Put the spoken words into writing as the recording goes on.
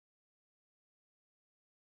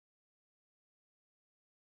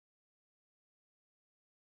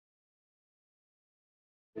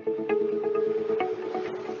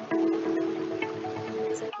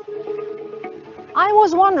I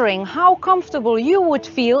was wondering how comfortable you would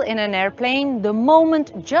feel in an airplane the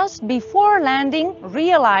moment just before landing,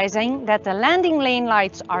 realizing that the landing lane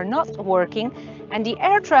lights are not working and the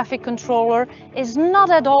air traffic controller is not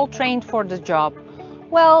at all trained for the job.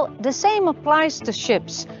 Well, the same applies to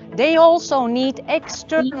ships. They also need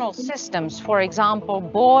external systems, for example,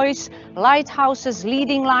 buoys, lighthouses,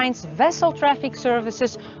 leading lines, vessel traffic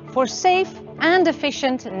services for safe and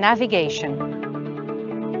efficient navigation.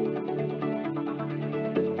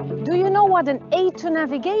 Do you know what an aid to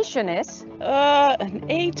navigation is? An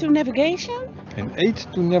aid to navigation? An aid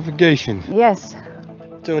to navigation. Yes.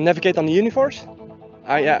 To navigate on the universe?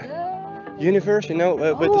 Yeah. Universe, you know,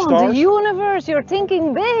 with the Oh, stars. the universe, you're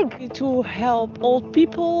thinking big. To help old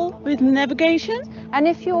people with navigation? And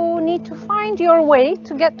if you need to find your way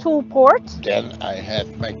to get to a port? Then I have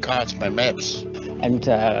my cards, my maps. And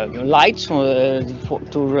lights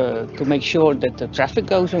to make sure that the traffic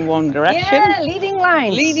goes in one direction. Yeah, leading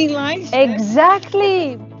lines. Leading lines?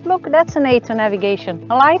 Exactly. Look, that's an aid to navigation.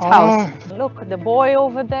 A lighthouse. Look, the buoy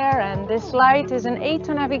over there, and this light is an aid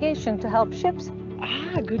to navigation to help ships.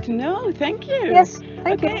 Ah, good to know. Thank you. Yes,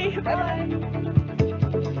 thank you. Bye-bye.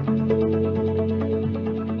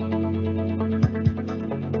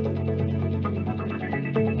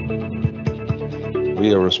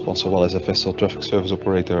 We are responsible as a vessel traffic service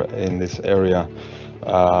operator in this area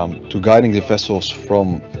to guiding the vessels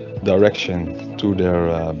from direction to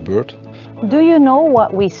their berth. Do you know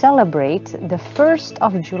what we celebrate the 1st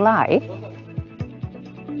of July?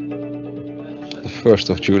 The 1st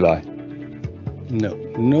of July.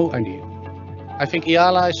 No idea. I think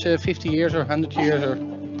IALA is 50 years or 100 years or...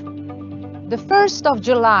 The 1st of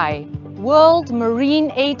July, World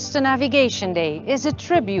Marine Aids to Navigation Day, is a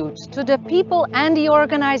tribute to the people and the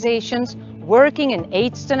organizations working in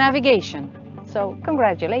aids to navigation. So,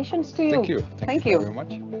 congratulations to you. Thank you. Thank you very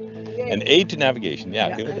much. An aid to navigation,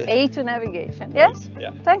 yeah. Good. Aid to navigation, yes?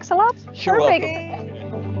 Yeah. Thanks a lot. You're Perfect. welcome.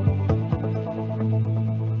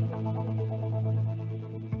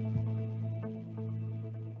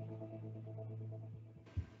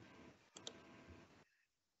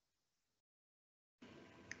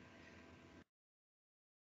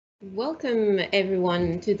 Welcome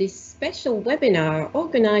everyone to this special webinar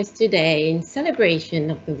organized today in celebration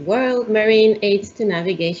of the World Marine Aids to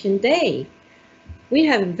Navigation Day. We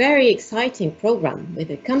have a very exciting program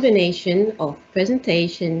with a combination of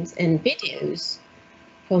presentations and videos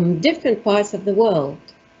from different parts of the world.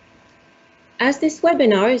 As this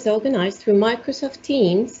webinar is organized through Microsoft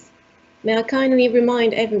Teams, may I kindly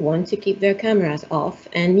remind everyone to keep their cameras off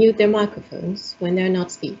and mute their microphones when they're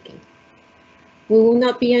not speaking. We will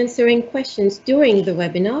not be answering questions during the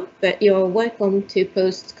webinar, but you're welcome to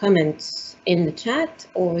post comments in the chat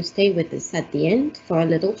or stay with us at the end for a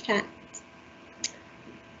little chat.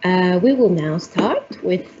 We will now start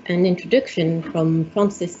with an introduction from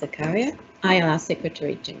Francis Zakaria, IALA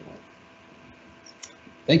Secretary General.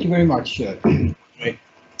 Thank you very much. It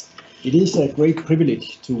is a great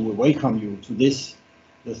privilege to welcome you to this,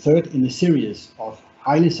 the third in a series of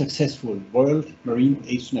highly successful World Marine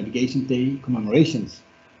Aids to Navigation Day commemorations,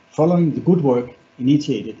 following the good work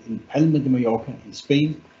initiated in Palma de Mallorca in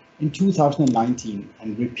Spain in 2019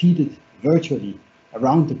 and repeated virtually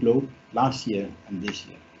around the globe last year and this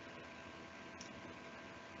year.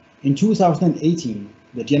 In 2018,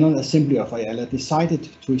 the General Assembly of IALA decided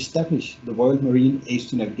to establish the World Marine Aids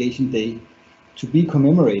to Navigation Day to be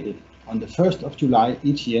commemorated on the 1st of July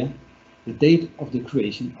each year, the date of the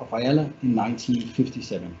creation of IALA in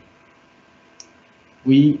 1957.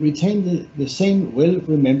 We retain the same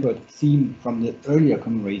well-remembered theme from the earlier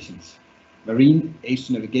commemorations: Marine Aids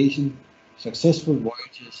to Navigation, Successful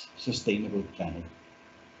Voyages, Sustainable Planet.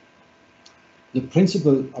 The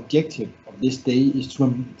principal objective of this day is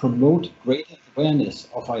to promote greater awareness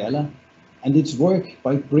of IALA and its work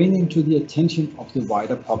by bringing to the attention of the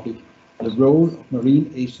wider public the role of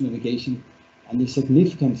Marine Aids to Navigation and the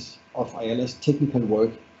significance of IALA's technical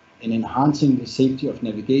work in enhancing the safety of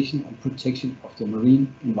navigation and protection of the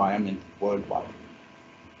marine environment worldwide.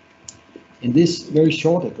 In this very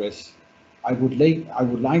short address, I would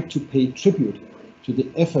like to pay tribute to the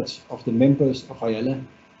efforts of the members of IALA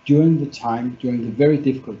during the very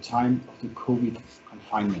difficult time of the COVID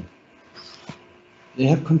confinement. They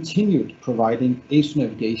have continued providing aids to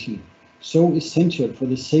navigation, so essential for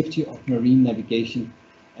the safety of marine navigation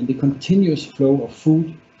and the continuous flow of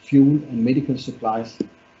food, fuel and medical supplies,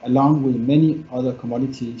 along with many other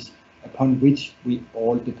commodities upon which we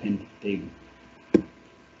all depend daily.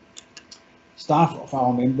 Staff of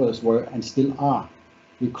our members were and still are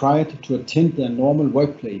required to attend their normal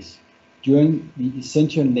workplace during the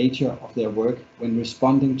essential nature of their work when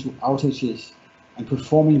responding to outages and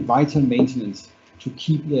performing vital maintenance to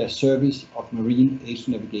keep their service of marine aid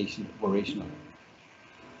navigation operational.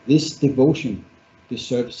 This devotion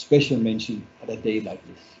deserves special mention at a day like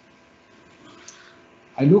this.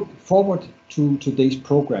 I look forward to today's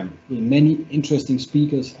program with many interesting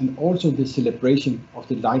speakers and also the celebration of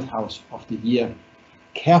the Lighthouse of the Year,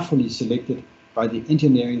 carefully selected by the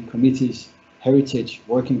Engineering Committee's Heritage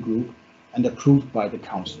Working Group and approved by the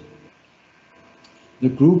Council. The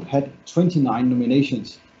group had 29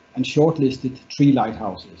 nominations and shortlisted 3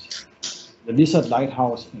 lighthouses: the Lizard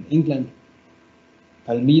Lighthouse in England,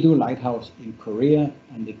 Palmetto Lighthouse in Korea,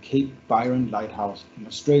 and the Cape Byron Lighthouse in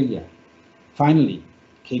Australia. Finally,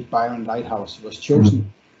 Cape Byron Lighthouse was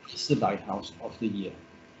chosen as the Lighthouse of the Year.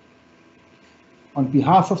 On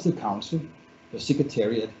behalf of the Council, the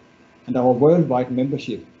Secretariat, and our worldwide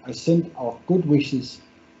membership, I send our good wishes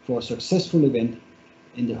for a successful event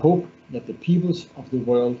in the hope that the peoples of the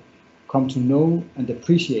world come to know and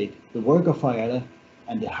appreciate the work of IALA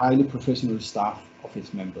and the highly professional staff of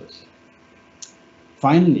its members.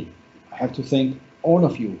 Finally, I have to thank all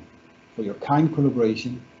of you for your kind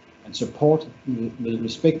collaboration and support with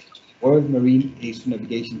respect to the World Marine Aid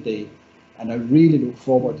Navigation Day, and I really look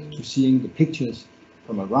forward to seeing the pictures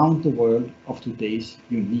from around the world of today's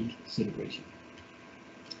unique celebration.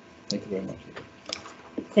 Thank you very much.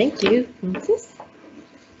 Thank you, Francis.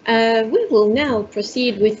 We will now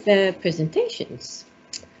proceed with the presentations.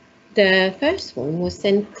 The first one was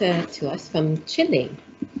sent to us from Chile.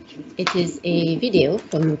 It is a video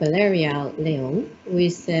from Valeria Leon, who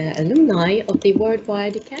is alumni of the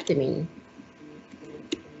Worldwide Academy.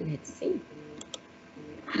 Let's see.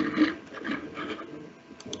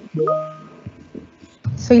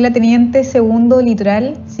 Soy la Teniente Segundo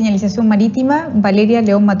Litoral, Señalización Marítima, Valeria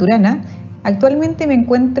León Maturana. Actualmente me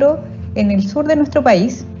encuentro en el sur de nuestro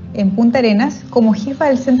país, en Punta Arenas, como jefa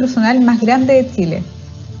del centro zonal más grande de Chile.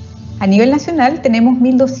 A nivel nacional tenemos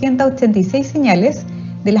 1.286 señales,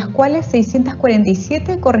 de las cuales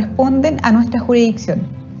 647 corresponden a nuestra jurisdicción,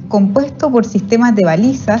 compuesto por sistemas de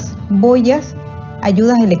balizas, boyas,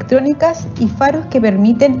 ayudas electrónicas y faros que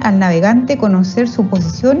permiten al navegante conocer su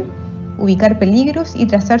posición, ubicar peligros y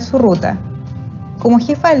trazar su ruta. Como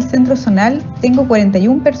jefa del centro zonal tengo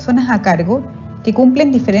 41 personas a cargo que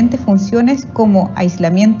cumplen diferentes funciones como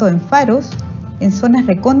aislamiento en faros, en zonas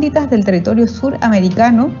recónditas del territorio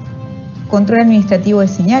suramericano, control administrativo de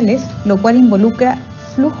señales, lo cual involucra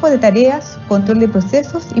flujo de tareas, control de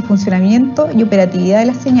procesos y funcionamiento y operatividad de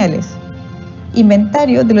las señales,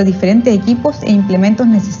 inventario de los diferentes equipos e implementos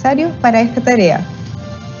necesarios para esta tarea,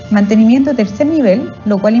 mantenimiento de tercer nivel,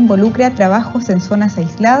 lo cual involucra trabajos en zonas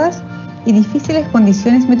aisladas y difíciles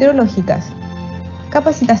condiciones meteorológicas,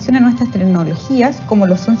 capacitación en nuestras tecnologías como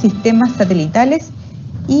lo son sistemas satelitales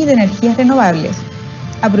y de energías renovables,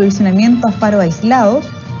 aprovisionamiento a faros aislados,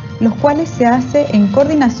 los cuales se hace en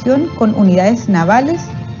coordinación con unidades navales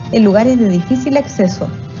en lugares de difícil acceso,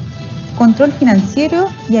 control financiero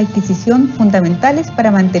y adquisición fundamentales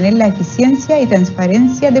para mantener la eficiencia y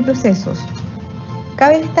transparencia de procesos.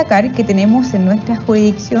 Cabe destacar que tenemos en nuestra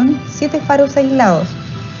jurisdicción 7 faros aislados: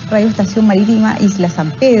 Radio Estación Marítima Isla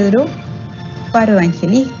San Pedro, Faro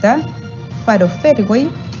Evangelista, Faro Fairway,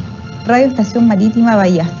 Radio Estación Marítima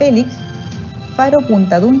Bahía Félix, Faro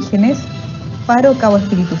Punta Dúngenes, Faro Cabo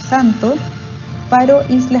Espíritu Santo, Faro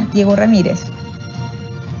Islas Diego Ramírez.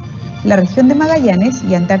 La región de Magallanes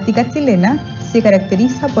y Antártica chilena se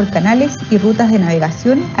caracteriza por canales y rutas de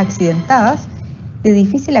navegación accidentadas, de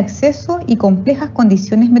difícil acceso y complejas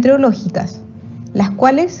condiciones meteorológicas, las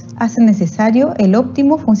cuales hacen necesario el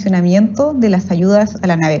óptimo funcionamiento de las ayudas a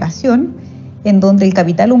la navegación, en donde el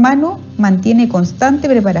capital humano mantiene constante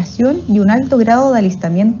preparación y un alto grado de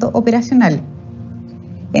alistamiento operacional.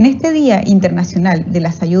 En este Día Internacional de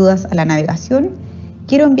las Ayudas a la Navegación,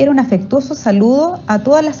 quiero enviar un afectuoso saludo a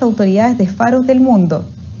todas las autoridades de faros del mundo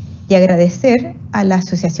y agradecer a la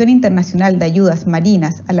Asociación Internacional de Ayudas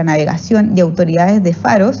Marinas a la Navegación y Autoridades de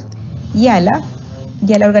Faros, IALA,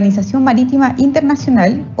 y a la Organización Marítima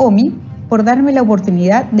Internacional, OMI, por darme la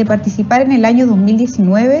oportunidad de participar en el año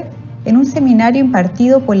 2019 en un seminario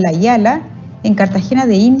impartido por la IALA en Cartagena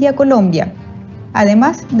de India, Colombia,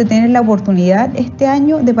 además de tener la oportunidad este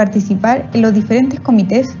año de participar en los diferentes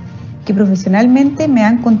comités que profesionalmente me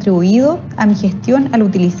han contribuido a mi gestión al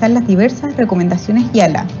utilizar las diversas recomendaciones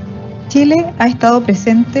IALA. Chile ha estado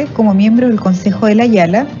presente como miembro del Consejo de la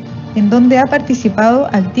IALA, en donde ha participado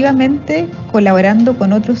activamente colaborando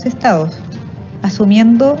con otros estados,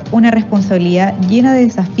 asumiendo una responsabilidad llena de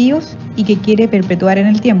desafíos y que quiere perpetuar en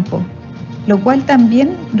el tiempo. lo cual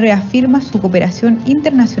también reafirma su cooperación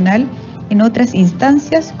internacional en otras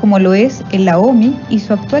instancias como lo es en la OMI y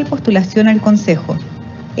su actual postulación al Consejo.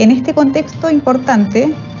 En este contexto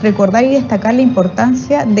importante, recordar y destacar la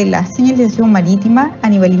importancia de la señalización marítima a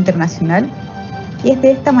nivel internacional, y es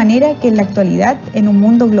de esta manera que en la actualidad, en un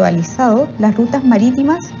mundo globalizado, las rutas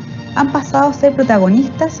marítimas han pasado a ser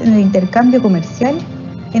protagonistas en el intercambio comercial,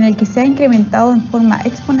 en el que se ha incrementado en forma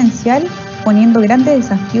exponencial, poniendo grandes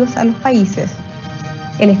desafíos a los países.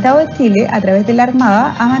 El Estado de Chile, a través de la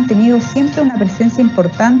Armada, ha mantenido siempre una presencia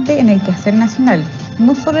importante en el quehacer nacional,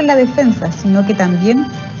 no solo en la defensa, sino que también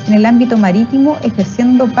en el ámbito marítimo,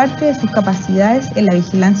 ejerciendo parte de sus capacidades en la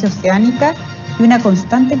vigilancia oceánica y una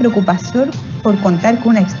constante preocupación por contar con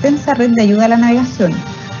una extensa red de ayuda a la navegación.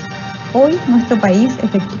 Hoy, nuestro país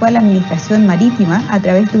efectúa la administración marítima a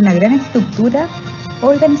través de una gran estructura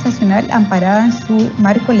organizacional amparada en su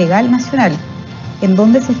marco legal nacional, en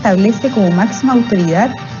donde se establece como máxima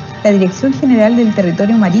autoridad la Dirección General del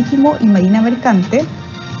Territorio Marítimo y Marina Mercante,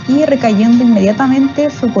 y recayendo inmediatamente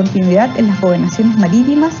su continuidad en las gobernaciones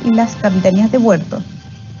marítimas y las capitanías de puerto.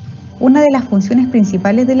 Una de las funciones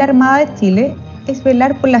principales de la Armada de Chile es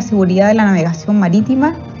velar por la seguridad de la navegación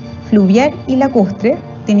marítima, fluvial y lacustre,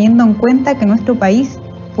 teniendo en cuenta que nuestro país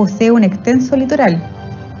posee un extenso litoral,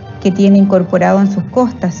 que tiene incorporado en sus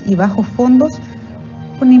costas y bajos fondos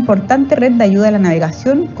una importante red de ayuda a la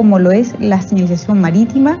navegación, como lo es la señalización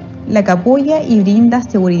marítima, la que apoya y brinda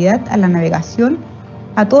seguridad a la navegación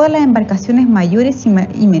a todas las embarcaciones mayores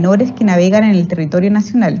y menores que navegan en el territorio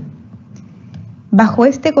nacional. Bajo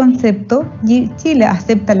este concepto, Chile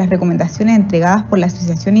acepta las recomendaciones entregadas por la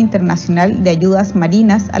Asociación Internacional de Ayudas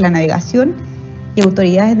Marinas a la Navegación y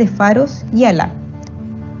autoridades de faros y ALA.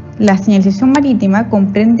 La señalización marítima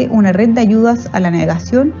comprende una red de ayudas a la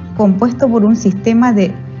navegación compuesto por un sistema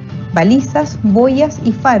de balizas, boyas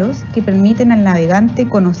y faros que permiten al navegante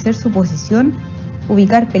conocer su posición,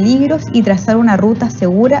 ubicar peligros y trazar una ruta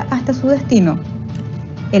segura hasta su destino.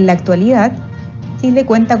 En la actualidad, Chile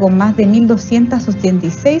cuenta con más de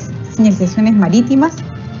 1.286 señalizaciones marítimas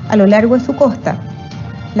a lo largo de su costa,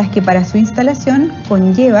 las que para su instalación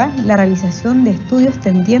conlleva la realización de estudios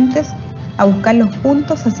tendientes a buscar los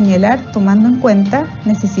puntos a señalar tomando en cuenta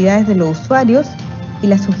necesidades de los usuarios y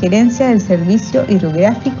las sugerencias del Servicio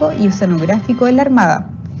Hidrográfico y Oceanográfico de la Armada,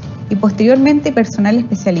 y posteriormente personal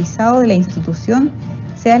especializado de la institución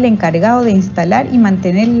sea el encargado de instalar y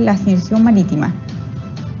mantener la señalización marítima.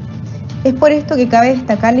 Es por esto que cabe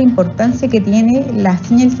destacar la importancia que tiene la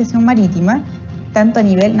señalización marítima, tanto a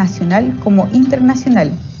nivel nacional como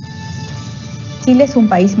internacional. Chile es un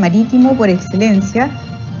país marítimo por excelencia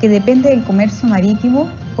que depende del comercio marítimo,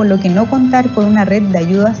 por lo que no contar con una red de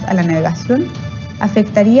ayudas a la navegación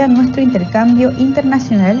afectaría nuestro intercambio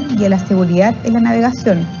internacional y a la seguridad en la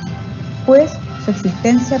navegación, pues su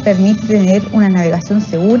existencia permite tener una navegación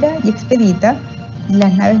segura y expedita en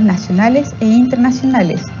las naves nacionales e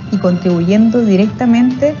internacionales y contribuyendo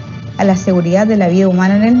directamente a la seguridad de la vida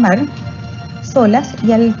humana en el mar, solas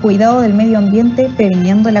y al cuidado del medio ambiente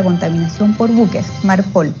previniendo la contaminación por buques,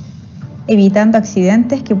 MARPOL, evitando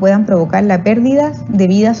accidentes que puedan provocar la pérdida de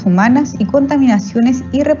vidas humanas y contaminaciones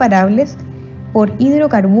irreparables por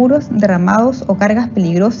hidrocarburos derramados o cargas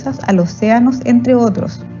peligrosas a los océanos, entre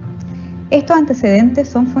otros. Estos antecedentes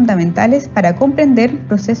son fundamentales para comprender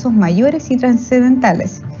procesos mayores y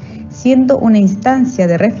trascendentales, siendo una instancia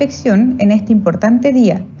de reflexión en este importante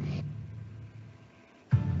día.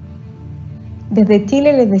 Desde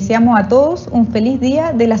Chile les deseamos a todos un feliz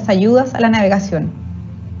día de las ayudas a la navegación.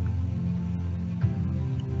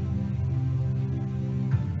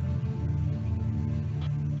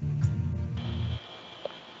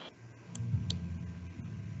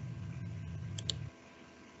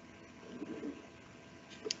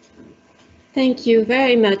 Thank you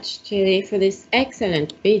very much, Chile, for this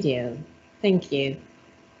excellent video. Thank you.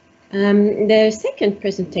 The second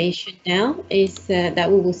presentation now is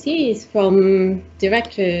that we will see is from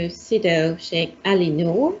Director SIDO Sheikh Ali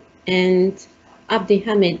Noor and Abdi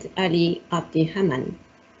Hamid Ali Abdi Haman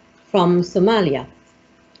from Somalia,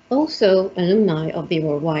 also alumni of the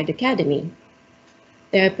Worldwide Academy.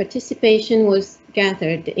 Their participation was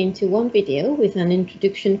gathered into one video with an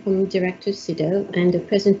introduction from Director SIDO and a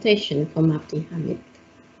presentation from Abdi Hamid.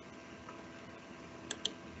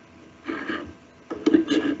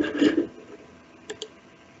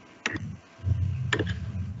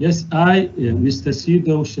 Yes, I, Mr.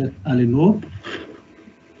 SIDO Sheikh Ali Noor,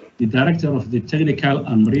 the Director of the Technical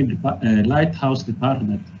and Marine Lighthouse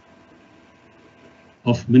Department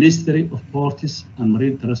of Ministry of Ports and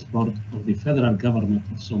Marine Transport of the Federal Government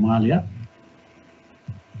of Somalia,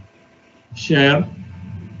 share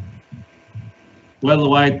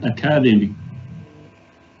Worldwide Academy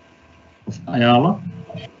of Ayala,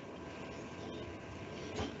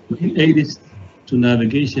 Marine Aids to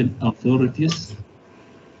Navigation Authorities,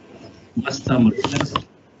 Master Mariners,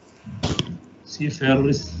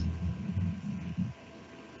 Seafarers,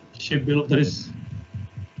 Shipbuilders,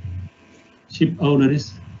 Ship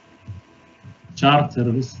Owners,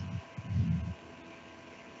 Charterers,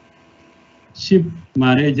 Ship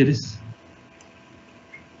Managers,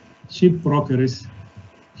 Ship Brokers,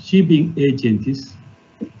 Shipping Agents,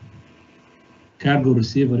 Cargo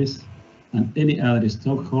Receivers, and any other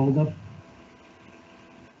stockholder.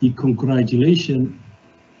 The congratulation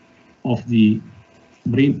of the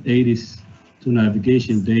Marine Aids to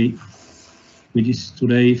Navigation Day, which is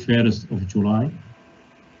today, 1st of July.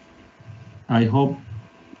 I hope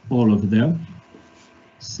all of them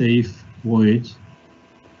safe voyage,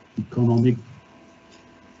 economic,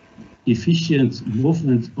 efficient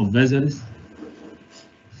movement of vessels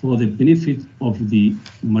for the benefit of the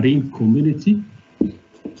marine community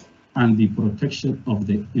and the protection of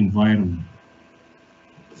the environment.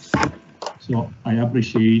 So I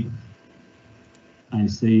appreciate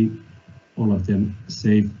and say all of them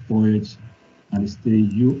safe voyage and stay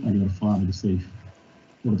you and your family safe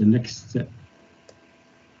for the next day,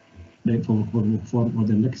 for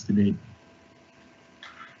the next day,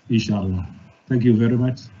 inshallah. Thank you very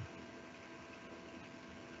much.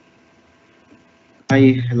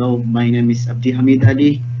 Hi, hello, my name is Abdi Hamid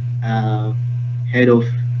Ali, head of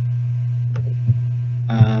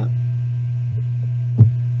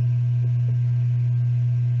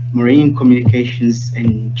Marine Communications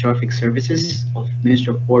and Traffic Services of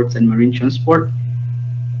Ministry of Ports and Marine Transport.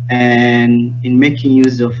 And in making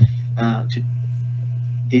use of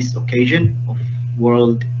this occasion of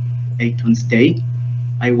World WATON's Day,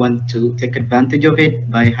 I want to take advantage of it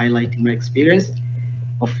by highlighting my experience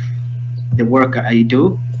of the work I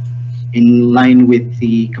do in line with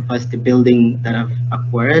the capacity building that I've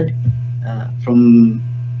acquired from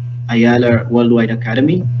Ayala Worldwide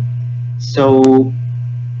Academy. So,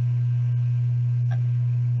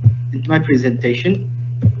 into my presentation,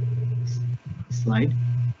 slide.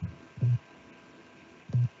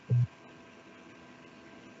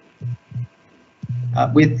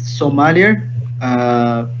 With Somalia,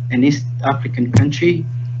 an East African country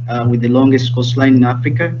with the longest coastline in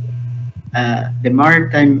Africa, the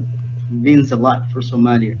maritime means a lot for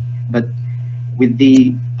Somalia. But with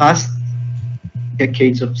the past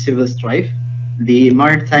decades of civil strife, the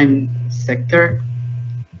maritime sector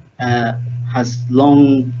has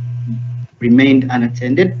long remained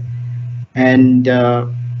unattended, and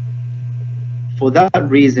for that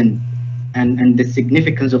reason, and the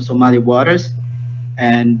significance of Somali waters,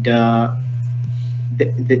 and the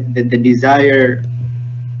desire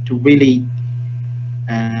to really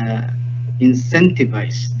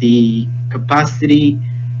incentivize the capacity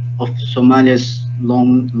of Somalia's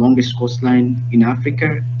longest coastline in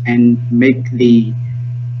Africa and make the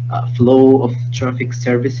flow of traffic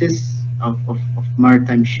services of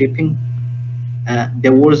maritime shipping,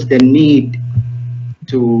 there was the need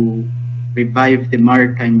to revive the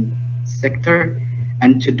maritime sector,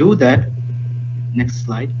 and to do that, next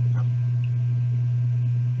slide.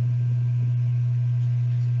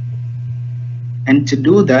 And to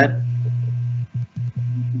do that,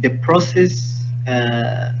 the process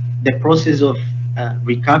of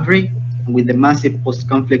recovery with the massive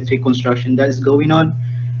post-conflict reconstruction that is going on,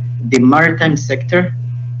 the maritime sector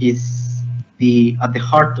is at the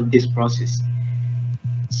heart of this process.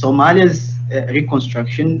 Somalia's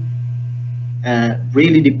reconstruction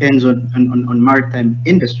really depends on maritime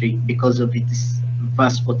industry because of its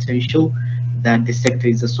vast potential that the sector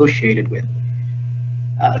is associated with.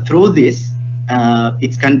 Through this,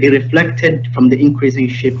 it can be reflected from the increasing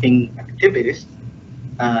shipping activities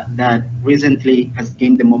that recently has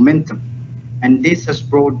gained the momentum, and this has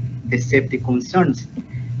brought the safety concerns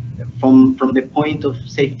from the point of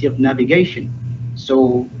safety of navigation.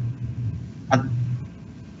 So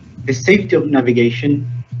the safety of navigation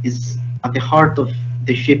is at the heart of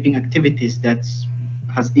the shipping activities that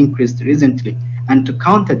has increased recently, and to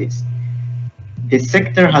counter this, the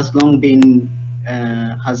sector has long been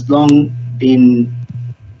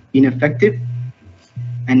ineffective,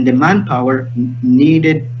 and the manpower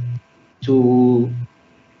needed to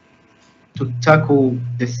tackle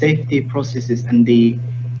the safety processes and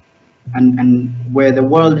where the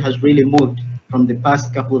world has really moved from the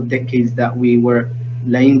past couple of decades that we were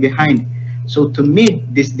laying behind. So to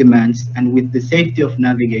meet these demands and with the safety of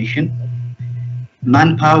navigation,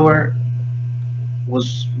 manpower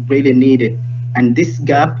was really needed, and this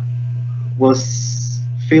gap was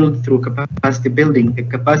filled through capacity building. The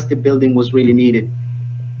capacity building was really needed,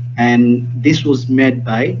 and this was made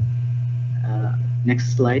by,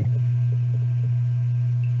 next slide,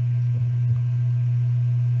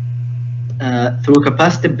 through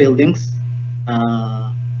capacity buildings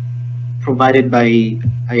provided by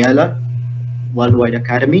Ayala Worldwide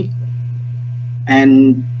Academy,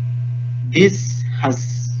 and this has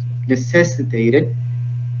necessitated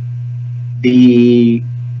the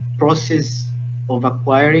process of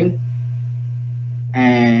acquiring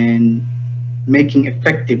and making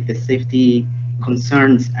effective the safety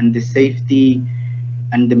concerns and the safety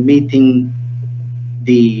and the meeting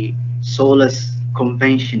the SOLAS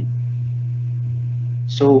convention.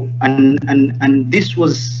 So and this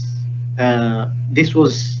was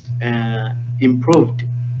improved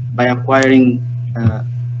by acquiring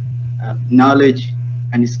knowledge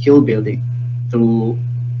and skill building through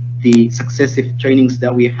the successive trainings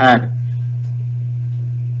that we had.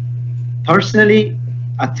 Personally,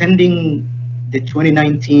 attending the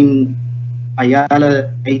 2019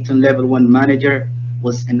 Ayala WATON Level 1 Manager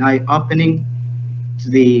was an eye-opening to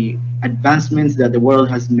the advancements that the world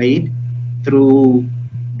has made through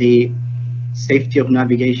the safety of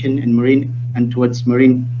navigation and marine and towards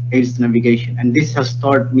marine aids to navigation. And this has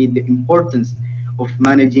taught me the importance of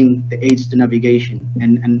managing the aids to navigation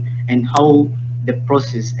and how the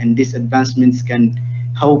process and these advancements can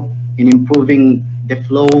help in improving the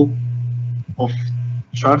flow of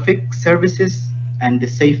traffic services and the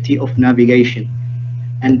safety of navigation.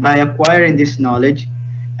 And by acquiring this knowledge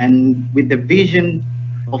and with the vision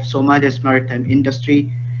of Somalia's maritime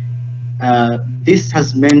industry, this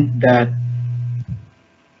has meant that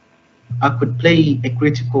I could play a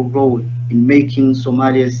critical role in making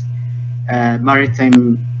Somalia's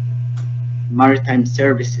maritime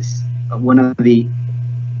services one of the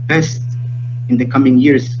best in the coming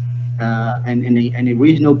years, and a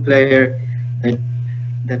regional player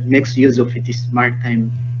that makes use of its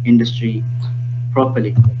maritime industry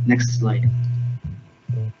properly. Next slide.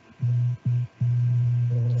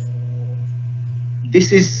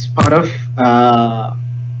 This is part of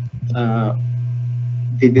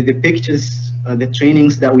the pictures, the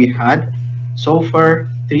trainings that we had. So far,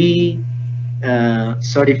 3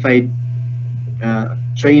 certified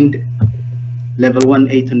trained level 1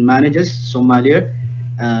 WATON managers, Somalia,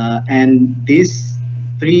 and these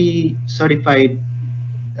 3 certified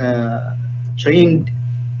trained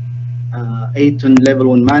WATON level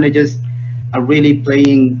 1 managers are really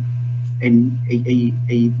playing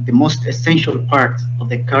the most essential part of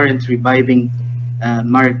the current reviving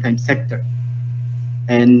maritime sector,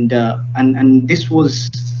 and this was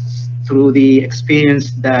through the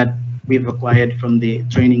experience that we've acquired from the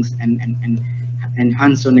trainings and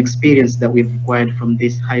hands-on experience that we've acquired from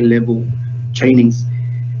these high-level trainings.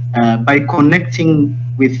 By connecting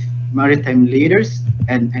with maritime leaders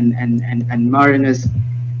and mariners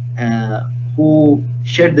who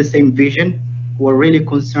share the same vision, who are really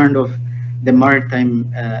concerned of the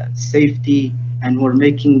maritime safety, and who are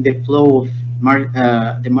making the flow of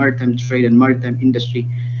the maritime trade and maritime industry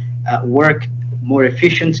work more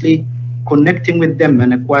efficiently. Connecting with them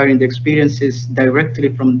and acquiring the experiences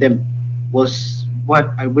directly from them was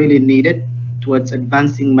what I really needed towards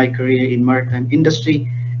advancing my career in maritime industry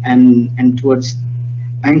and towards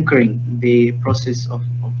anchoring the process of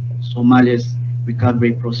Somalia's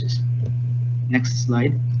recovery process. Next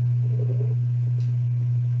slide.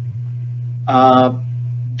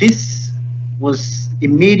 This was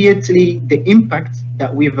immediately, the impact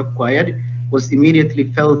that we've acquired was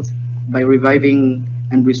immediately felt by reviving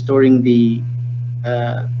and restoring the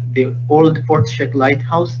old Fort Sheikh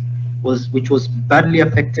lighthouse, which was badly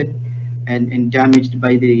affected and damaged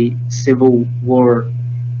by the civil war,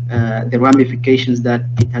 the ramifications that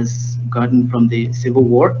it has gotten from the civil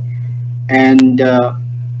war. And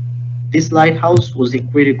this lighthouse was a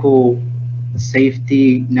critical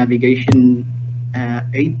safety navigation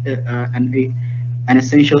an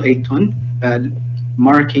essential WATON,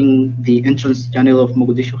 marking the entrance channel of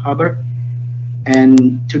Mogadishu Harbor.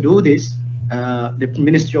 And to do this, the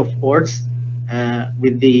Ministry of Ports,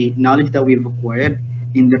 with the knowledge that we've acquired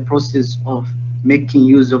in the process of making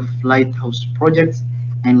use of lighthouse projects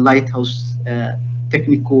and lighthouse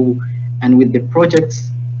technical, and with the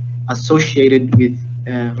projects associated with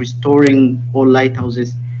restoring all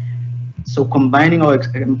lighthouses. So combining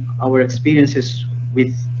our experiences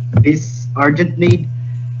with this urgent need,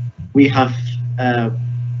 we have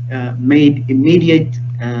made immediate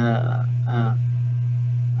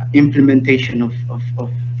implementation of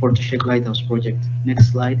Fort Sheikh Lighthouse project.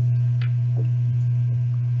 Next slide.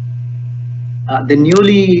 The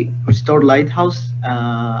newly restored lighthouse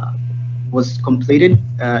was completed.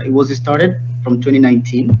 It was started from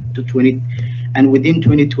 2019 to 20, and within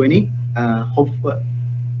 2020,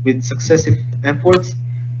 with successive efforts,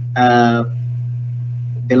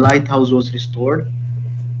 the lighthouse was restored,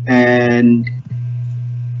 and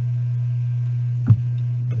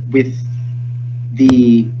with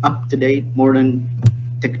the up-to-date modern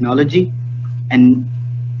technology, and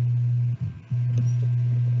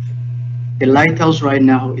the lighthouse right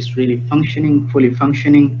now is really functioning, fully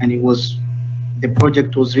functioning, and the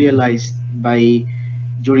project was realized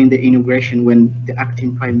during the inauguration when the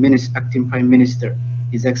acting prime minister,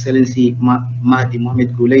 His Excellency Mahdi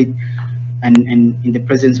Mohamed Gulaid, and in the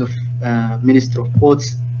presence of Minister of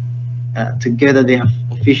Ports, together they have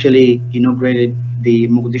officially inaugurated the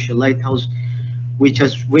Mogadishu Lighthouse, which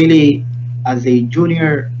has really, as a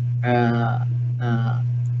junior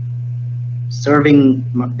serving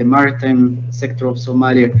the maritime sector of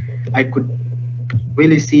Somalia, I could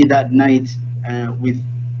really see that night with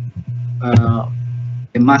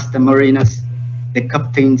the master mariners, the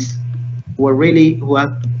captains, who are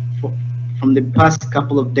from the past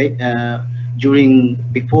couple of days during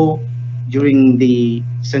the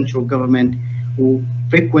central government, who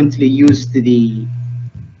frequently used the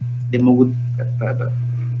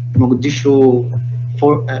Mogadishu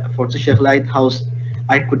Fort Sheikh Lighthouse.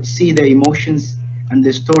 I could see the emotions and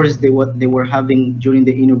the stories they were having during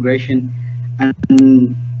the inauguration, and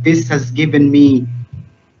this has given me,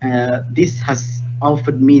 this has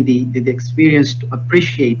offered me the experience to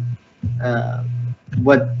appreciate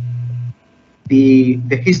what the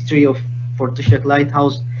history of Fort Sheikh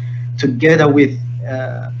Lighthouse, together with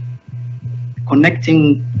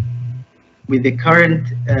connecting with the current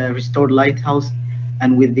restored lighthouse,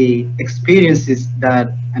 and with the experiences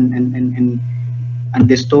that and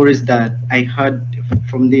the stories that I heard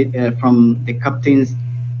from the captains.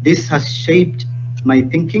 This has shaped my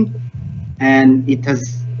thinking, and it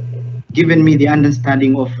has given me the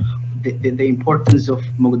understanding of the importance of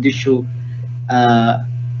Mogadishu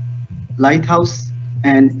lighthouse,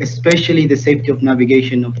 and especially the safety of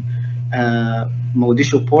navigation of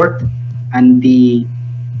Mogadishu port, and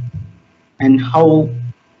how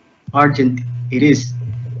urgent it is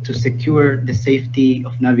to secure the safety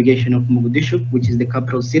of navigation of Mogadishu, which is the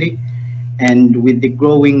capital city, and with the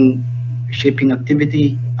growing shipping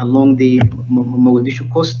activity along the Mogadishu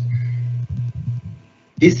coast.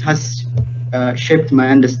 This has shaped my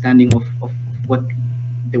understanding of what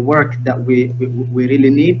the work that we really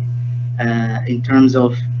need in terms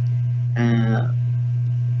of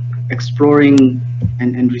exploring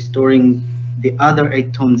and restoring the other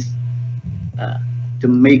 8 tons to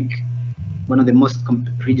make one of the most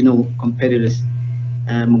regional competitors,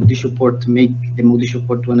 Mogadishu port, to make the Mogadishu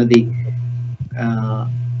port one of the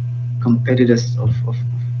competitors of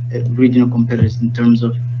regional competitors in terms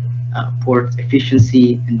of port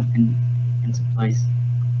efficiency and supplies.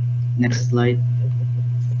 Next slide.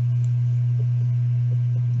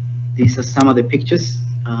 These are some of the pictures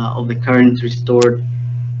of the current restored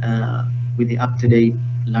with the up-to-date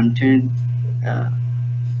lantern.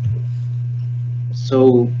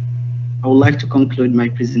 So I would like to conclude my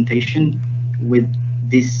presentation with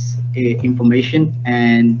this information,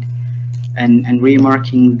 and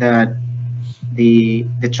remarking that the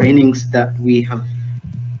trainings that we've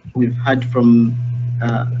had from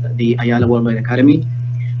the Ayala Worldwide Academy,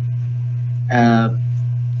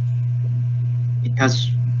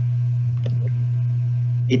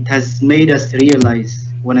 it has made us realize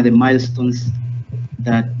one of the milestones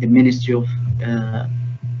that the Ministry of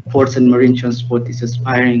Ports and Marine Transport is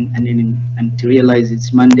aspiring and to realize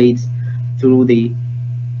its mandates through the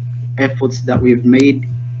efforts that we've made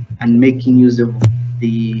and making use of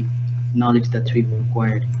the knowledge that we've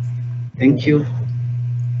acquired. Thank you,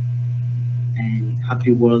 and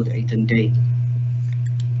happy World ATON Day.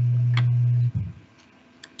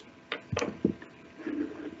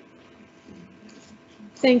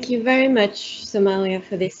 Thank you very much, Somalia,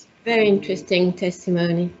 for this very interesting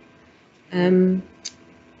testimony.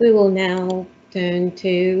 We will now turn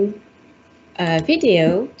to a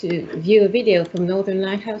video, to view a video from Northern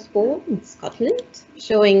Lighthouse Board in Scotland,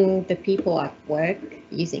 showing the people at work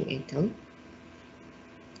using ATON.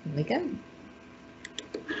 Here we go.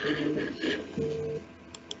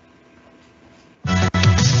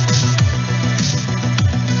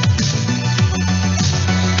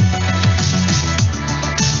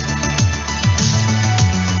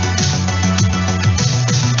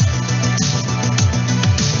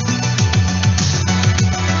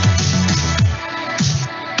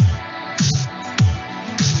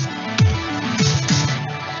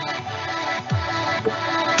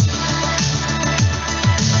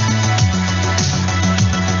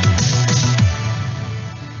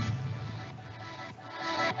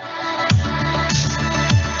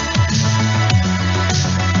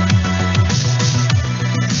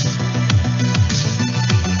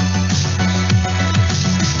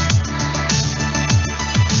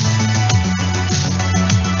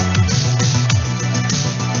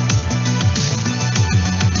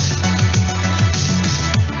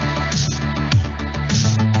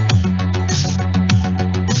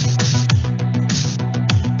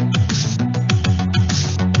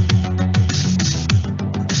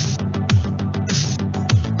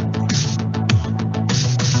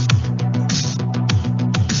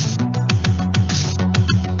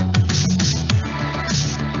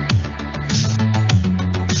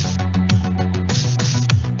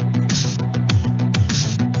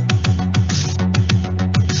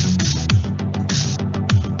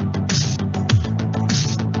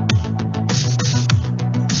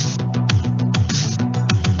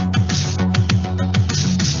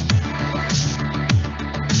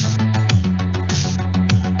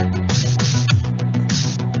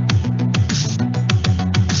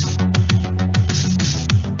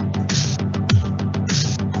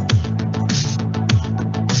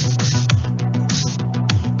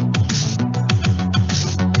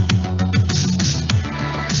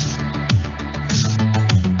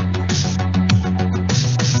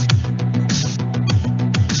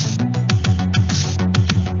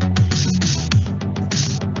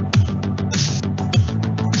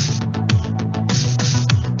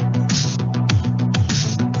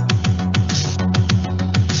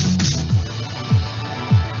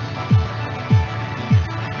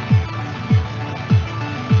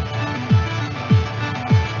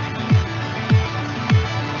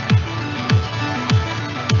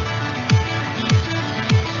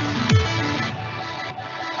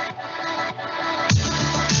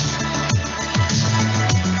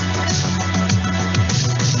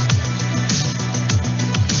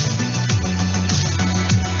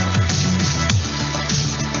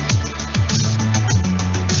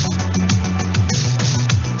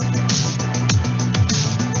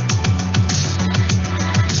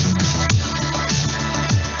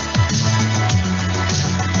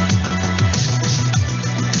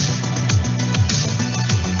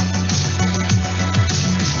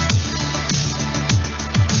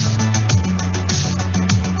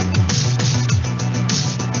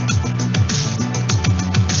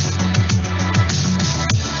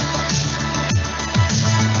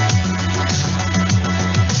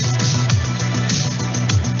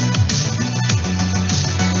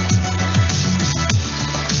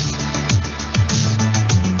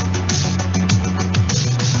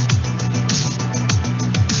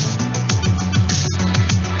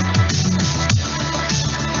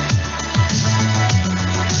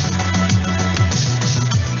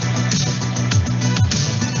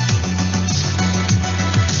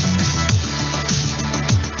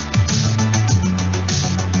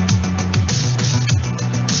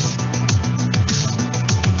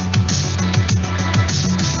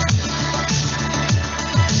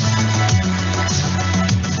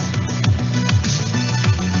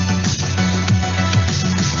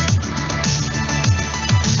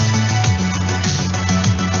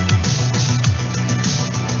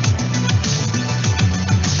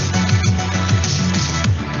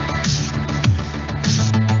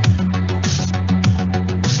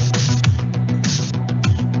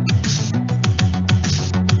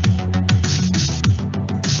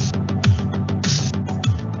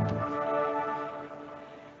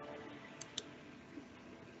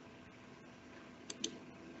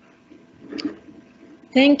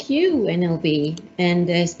 Thank you, NLB, and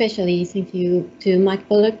especially thank you to Mike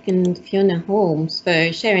Bullock and Fiona Holmes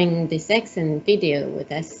for sharing this excellent video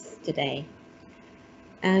with us today.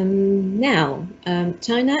 Now,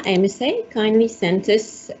 China MSA kindly sent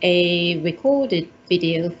us a recorded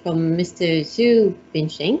video from Mr. Zhu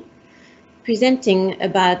Binxing presenting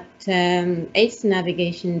about AIDS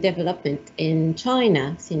navigation development in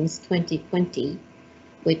China since 2020,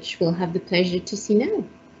 which we'll have the pleasure to see now.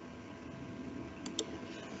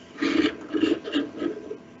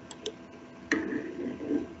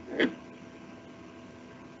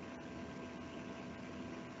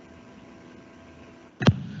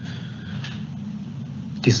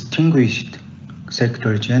 Distinguished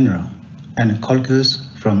Secretary General and colleagues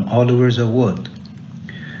from all over the world,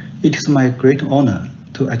 it is my great honor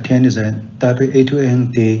to attend the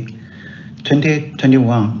WATON Day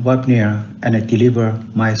 2021 webinar and deliver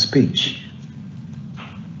my speech.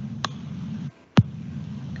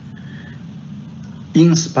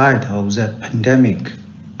 In spite of the pandemic,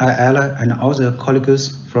 I and other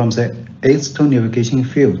colleagues from the AIDS navigation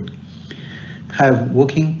field have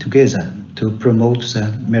working together to promote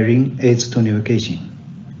the marine AIDS navigation.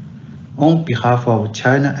 On behalf of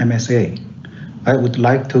China MSA, I would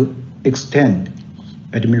like to extend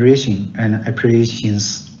admiration and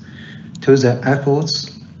appreciations to the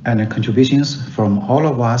efforts and contributions from all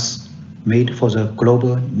of us made for the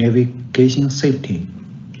global navigation safety.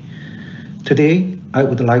 Today, I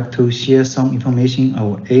would like to share some information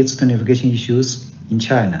on AIDS navigation issues in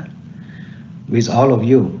China with all of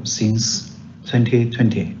you since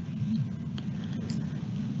 2020.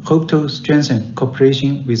 Hope to strengthen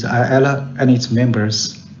cooperation with IALA and its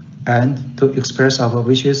members and to express our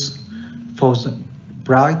wishes for the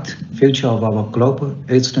bright future of our global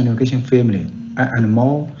AIDS navigation family and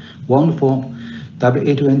more wonderful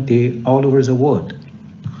WATON Day all over the world.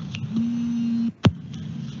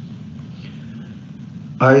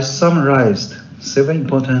 I summarized 7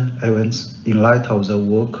 important events in light of the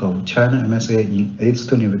work of China MSA in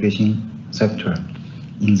AIDS navigation sector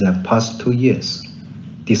in the past 2 years,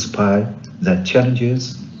 despite the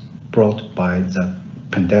challenges brought by the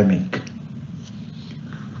pandemic.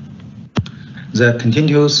 The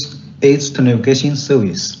continuous AIDS navigation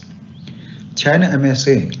service. China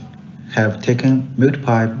MSA have taken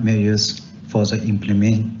multiple measures for the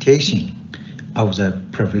implementation of the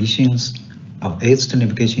provisions of AIDS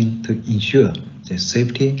navigation to ensure the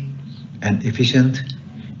safety and efficient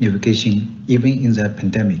navigation even in the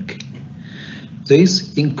pandemic.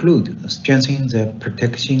 These include strengthening the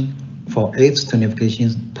protection for AIDS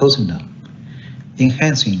navigation personnel,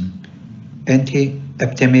 enhancing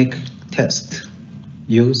anti-epidemic tests,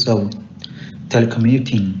 use of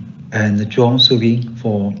telecommuting and drone surveying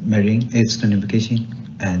for marine AIDS navigation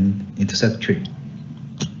and interceptory.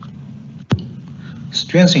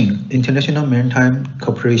 Strengthening international maritime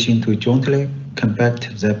cooperation to jointly combat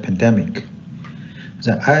the pandemic.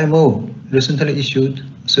 The IMO recently issued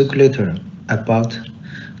a circular about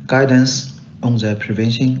guidance on the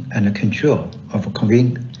prevention and control of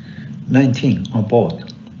COVID-19 on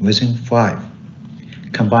board within 5,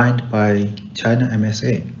 combined by China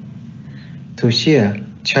MSA, to share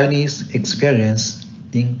Chinese experience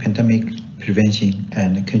in pandemic prevention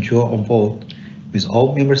and control on board with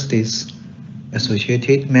all member states,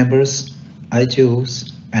 associated members,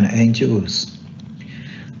 IGOs, and NGOs.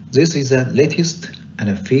 This is the latest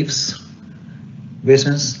and 5th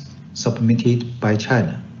versions submitted by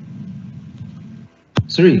China.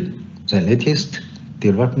 3. The latest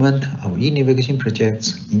development of e-navigation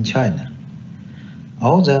projects in China.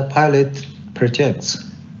 All the pilot projects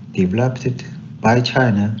developed by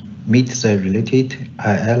China meet the related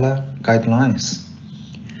IALA guidelines.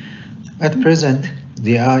 At present,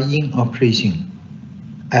 they are in operation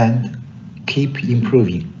and keep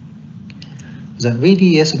improving. The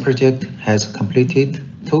VDS project has completed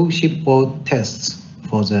 2 shipboard tests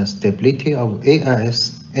for the stability of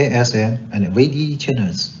AIS, ASM, and VDE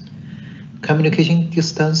channels, communication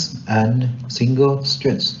distance, and single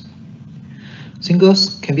strength.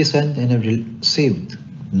 Singles can be sent and received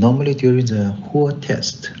normally during the whole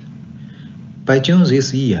test. By June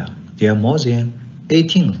this year, there are more than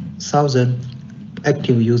 18,000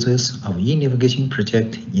 active users of e-navigation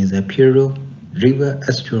project in the Pearl River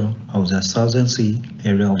estuary of the Southern Sea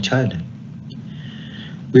area of China,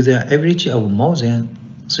 with an average of more than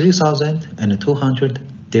 3,200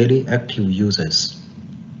 daily active users.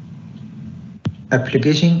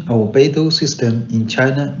 Application of Beidou system in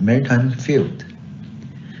China maritime field.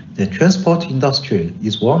 The transport industry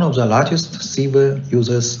is one of the largest civil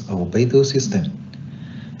users of Beidou system,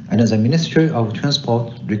 and the Ministry of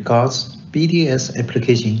Transport regards BDS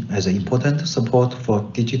application as an important support for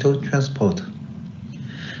digital transport.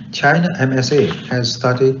 China MSA has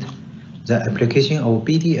started the application of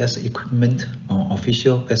BDS equipment on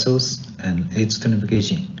official vessels and aids to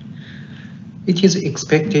navigation. It is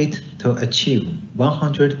expected to achieve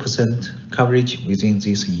 100% coverage within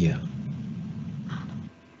this year.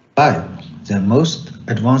 5. The most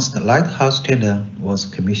advanced lighthouse tender was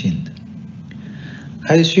commissioned.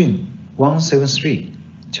 Haixun 173,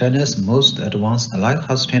 China's most advanced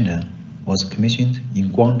lighthouse tender, was commissioned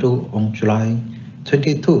in Guangzhou on July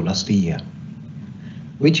 22 last year,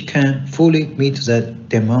 which can fully meet the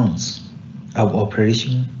demands of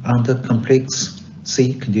operation under complex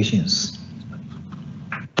sea conditions.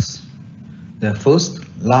 The first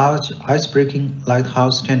large ice-breaking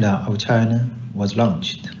lighthouse tender of China was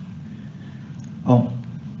launched. On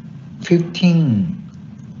 15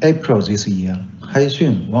 April this year,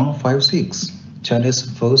 Haixun 156,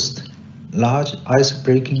 China's first large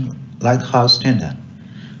ice-breaking lighthouse tender,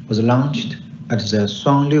 was launched at the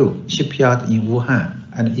Shuangliu shipyard in Wuhan,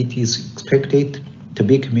 and it is expected to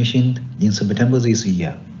be commissioned in September this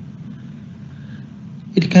year.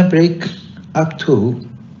 It can break up to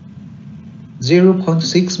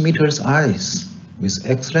 0.6 meters ice with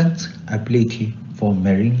excellent ability for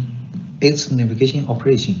marine aids navigation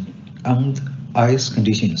operation under ice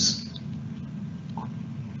conditions.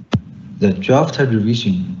 The draft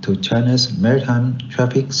revision to China's maritime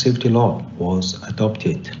traffic safety law was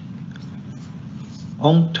adopted.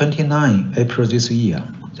 On 29 April this year,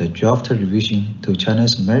 the draft revision to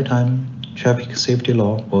China's maritime traffic safety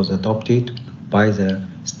law was adopted by the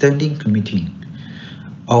Standing Committee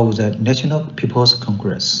of the National People's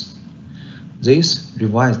Congress. This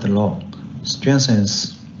revised law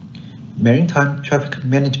strengthens maritime traffic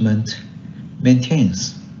management,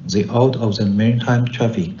 maintains the order of the maritime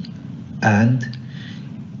traffic, and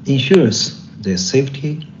ensures the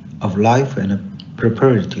safety of life and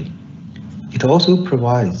property. It also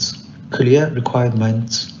provides clear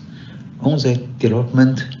requirements on the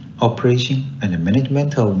development, operation, and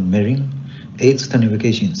management of marine aids to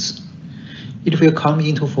navigations. It will come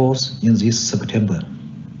into force in this September.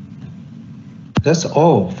 That's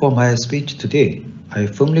all for my speech today. I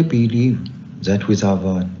firmly believe that with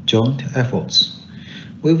our joint efforts,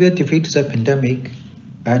 we will defeat the pandemic,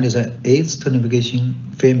 and the aids to navigation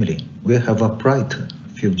family will have a bright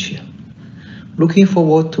future. Looking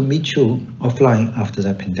forward to meet you offline after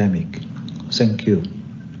the pandemic. Thank you.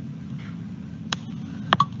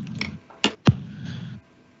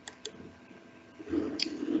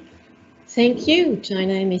 Thank you,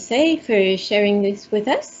 China MSA, for sharing this with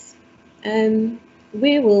us.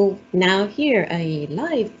 We will now hear a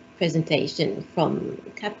live presentation from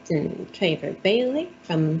Captain Trevor Bailey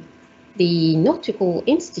from the Nautical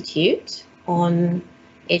Institute on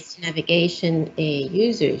its navigation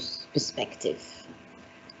user's perspective.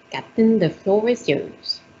 Captain, the floor is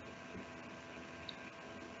yours.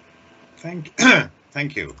 Thank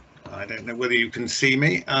you. I don't know whether you can see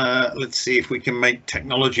me. Let's see if we can make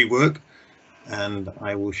technology work. And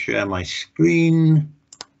I will share my screen,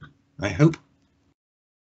 I hope.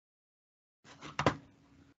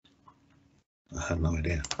 I have no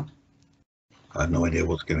idea. I have no idea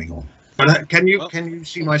what's going on. But can you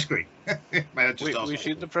see my screen? May I just ask? We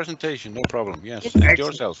see the presentation, no problem. Yes, Excellent.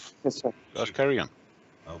 yourself. Yes, sir. Just carry on.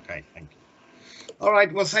 Okay, thank you. All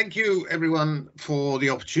right, well, thank you everyone for the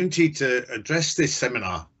opportunity to address this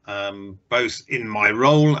seminar, both in my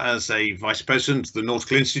role as a Vice President of the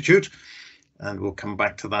Nautical Institute, and we'll come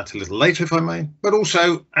back to that a little later if I may, but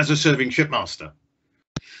also as a serving shipmaster.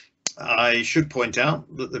 I should point out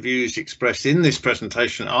that the views expressed in this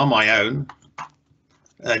presentation are my own,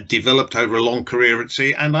 developed over a long career at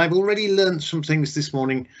sea, and I've already learned some things this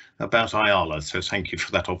morning about IALA, so thank you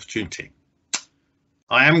for that opportunity.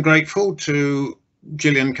 I am grateful to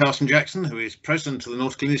Gillian Carson-Jackson, who is President of the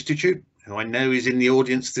Nautical Institute, who I know is in the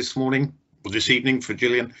audience this morning, or this evening for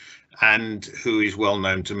Gillian, and who is well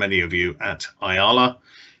known to many of you at IALA.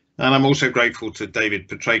 And I'm also grateful to David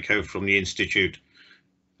Petrejko from the Institute,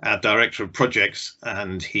 our Director of Projects,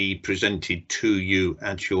 and he presented to you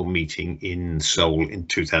at your meeting in Seoul in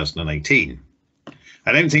 2018.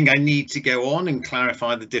 I don't think I need to go on and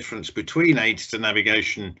clarify the difference between aids to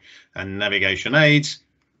navigation and navigation aids,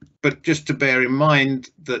 but just to bear in mind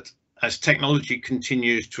that as technology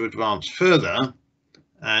continues to advance further,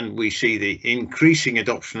 and we see the increasing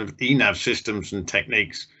adoption of eNav systems and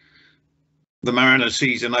techniques, the mariner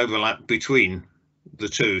sees an overlap between the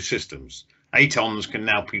two systems. ATONs can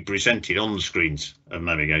now be presented on the screens of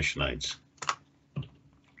navigation aids.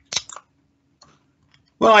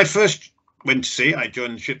 Well, I first went to sea. I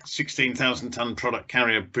joined the ship 16,000 ton product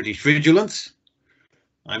carrier British Vigilance.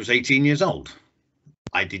 I was 18 years old.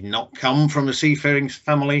 I did not come from a seafaring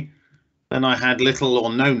family, and I had little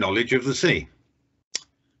or no knowledge of the sea.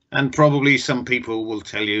 And probably some people will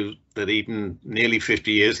tell you that even nearly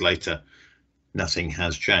 50 years later, nothing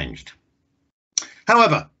has changed.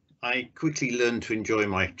 However, I quickly learned to enjoy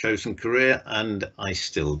my chosen career, and I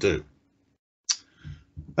still do.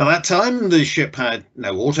 At that time, the ship had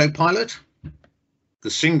no autopilot.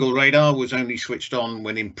 The single radar was only switched on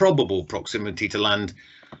when in probable proximity to land,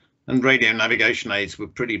 and radio navigation aids were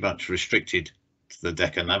pretty much restricted to the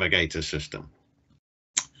Decker navigator system.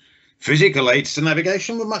 Physical aids to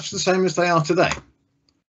navigation were much the same as they are today.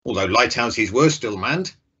 Although lighthouses were still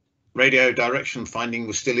manned, radio direction finding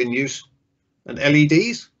was still in use, and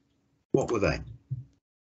LEDs, what were they?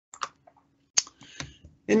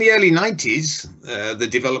 In the early 90s, the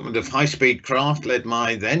development of high-speed craft led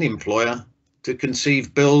my then employer to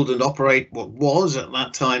conceive, build and operate what was at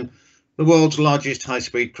that time the world's largest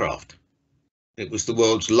high-speed craft. It was the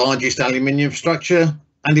world's largest aluminium structure,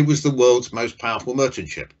 and it was the world's most powerful merchant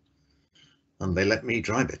ship. And they let me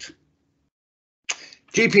drive it.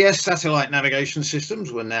 GPS satellite navigation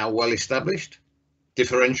systems were now well established.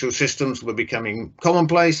 Differential systems were becoming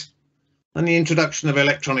commonplace, and the introduction of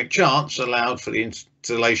electronic charts allowed for the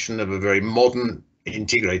installation of a very modern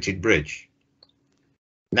integrated bridge.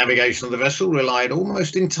 Navigation of the vessel relied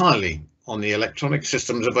almost entirely on the electronic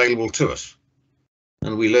systems available to us,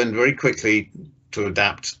 and we learned very quickly to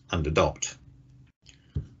adapt and adopt.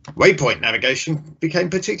 Waypoint navigation became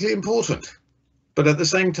particularly important, but at the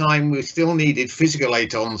same time we still needed physical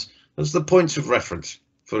ATONs as the points of reference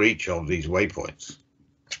for each of these waypoints.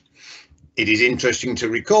 It is interesting to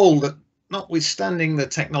recall that notwithstanding the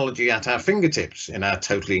technology at our fingertips in our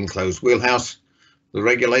totally enclosed wheelhouse, the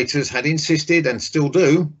regulators had insisted, and still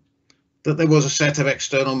do, that there was a set of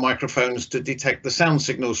external microphones to detect the sound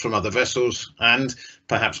signals from other vessels and,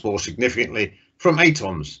 perhaps more significantly, from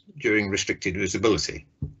ATONs during restricted visibility.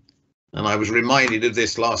 And I was reminded of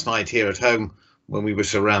this last night here at home when we were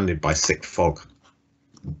surrounded by thick fog.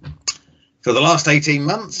 For the last 18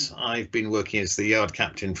 months, I've been working as the yard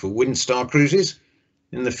captain for Windstar Cruises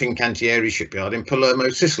in the Fincantieri shipyard in Palermo,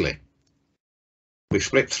 Sicily. We've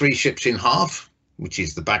split 3 ships in half, which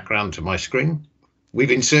is the background to my screen.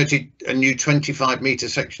 We've inserted a new 25-metre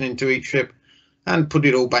section into each ship and put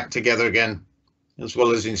it all back together again, as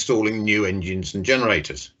well as installing new engines and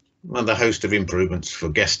generators, and a host of improvements for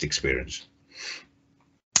guest experience.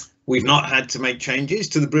 We've not had to make changes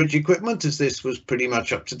to the bridge equipment, as this was pretty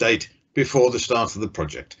much up to date before the start of the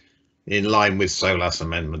project, in line with SOLAS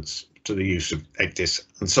amendments to the use of ECDIS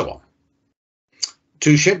and so on.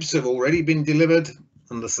 2 ships have already been delivered,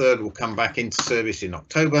 and the 3rd will come back into service in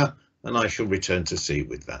October, and I shall return to sea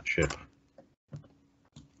with that ship.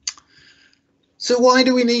 So why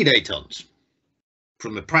do we need ATONs?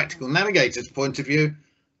 From the practical navigator's point of view,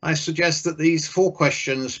 I suggest that these 4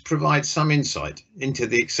 questions provide some insight into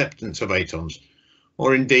the acceptance of ATONs,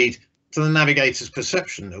 or indeed to the navigator's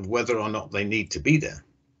perception of whether or not they need to be there.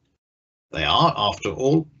 They are, after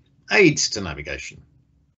all, aids to navigation.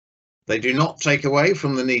 They do not take away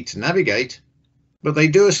from the need to navigate, but they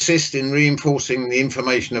do assist in reinforcing the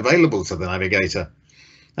information available to the navigator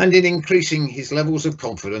and in increasing his levels of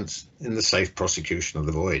confidence in the safe prosecution of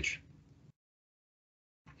the voyage.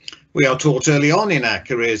 We are taught early on in our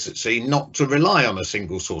careers at sea not to rely on a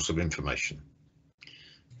single source of information.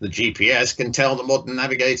 The GPS can tell the modern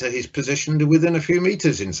navigator his position to within a few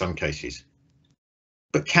meters in some cases.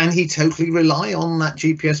 But can he totally rely on that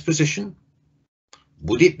GPS position?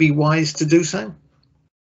 Would it be wise to do so?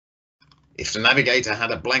 If the navigator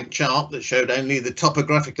had a blank chart that showed only the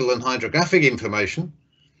topographical and hydrographic information,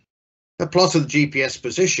 a plot of the GPS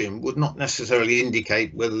position would not necessarily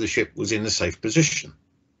indicate whether the ship was in a safe position.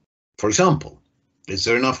 For example, is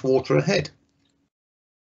there enough water ahead?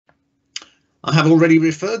 I have already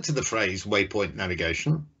referred to the phrase waypoint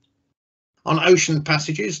navigation. On ocean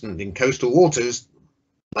passages and in coastal waters,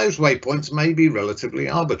 those waypoints may be relatively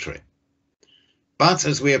arbitrary. But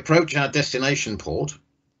as we approach our destination port,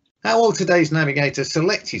 how will today's navigator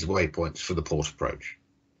select his waypoints for the port approach?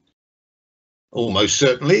 Almost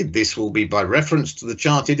certainly this will be by reference to the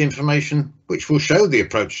charted information which will show the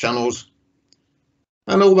approach channels,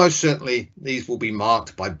 and almost certainly these will be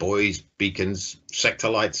marked by buoys, beacons, sector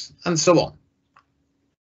lights and so on.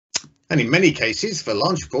 And in many cases for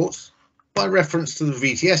large ports, by reference to the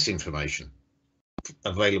VTS information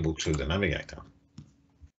available to the navigator.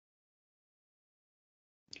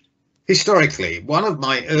 Historically, one of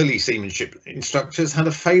my early seamanship instructors had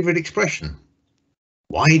a favourite expression.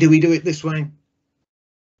 Why do we do it this way?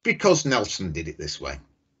 because Nelson did it this way.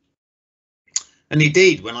 And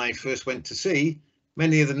indeed, when I first went to sea,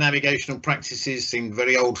 many of the navigational practices seemed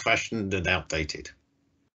very old-fashioned and outdated.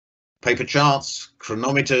 Paper charts,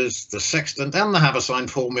 chronometers, the sextant and the haversine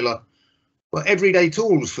formula were everyday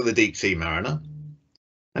tools for the deep sea mariner,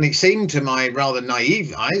 and it seemed to my rather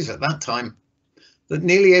naive eyes at that time that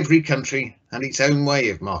nearly every country had its own way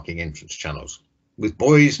of marking entrance channels, with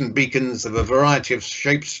buoys and beacons of a variety of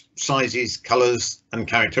shapes, sizes, colours and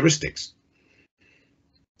characteristics.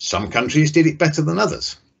 Some countries did it better than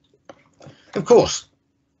others. Of course,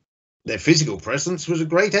 their physical presence was a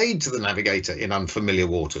great aid to the navigator in unfamiliar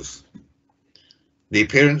waters. The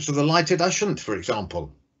appearance of the lighted Ushant, for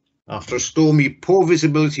example, after a stormy, poor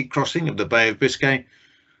visibility crossing of the Bay of Biscay,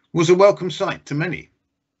 was a welcome sight to many.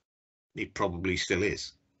 It probably still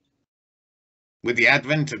is. With the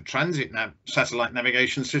advent of transit satellite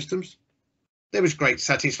navigation systems, there was great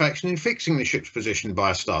satisfaction in fixing the ship's position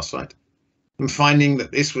by a star sight and finding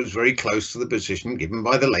that this was very close to the position given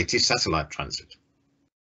by the latest satellite transit.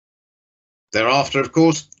 Thereafter, of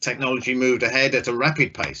course, technology moved ahead at a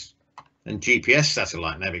rapid pace and GPS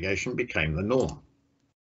satellite navigation became the norm.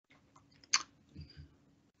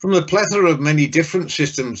 From the plethora of many different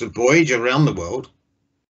systems of voyage around the world,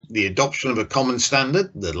 the adoption of a common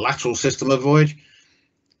standard, the lateral system of voyage,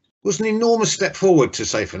 was an enormous step forward to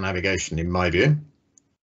safer navigation in my view,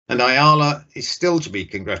 and IALA is still to be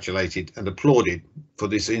congratulated and applauded for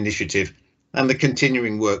this initiative and the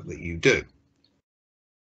continuing work that you do.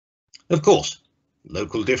 Of course,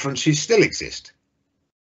 local differences still exist,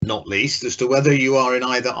 not least as to whether you are in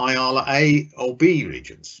either IALA A or B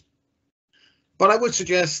regions. But I would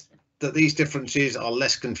suggest that these differences are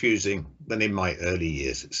less confusing than in my early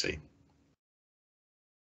years at sea.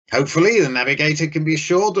 Hopefully, the navigator can be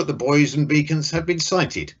assured that the buoys and beacons have been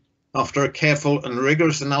sighted after a careful and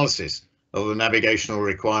rigorous analysis of the navigational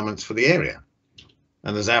requirements for the area.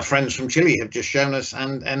 And as our friends from Chile have just shown us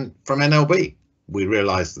and from NLB, we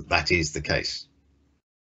realise that that is the case.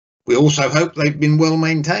 We also hope they've been well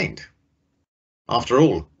maintained. After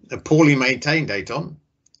all, a poorly maintained ATON,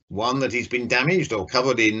 one that has been damaged or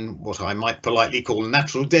covered in what I might politely call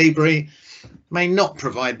natural debris, may not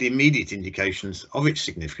provide the immediate indications of its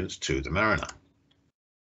significance to the mariner.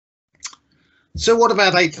 So what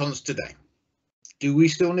about ATONs today? Do we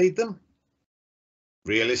still need them?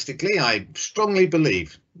 Realistically, I strongly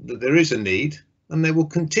believe that there is a need, and there will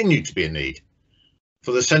continue to be a need,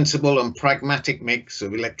 for the sensible and pragmatic mix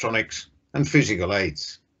of electronics and physical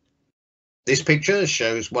aids. This picture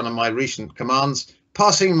shows one of my recent commands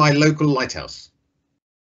passing my local lighthouse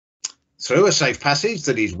through a safe passage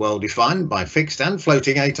that is well defined by fixed and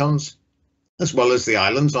floating ATONs, as well as the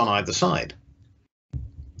islands on either side.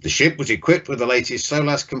 The ship was equipped with the latest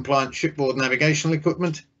SOLAS compliant shipboard navigational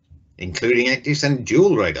equipment, including ECDIS and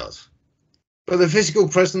dual radars. But the physical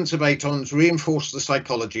presence of ATONs reinforced the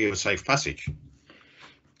psychology of a safe passage.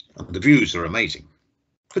 And the views are amazing,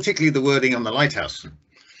 particularly the wording on the lighthouse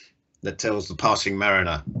that tells the passing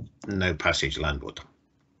mariner no passage landward.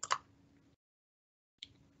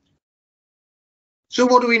 So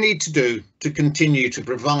what do we need to do to continue to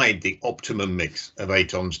provide the optimum mix of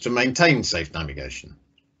ATONs to maintain safe navigation?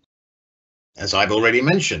 As I've already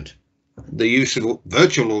mentioned, the use of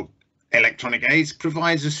virtual electronic aids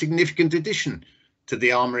provides a significant addition to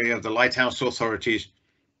the armoury of the lighthouse authorities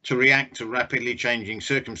to react to rapidly changing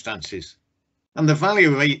circumstances, and the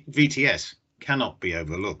value of VTS cannot be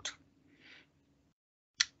overlooked.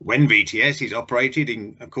 When VTS is operated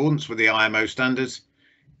in accordance with the IMO standards,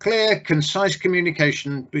 clear, concise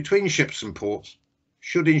communication between ships and ports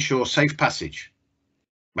should ensure safe passage,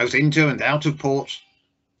 both into and out of ports,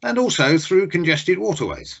 and also through congested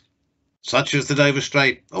waterways, such as the Dover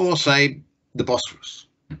Strait or, say, the Bosphorus.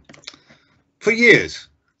 For years,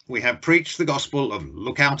 we have preached the gospel of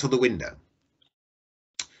look out of the window.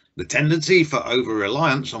 The tendency for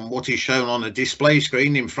over-reliance on what is shown on a display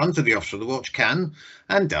screen in front of the officer of the watch can,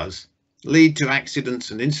 and does, lead to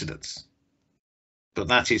accidents and incidents. But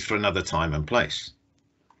that is for another time and place.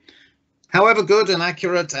 However good and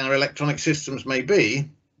accurate our electronic systems may be,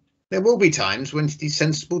 there will be times when it is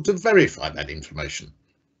sensible to verify that information.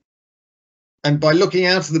 And by looking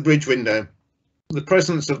out of the bridge window, the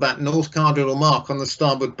presence of that north cardinal mark on the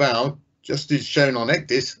starboard bow, just as shown on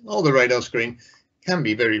ECDIS or the radar screen, can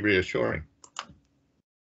be very reassuring.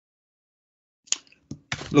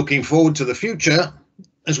 Looking forward to the future,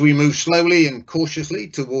 as we move slowly and cautiously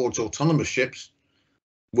towards autonomous ships,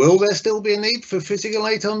 will there still be a need for physical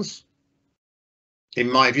ATONs? In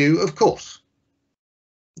my view, of course.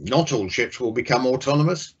 Not all ships will become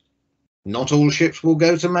autonomous, Not all ships will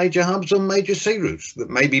go to major hubs on major sea routes that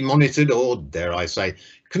may be monitored or, dare I say,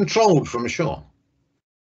 controlled from shore.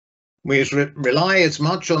 We rely as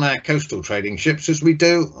much on our coastal trading ships as we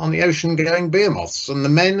do on the ocean-going behemoths, and the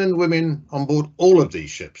men and women on board all of these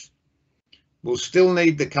ships will still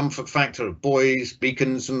need the comfort factor of buoys,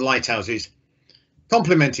 beacons and lighthouses,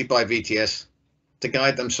 complemented by VTS, to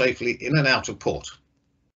guide them safely in and out of port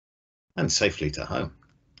and safely to home.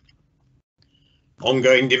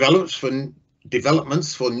 Ongoing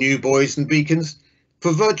developments for new buoys and beacons,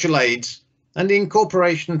 for virtual aids and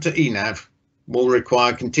incorporation to ENAV will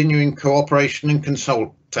require continuing cooperation and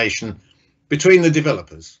consultation between the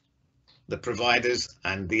developers, the providers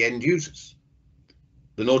and the end users.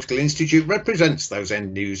 The Nautical Institute represents those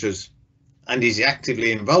end users and is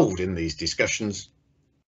actively involved in these discussions,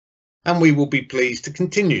 and we will be pleased to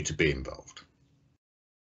continue to be involved.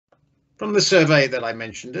 From the survey that I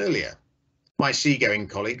mentioned earlier, my seagoing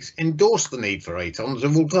colleagues endorse the need for ATONs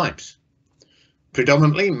of all types.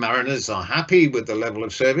 Predominantly, mariners are happy with the level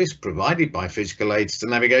of service provided by physical aids to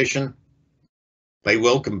navigation. They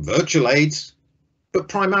welcome virtual aids, but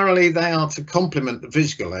primarily they are to complement the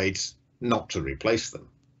physical aids, not to replace them.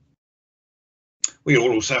 We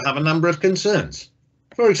also have a number of concerns.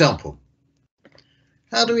 For example,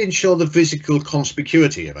 how do we ensure the physical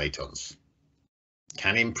conspicuity of ATONs?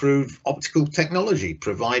 Can improved optical technology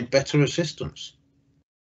provide better assistance?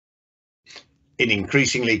 In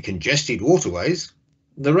increasingly congested waterways,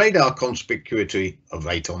 the radar conspicuity of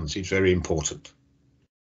ATONs is very important.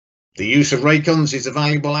 The use of Raycons is a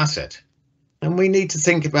valuable asset, and we need to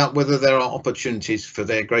think about whether there are opportunities for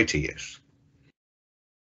their greater use.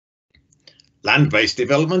 Land-based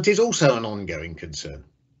development is also an ongoing concern,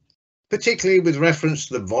 particularly with reference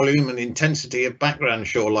to the volume and intensity of background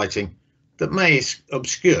shore lighting that may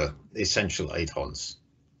obscure essential ATONs.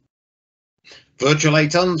 Virtual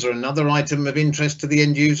ATONs are another item of interest to the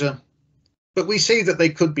end user, but we see that they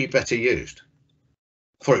could be better used.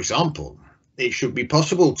 For example, it should be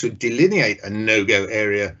possible to delineate a no-go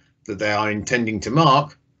area that they are intending to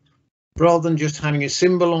mark, rather than just having a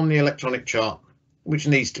symbol on the electronic chart, which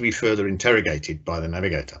needs to be further interrogated by the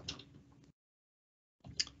navigator.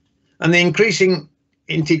 And the increasing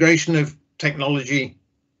integration of technology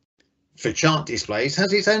for chart displays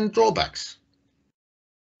has its own drawbacks.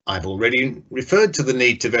 I've already referred to the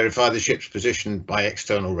need to verify the ship's position by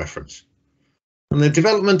external reference, and the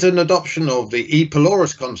development and adoption of the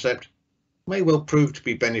e-Polaris concept may well prove to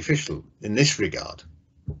be beneficial in this regard.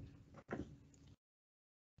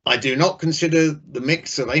 I do not consider the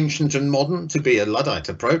mix of ancient and modern to be a Luddite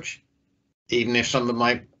approach, even if some of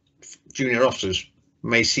my junior officers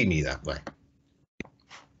may see me that way.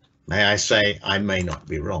 May I say I may not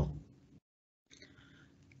be wrong.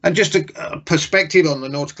 And just a perspective on the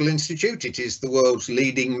Nautical Institute, it is the world's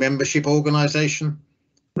leading membership organisation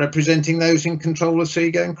representing those in control of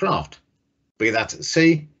seagoing craft, be that at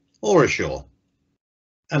sea or ashore.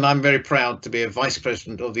 And I'm very proud to be a Vice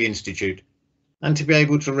President of the Institute and to be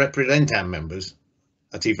able to represent our members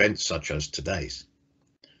at events such as today's.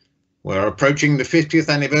 We're approaching the 50th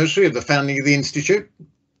anniversary of the founding of the Institute,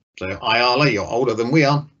 so Ayala, you're older than we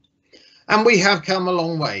are, and we have come a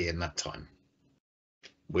long way in that time.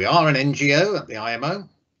 We are an NGO at the IMO.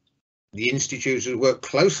 The Institute has worked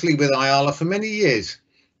closely with Ayala for many years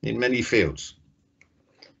in many fields,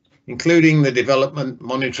 including the development,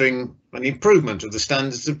 monitoring and improvement of the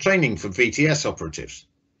standards of training for VTS operatives,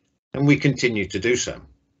 and we continue to do so.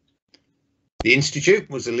 The Institute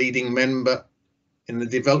was a leading member in the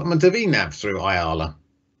development of ENAV through Ayala,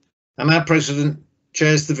 and our president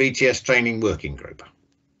chairs the VTS training working group.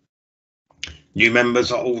 New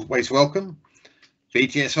members are always welcome.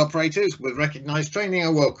 VTS operators with recognised training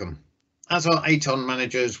are welcome, as are ATON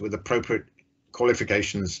managers with appropriate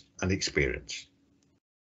qualifications and experience.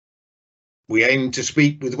 We aim to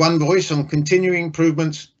speak with one voice on continuing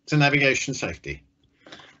improvements to navigation safety,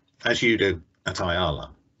 as you do at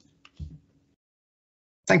Ayala.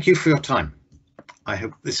 Thank you for your time. I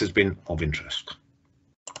hope this has been of interest.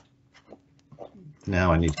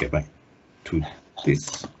 Now I need to get back to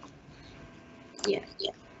this. Yeah.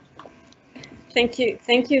 Thank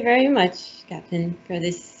you very much, Captain, for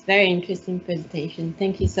this very interesting presentation.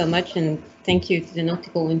 Thank you so much, and thank you to the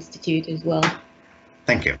Nautical Institute as well.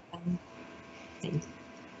 Thank you. Thanks.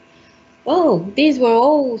 Oh, these were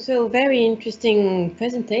all so very interesting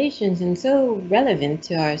presentations and so relevant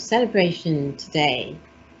to our celebration today.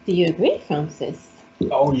 Do you agree, Francis?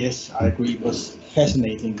 Oh yes, I agree. It was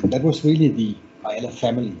fascinating. That was really the Ayala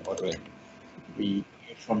family, Audrey. We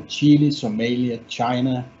from Chile, Somalia,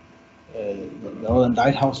 China, the Northern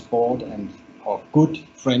Lighthouse Board, and our good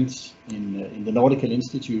friends in the Nautical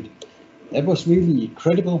Institute. That was really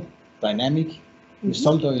credible, dynamic,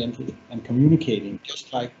 result-oriented, and communicating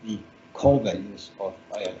just like the core values of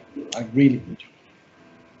IALA. I really enjoyed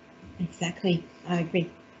it. Exactly, I agree.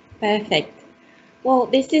 Perfect. Well,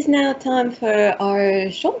 this is now time for our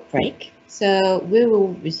short break. So we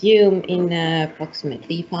will resume in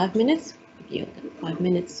approximately 5 minutes. 5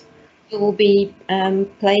 minutes. We will be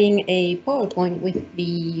playing a PowerPoint with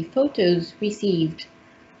the photos received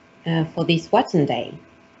for this WATON Day.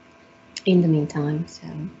 In the meantime, so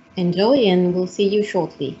enjoy, and we'll see you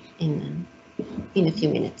shortly in a few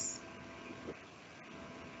minutes.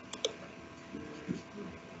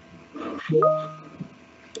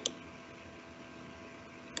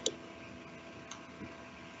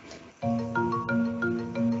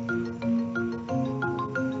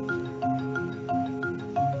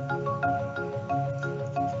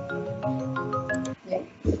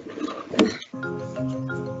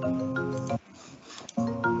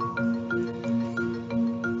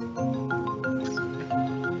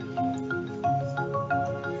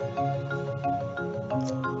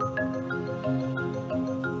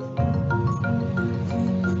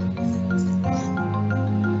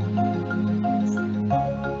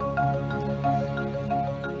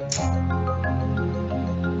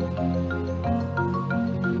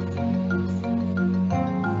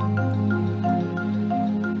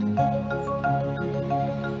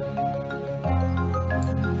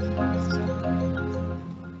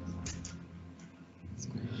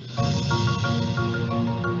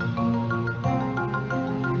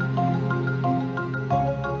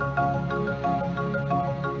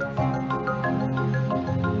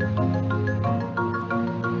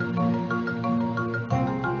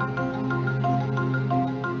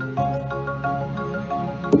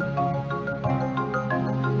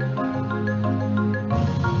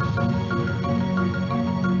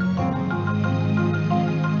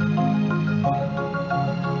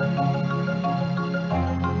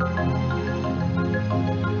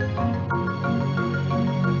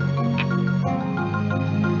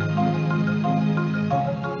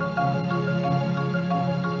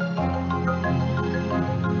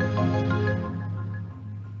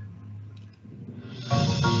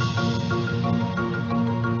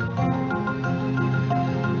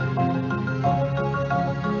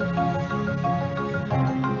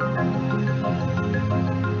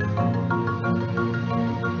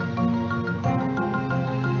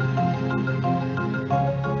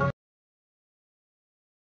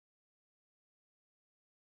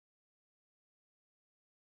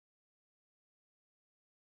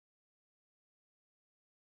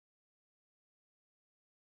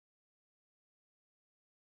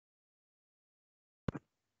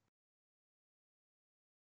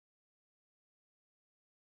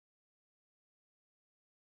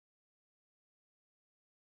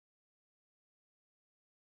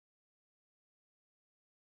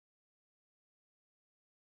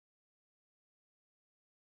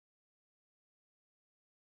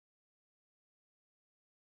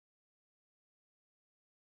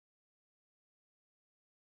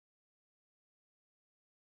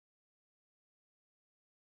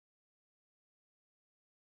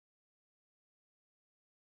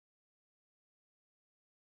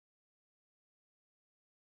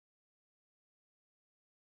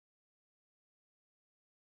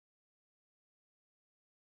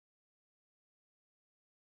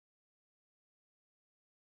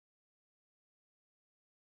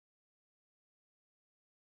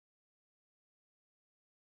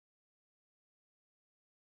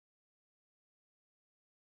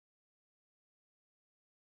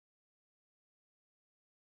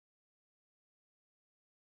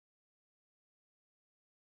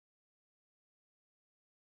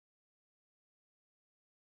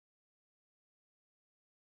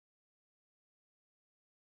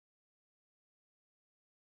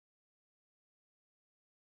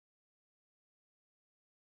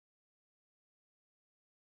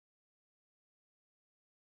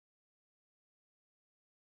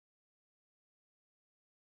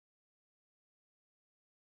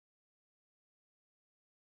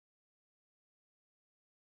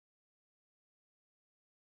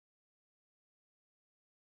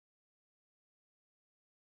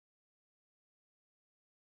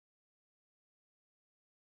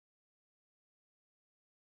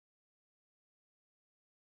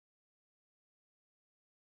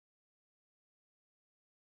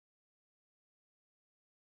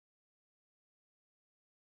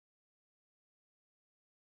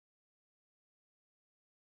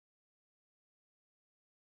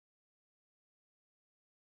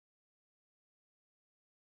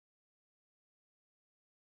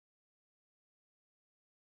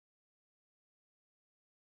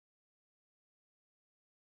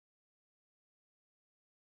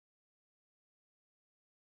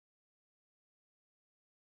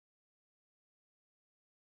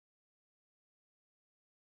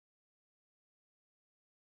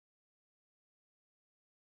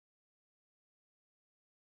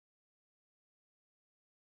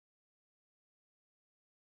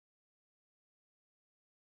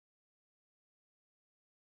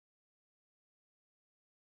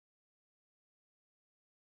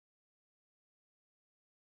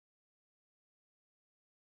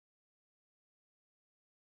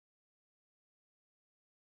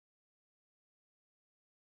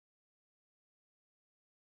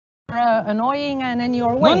 annoying and in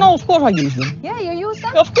your way. No, of course I use them. Yeah, you use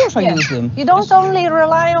them? Of course I Yeah. use them. You don't only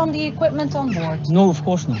rely on the equipment on board. No, of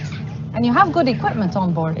course not. And you have good equipment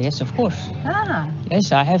on board. Yes, of course. Ah.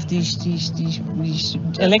 Yes, I have these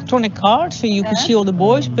electronic cards, so you can see all the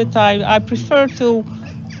buoys, but I prefer to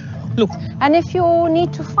look. And if you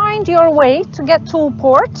need to find your way to get to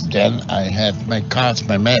port? Then I have my cards,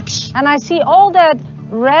 my maps. And I see all that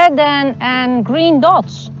red and green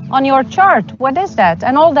dots on your chart. What is that?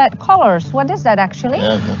 And all that colors, what is that actually?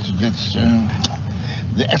 Yeah, that's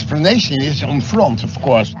the explanation is on front, of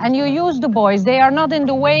course. And you use the buoys. They are not in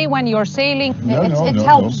the way when you're sailing. It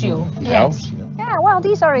helps you. It Yes. helps. Yeah, well,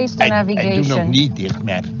 these are Eastern navigation. I do not need this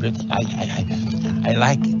map, but I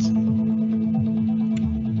like it.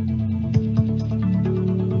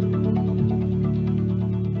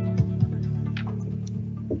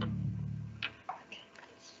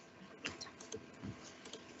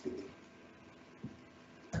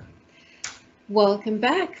 Welcome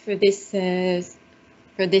back for this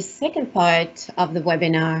second part of the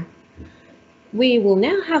webinar. We will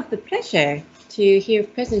now have the pleasure to hear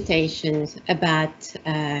presentations about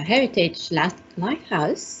Heritage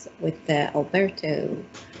Lighthouse with Alberto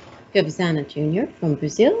Gavzana Jr. from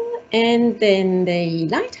Brazil, and then the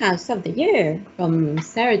Lighthouse of the Year from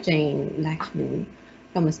Sarah Jane Lakshman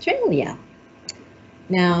from Australia.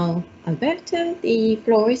 Now, Alberto, the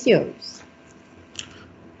floor is yours.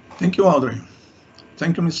 Thank you, Audrey.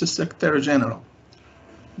 Thank you, Mr. Secretary General.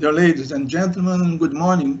 Dear ladies and gentlemen, good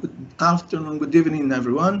morning, good afternoon, good evening,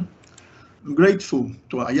 everyone. I'm grateful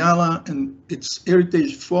to Ayala and its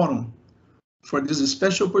Heritage Forum for this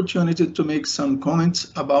special opportunity to make some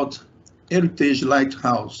comments about Heritage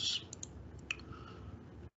Lighthouses.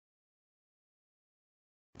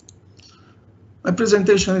 My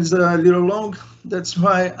presentation is a little long, that's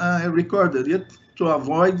why I recorded it to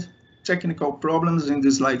avoid technical problems in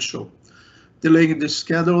this slideshow. Delaying the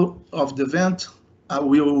schedule of the event, I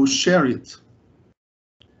will share it.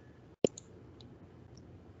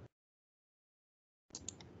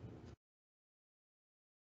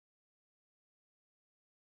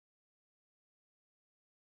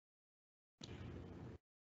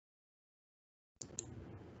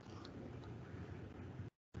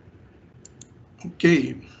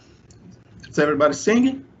 Okay, is everybody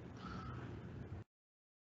singing?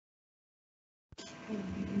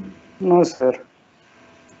 No, sir.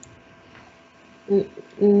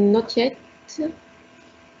 Not yet.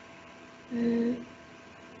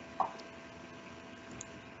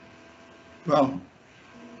 Well,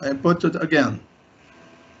 I put it again.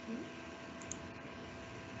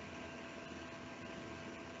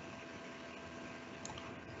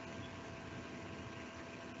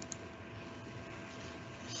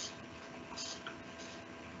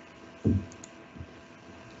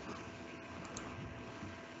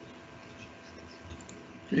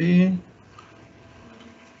 Okay.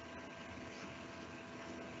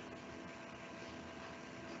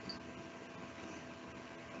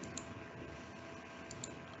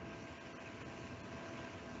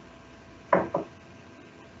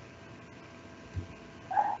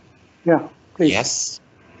 Yeah, please. Yes.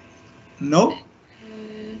 No.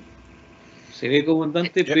 Se ve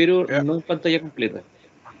comandante, pero no en pantalla completa.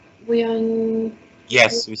 We are.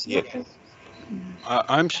 Yes, we see it.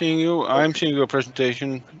 I'm seeing you. I'm seeing your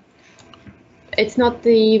presentation. It's not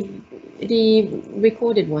the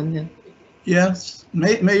recorded one though. Yes.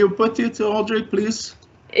 May you put it, Audrey, please?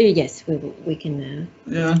 Yes, we can.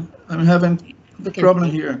 Yeah, I'm having a problem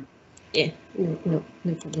here. Yeah, no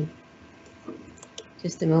problem.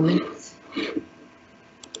 Just a moment.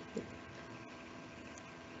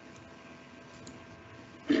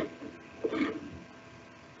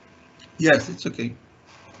 Yes, it's okay.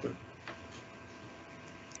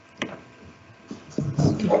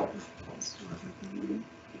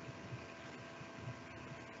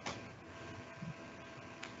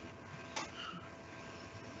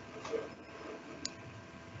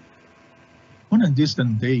 On a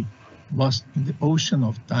distant day, lost in the ocean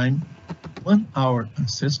of time, one our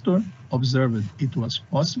ancestor observed it was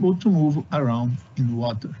possible to move around in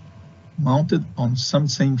water, mounted on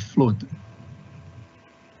something floating.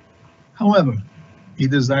 However, he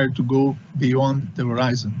desired to go beyond the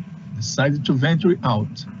horizon, decided to venture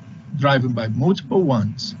out, driven by multiple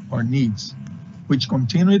wants or needs, which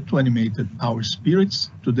continue to animate our spirits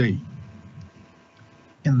today.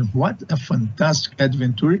 And what a fantastic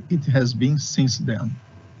adventure it has been since then.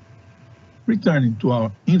 Returning to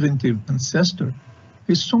our inventive ancestor,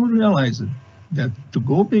 he soon realized that to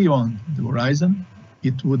go beyond the horizon,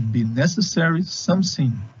 it would be necessary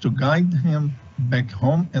something to guide him back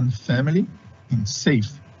home and family in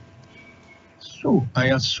safe, So I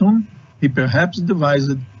assume he perhaps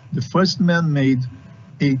devised the first man-made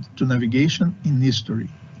aid to navigation in history,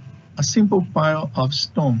 a simple pile of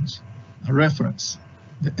stones, a reference,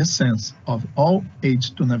 the essence of all aids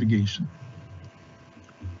to navigation.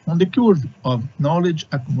 On the curve of knowledge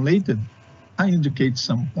accumulated, I indicate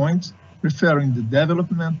some points referring the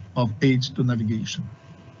development of aids to navigation.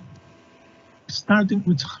 Starting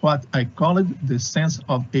with what I called the sense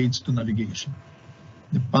of aids to navigation,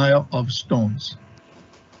 the pile of stones.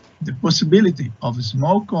 The possibility of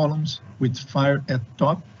small columns with fire at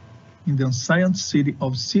top in the ancient city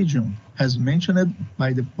of Sigeum, as mentioned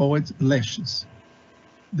by the poet Lesches.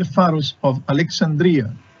 The Pharos of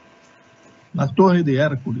Alexandria, La Torre de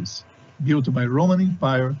Hércules, built by Roman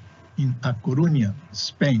Empire in A Coruña,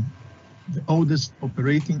 Spain, the oldest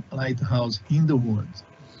operating lighthouse in the world.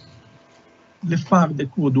 Le Phare de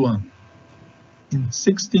Courdoin, in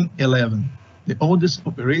 1611, the oldest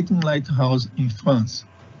operating lighthouse in France,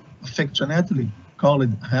 affectionately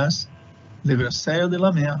called as Le Versailles de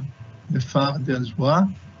la Mer, Le Phare des Rois,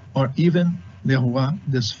 or even Le Roi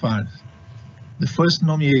des Phares. The first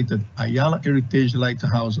nominated Ayala Heritage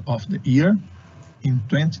Lighthouse of the Year in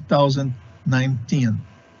 2019.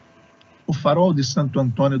 O Farol de Santo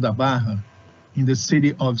Antônio da Barra in the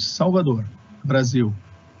city of Salvador, Brazil,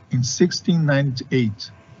 in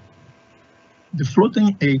 1698. The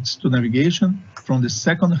floating aids to navigation from the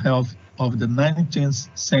second half of the 19th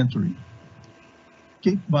century.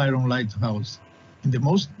 Cape Byron Lighthouse, in the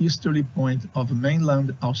most easterly point of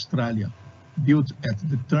mainland Australia, built at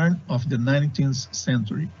the turn of the 19th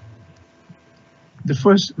century. The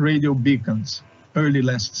first radio beacons, early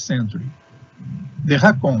last century. The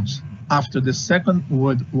Racons, after the Second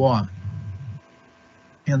World War.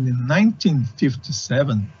 And in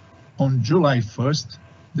 1957, on July 1st,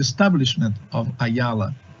 the establishment of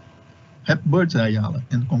Ayala. Happy birthday, Ayala,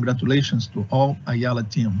 and congratulations to all Ayala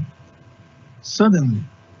team. Suddenly,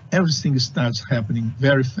 everything starts happening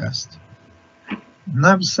very fast.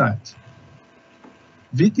 Navsat,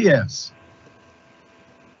 VTS,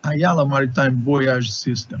 Ayala Maritime Voyage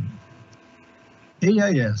System,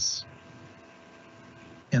 AIS,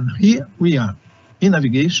 and here we are, in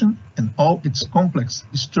navigation and all its complex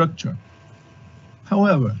structure.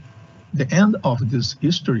 However, the end of this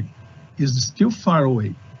history is still far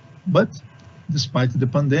away, but despite the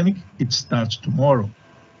pandemic, it starts tomorrow,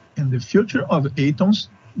 and the future of ATONs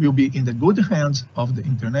will be in the good hands of the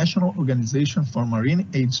International Organization for Marine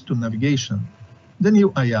Aids to Navigation, the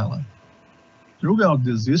new Ayala. Throughout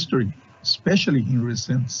this history, especially in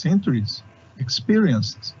recent centuries,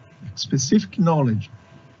 experiences, specific knowledge,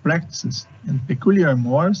 practices, and peculiar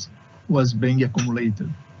mores was being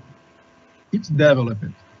accumulated. It developed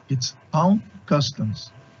its own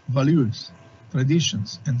customs, values,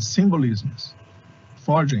 traditions, and symbolisms,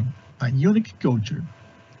 forging a unique culture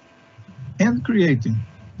and creating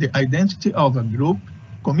the identity of a group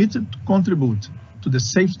committed to contribute to the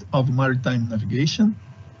safety of maritime navigation,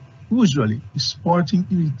 usually sporting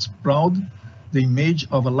its proud the image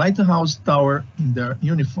of a lighthouse tower in their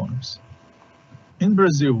uniforms. In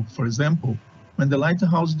Brazil, for example, when the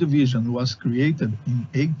Lighthouse Division was created in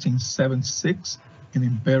 1876 in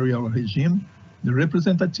imperial regime, the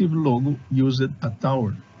representative logo used a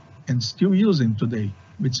tower, and still using today,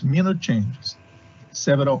 with minor changes.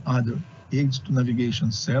 Several other aids to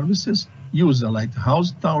navigation services use a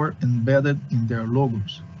lighthouse tower embedded in their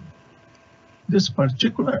logos. This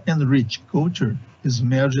particular and rich culture is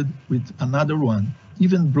merged with another one,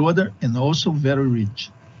 even broader and also very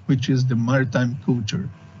rich, which is the maritime culture,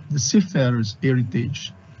 the seafarer's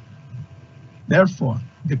heritage. Therefore,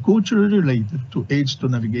 the culture related to aids to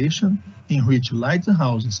navigation, in which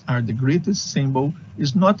lighthouses are the greatest symbol,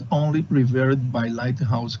 is not only revered by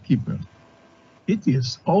lighthouse keepers. It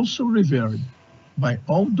is also revered by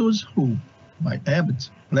all those who, by habit,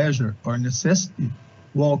 pleasure, or necessity,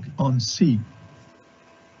 walk on sea.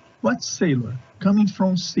 What sailor, coming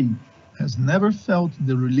from sea, has never felt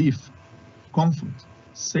the relief, comfort,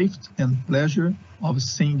 safety, and pleasure of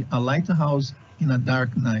seeing a lighthouse in a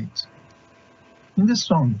dark night? In the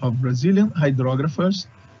song of Brazilian hydrographers,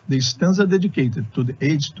 the stanza dedicated to the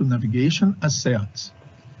aids to navigation asserts,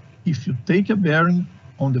 "If you take a bearing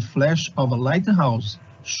on the flash of a lighthouse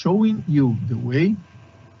showing you the way,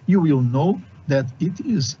 you will know that it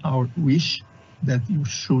is our wish that you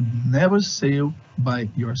should never sail by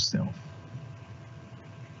yourself."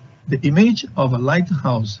 The image of a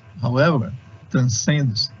lighthouse, however,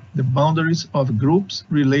 transcends the boundaries of groups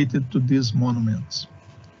related to these monuments.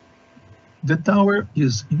 The tower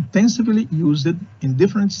is intensively used in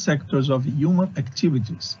different sectors of human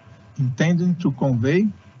activities, intending to convey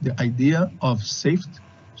the idea of safety,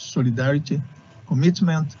 solidarity,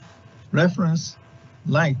 commitment, reference,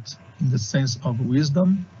 light in the sense of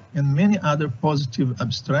wisdom, and many other positive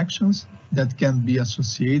abstractions that can be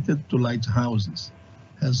associated to lighthouses,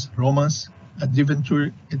 as romance,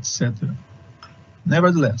 adventure, etc.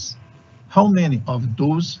 Nevertheless, how many of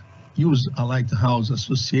those use a lighthouse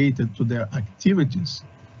associated to their activities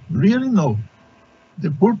really know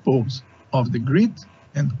the purpose of the great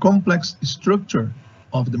and complex structure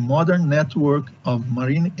of the modern network of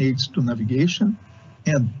marine aids to navigation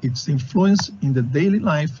and its influence in the daily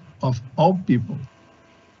life of all people,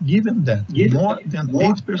 given that more than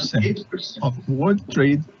 8% of world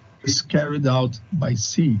trade is carried out by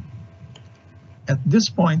sea? At this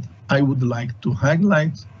point, I would like to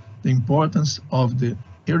highlight the importance of the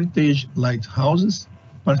heritage lighthouses,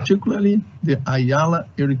 particularly the Ayala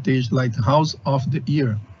Heritage Lighthouse of the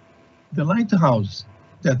Year. The lighthouse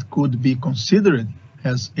that could be considered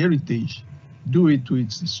as heritage due to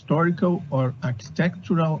its historical or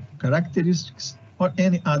architectural characteristics or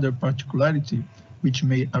any other particularity which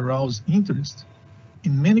may arouse interest,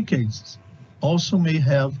 in many cases also may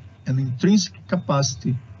have an intrinsic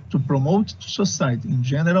capacity to promote to society in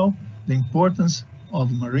general the importance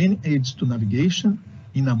of marine aids to navigation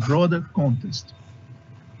in a broader context.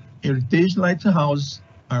 Heritage lighthouses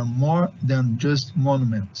are more than just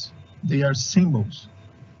monuments. They are symbols.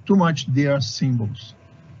 Too much they are symbols.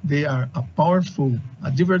 They are a powerful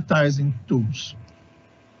advertising tools.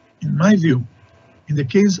 In my view, in the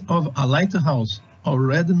case of a lighthouse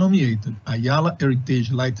already nominated Ayala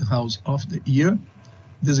Heritage Lighthouse of the Year,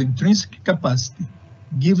 this intrinsic capacity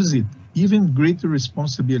gives it even greater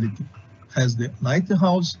responsibility, as the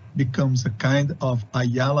lighthouse becomes a kind of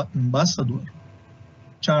Ayala ambassador,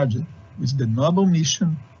 charged with the noble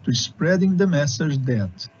mission to spreading the message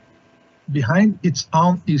that, behind its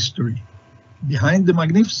own history, behind the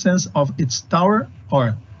magnificence of its tower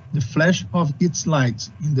or the flash of its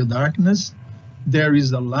lights in the darkness, there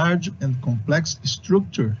is a large and complex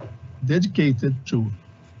structure dedicated to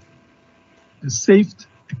the safety,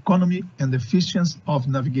 economy, and efficiency of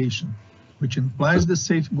navigation, which implies the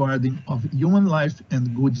safeguarding of human life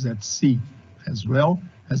and goods at sea, as well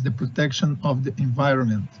as the protection of the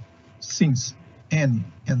environment, since any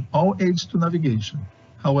and all aids to navigation,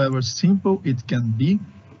 however simple it can be,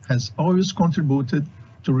 has always contributed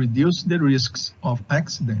to reduce the risks of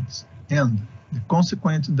accidents and the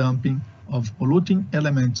consequent dumping of polluting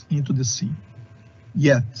elements into the sea.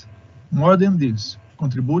 Yet, more than this,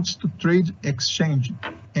 contributes to trade exchange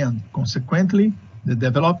and, consequently, the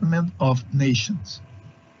development of nations.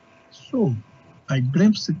 So, I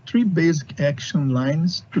glimpsed three basic action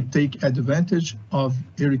lines to take advantage of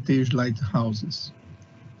heritage lighthouses.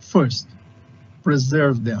 First,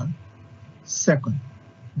 preserve them. Second,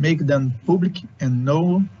 make them public and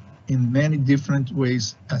known in many different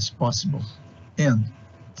ways as possible. And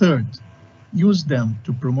third, use them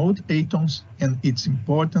to promote WATON and its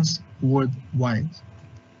importance worldwide.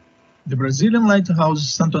 The Brazilian lighthouse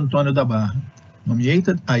Santo Antônio da Barra,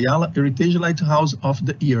 nominated Ayala Heritage Lighthouse of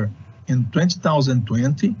the Year in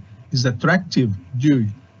 2020, is attractive due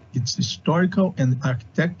to its historical and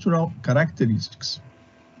architectural characteristics,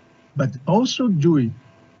 but also due to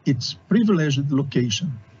its privileged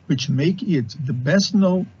location, which make it the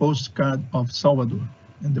best-known postcard of Salvador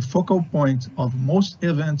and the focal point of most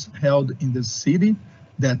events held in the city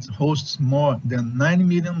that hosts more than 9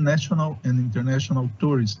 million national and international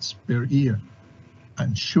tourists per year.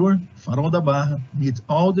 I'm sure Farol da Barra meets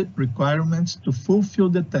all the requirements to fulfill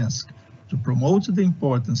the task to promote the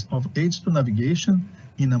importance of aids to navigation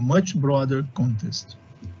in a much broader context.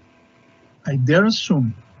 I dare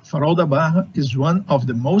assume Farol da Barra is one of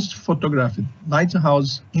the most photographed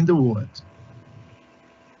lighthouses in the world.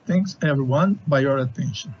 Thanks everyone by your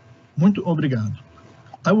attention. Muito obrigado.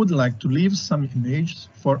 I would like to leave some images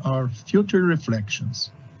for our future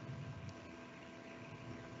reflections.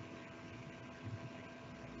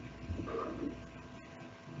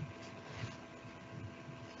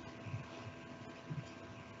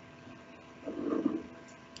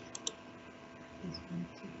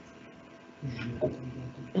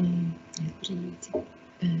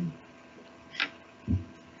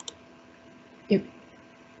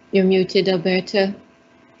 You're muted, Alberto.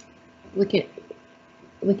 We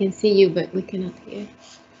can see you, but we cannot hear.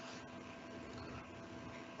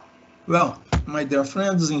 Well, my dear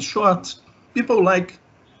friends, in short, people like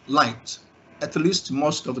light, at least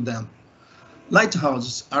most of them.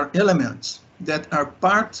 Lighthouses are elements that are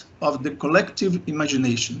part of the collective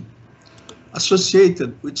imagination,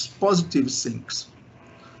 associated with positive things.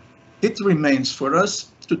 It remains for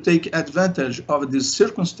us to take advantage of this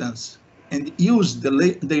circumstance and use the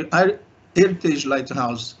heritage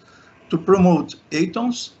lighthouse to promote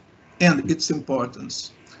WATONs and its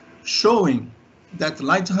importance, showing that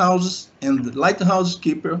lighthouses and lighthouse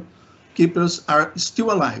keepers are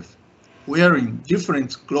still alive, wearing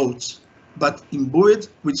different clothes, but imbued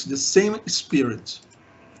with the same spirit.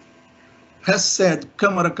 Has said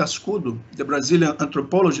Câmara Cascudo, the Brazilian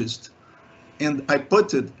anthropologist, and I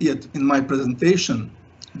put it in my presentation,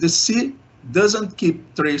 the sea doesn't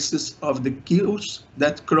keep traces of the keels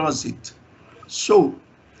that cross it. So,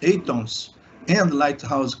 WATONs and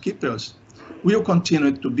lighthouse keepers will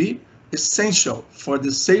continue to be essential for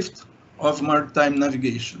the safety of maritime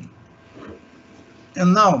navigation.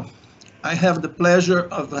 And now, I have the pleasure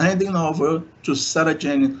of handing over to Sarah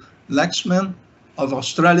Jane Laxman of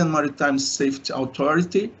Australian Maritime Safety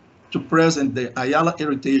Authority to present the Ayala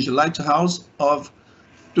Heritage Lighthouse of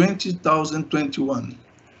 2021.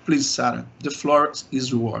 Please, Sarah, the floor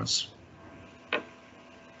is yours.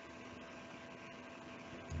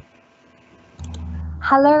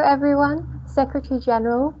 Hello everyone, Secretary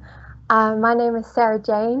General. My name is Sarah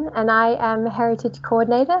Jane and I am Heritage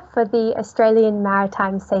Coordinator for the Australian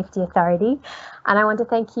Maritime Safety Authority. And I want to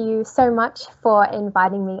thank you so much for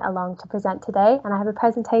inviting me along to present today. And I have a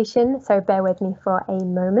presentation, so bear with me for a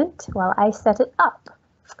moment while I set it up.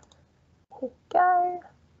 Here we go.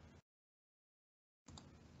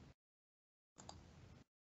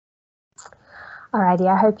 Alrighty,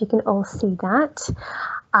 I hope you can all see that.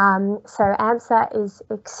 So AMSA is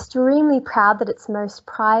extremely proud that its most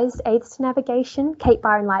prized aids to navigation, Cape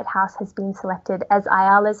Byron Lighthouse, has been selected as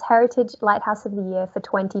Ayala's Heritage Lighthouse of the Year for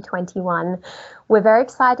 2021. We're very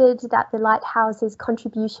excited that the lighthouse's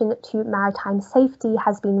contribution to maritime safety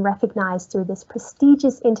has been recognised through this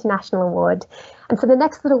prestigious international award. And for the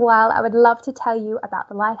next little while, I would love to tell you about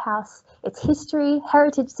the lighthouse, its history,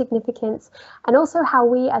 heritage significance, and also how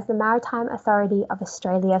we as the Maritime Authority of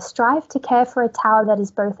Australia strive to care for a tower that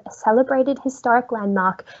is both a celebrated historic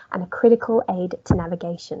landmark and a critical aid to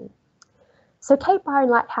navigation. So Cape Byron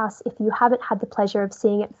Lighthouse, if you haven't had the pleasure of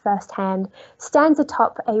seeing it firsthand, stands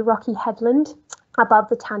atop a rocky headland above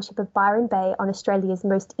the township of Byron Bay on Australia's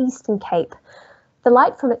most eastern cape. The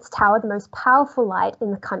light from its tower, the most powerful light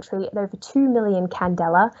in the country at over 2 million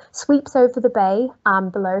candela, sweeps over the bay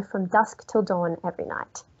below from dusk till dawn every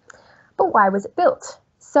night. But why was it built?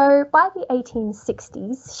 So by the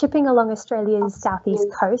 1860s, shipping along Australia's southeast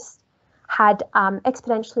coast had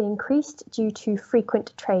exponentially increased due to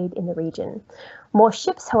frequent trade in the region. More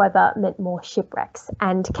ships, however, meant more shipwrecks,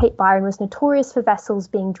 and Cape Byron was notorious for vessels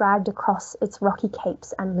being dragged across its rocky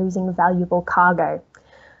capes and losing valuable cargo.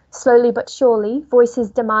 Slowly but surely, voices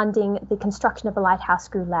demanding the construction of a lighthouse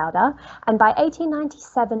grew louder, and by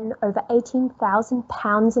 1897, over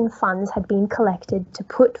 £18,000 in funds had been collected to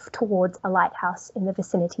put towards a lighthouse in the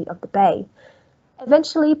vicinity of the bay.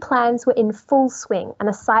 Eventually, plans were in full swing, and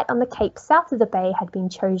a site on the cape south of the bay had been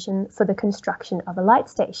chosen for the construction of a light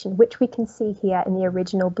station, which we can see here in the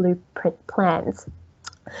original blueprint plans.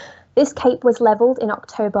 This cape was levelled in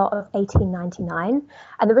October of 1899,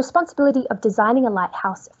 and the responsibility of designing a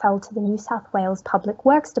lighthouse fell to the New South Wales Public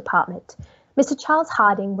Works Department. Mr. Charles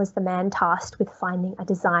Harding was the man tasked with finding a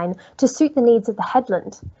design to suit the needs of the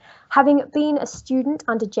headland. Having been a student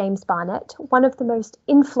under James Barnett, one of the most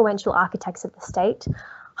influential architects of the state,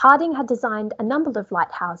 Harding had designed a number of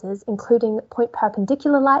lighthouses, including Point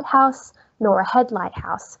Perpendicular Lighthouse, Norah Head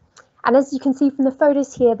Lighthouse. And as you can see from the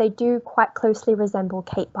photos here, they do quite closely resemble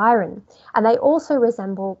Cape Byron, and they also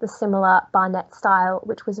resemble the similar Barnett style,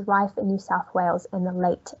 which was rife in New South Wales in the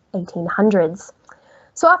late 1800s.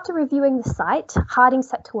 So after reviewing the site, Harding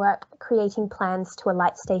set to work creating plans to a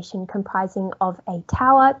light station comprising of a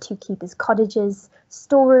tower, 2 keepers' cottages,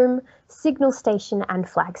 storeroom, signal station and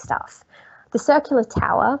flagstaff. The circular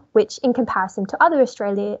tower, which in comparison to other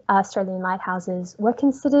Australian lighthouses were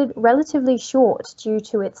considered relatively short due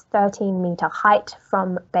to its 13-metre height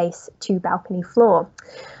from base to balcony floor.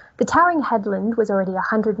 The towering headland was already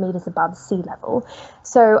 100 metres above sea level,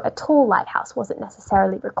 so a tall lighthouse wasn't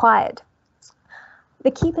necessarily required.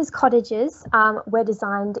 The keepers' cottages were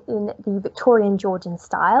designed in the Victorian Georgian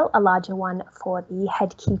style, a larger one for the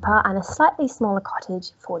head keeper and a slightly smaller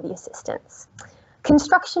cottage for the assistants.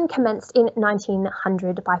 Construction commenced in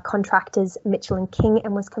 1900 by contractors Mitchell & King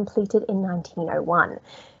and was completed in 1901.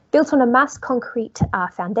 Built on a mass concrete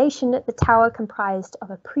foundation, the tower comprised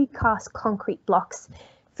of a precast concrete blocks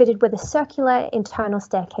fitted with a circular internal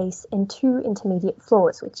staircase and 2 intermediate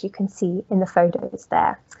floors, which you can see in the photos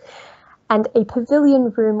there. And a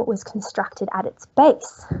pavilion room was constructed at its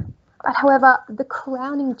base. But however, the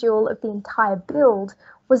crowning jewel of the entire build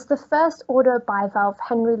was the first order bivalve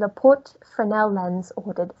Henry Laporte Fresnel lens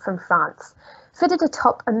ordered from France. Fitted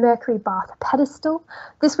atop a mercury bath pedestal,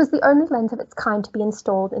 this was the only lens of its kind to be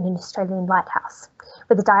installed in an Australian lighthouse.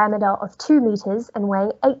 With a diameter of 2 metres and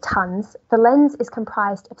weighing 8 tonnes, the lens is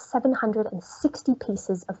comprised of 760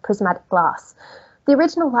 pieces of prismatic glass. The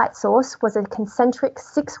original light source was a concentric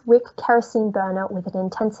 6-wick kerosene burner with an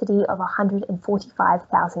intensity of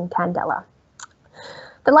 145,000 candela.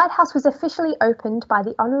 The lighthouse was officially opened by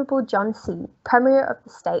the Honourable John C., Premier of the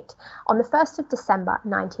State, on the 1st of December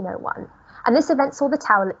 1901, and this event saw the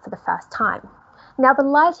tower lit for the first time. Now, the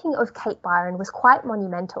lighting of Cape Byron was quite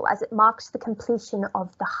monumental as it marked the completion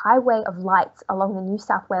of the highway of lights along the New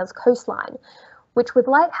South Wales coastline, which with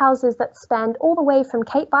lighthouses that spanned all the way from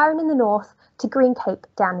Cape Byron in the north to Green Cape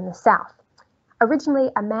down in the south. Originally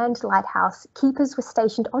a manned lighthouse, keepers were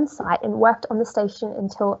stationed on site and worked on the station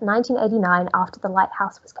until 1989 after the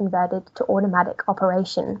lighthouse was converted to automatic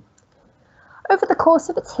operation. Over the course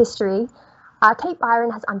of its history, Cape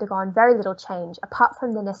Byron has undergone very little change apart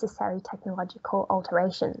from the necessary technological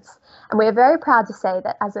alterations. And we are very proud to say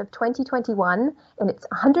that as of 2021, in its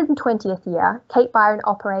 120th year, Cape Byron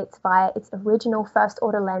operates via its original first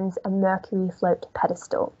order lens and mercury float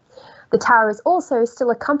pedestal. The tower is also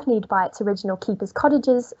still accompanied by its original keepers'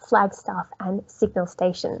 cottages, flagstaff and signal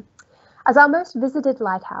station. As our most visited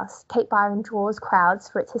lighthouse, Cape Byron draws crowds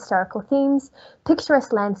for its historical themes,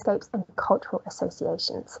 picturesque landscapes and cultural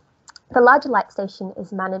associations. The larger light station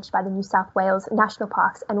is managed by the New South Wales National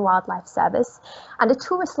Parks and Wildlife Service, and a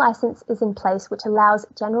tourist licence is in place which allows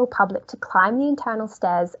general public to climb the internal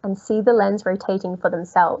stairs and see the lens rotating for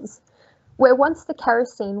themselves. Where once the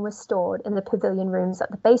kerosene was stored in the pavilion rooms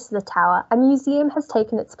at the base of the tower, a museum has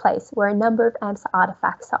taken its place where a number of AMSA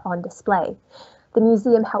artefacts are on display. The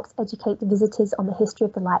museum helps educate the visitors on the history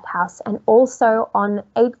of the lighthouse and also on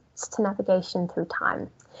aids to navigation through time.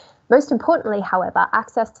 Most importantly, however,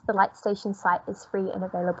 access to the light station site is free and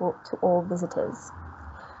available to all visitors.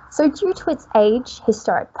 So due to its age,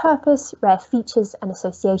 historic purpose, rare features and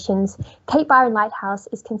associations, Cape Byron Lighthouse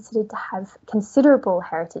is considered to have considerable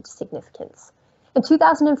heritage significance. In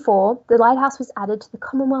 2004, the lighthouse was added to the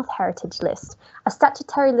Commonwealth Heritage List, a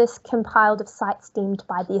statutory list compiled of sites deemed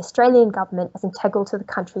by the Australian government as integral to the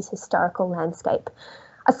country's historical landscape.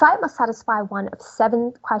 A site must satisfy one of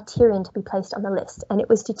 7 criterion to be placed on the list, and it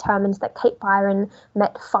was determined that Cape Byron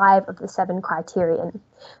met 5 of the 7 criterion.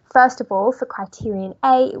 First of all, for criterion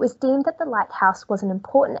A, it was deemed that the lighthouse was an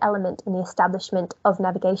important element in the establishment of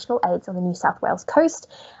navigational aids on the New South Wales coast,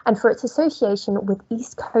 and for its association with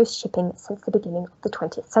East Coast shipping since the beginning of the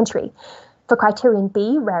 20th century. For criterion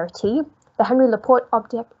B, rarity, the Henry Laporte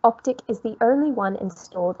optic is the only one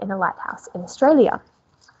installed in a lighthouse in Australia.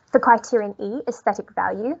 For criterion E, aesthetic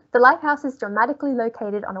value, the lighthouse is dramatically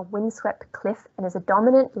located on a windswept cliff and is a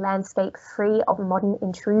dominant landscape free of modern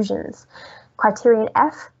intrusions. Criterion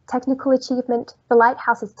F, technical achievement, the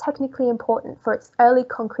lighthouse is technically important for its early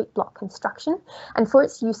concrete block construction and for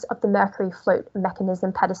its use of the mercury float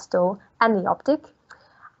mechanism pedestal and the optic.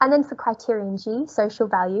 And then for criterion G, social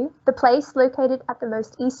value, the place located at the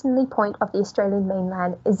most easterly point of the Australian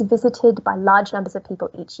mainland is visited by large numbers of people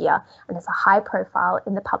each year and has a high profile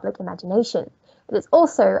in the public imagination. It is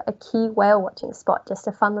also a key whale watching spot, just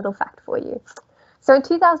a fun little fact for you. So in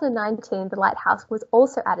 2019, the lighthouse was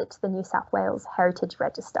also added to the New South Wales Heritage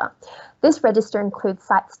Register. This register includes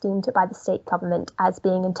sites deemed by the state government as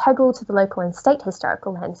being integral to the local and state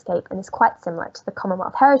historical landscape and is quite similar to the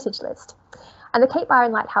Commonwealth Heritage List. And the Cape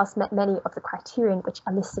Byron Lighthouse met many of the criterion which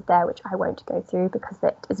are listed there, which I won't go through because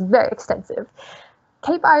it is very extensive.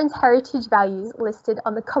 Cape Byron's heritage values listed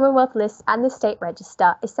on the Commonwealth List and the State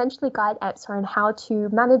Register essentially guide AMSA on how to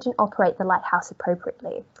manage and operate the lighthouse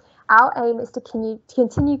appropriately. Our aim is to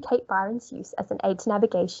continue Cape Byron's use as an aid to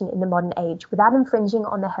navigation in the modern age without infringing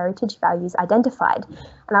on the heritage values identified.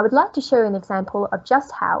 And I would like to show an example of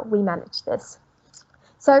just how we manage this.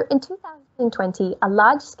 So in 2020, a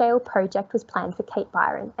large-scale project was planned for Cape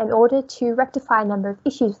Byron in order to rectify a number of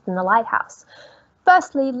issues within the lighthouse.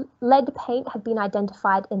 Firstly, lead paint had been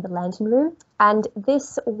identified in the lantern room, and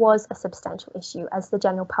this was a substantial issue as the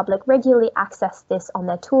general public regularly accessed this on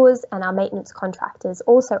their tours and our maintenance contractors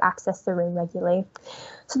also accessed the room regularly.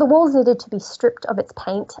 So the walls needed to be stripped of its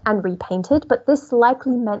paint and repainted, but this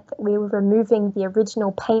likely meant that we were removing the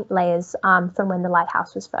original paint layers from when the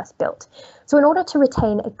lighthouse was first built. So in order to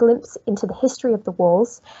retain a glimpse into the history of the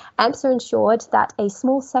walls, AMSA ensured that a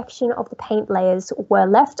small section of the paint layers were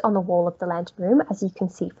left on the wall of the lantern room, as you can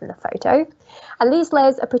see from the photo. And these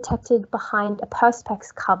layers are protected behind a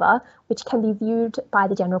perspex cover, which can be viewed by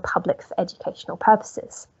the general public for educational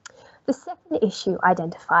purposes. The second issue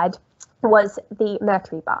identified was the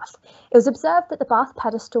mercury bath. It was observed that the bath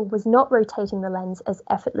pedestal was not rotating the lens as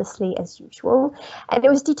effortlessly as usual, and it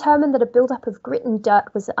was determined that a buildup of grit and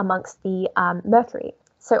dirt was amongst the mercury.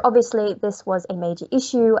 So obviously this was a major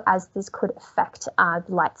issue, as this could affect the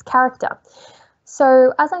light's character.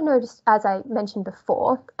 So as I mentioned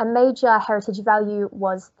before, a major heritage value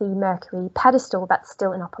was the mercury pedestal that's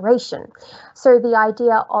still in operation. So the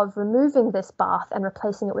idea of removing this bath and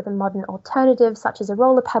replacing it with a modern alternative, such as a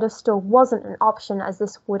roller pedestal, wasn't an option, as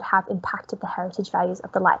this would have impacted the heritage values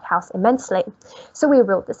of the lighthouse immensely. So we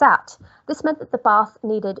ruled this out. This meant that the bath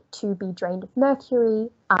needed to be drained of mercury,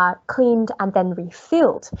 cleaned and then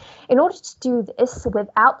refilled. In order to do this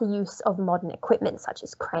without the use of modern equipment such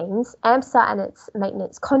as cranes, AMSA and its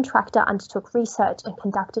maintenance contractor undertook research and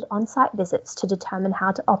conducted on-site visits to determine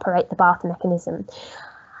how to operate the bath mechanism.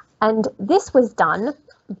 And this was done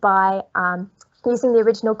by using the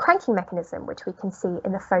original cranking mechanism, which we can see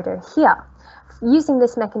in the photo here. Using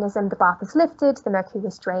this mechanism, the bath was lifted, the mercury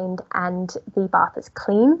was drained, and the bath was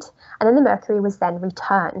cleaned, and then the mercury was then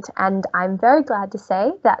returned. And I'm very glad to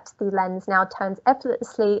say that the lens now turns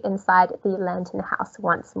effortlessly inside the lantern house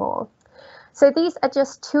once more. So these are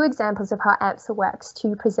just two examples of how AMSA works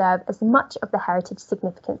to preserve as much of the heritage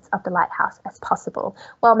significance of the lighthouse as possible,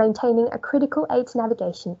 while maintaining a critical aid to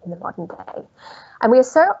navigation in the modern day. And we are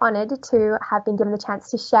so honoured to have been given the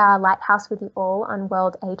chance to share our lighthouse with you all on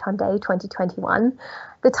World WATON Day 2021.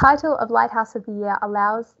 The title of Lighthouse of the Year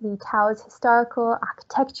allows the tower's historical,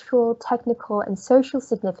 architectural, technical and social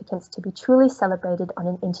significance to be truly celebrated on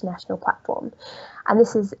an international platform. And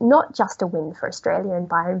this is not just a win for Australia and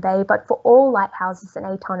Byron Bay, but for all lighthouses and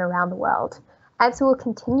ATON around the world. AMSA will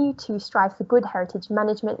continue to strive for good heritage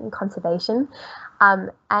management and conservation,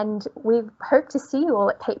 and we hope to see you all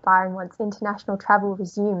at Cape Byron once international travel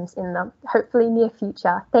resumes in the hopefully near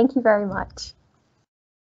future. Thank you very much.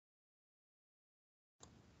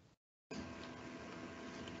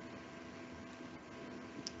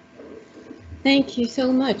 Thank you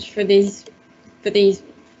so much for these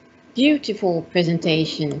beautiful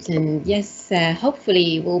presentations, and yes,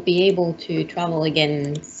 hopefully we'll be able to travel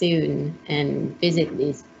again soon and visit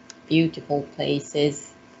these beautiful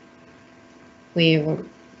places. We were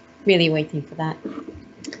really waiting for that.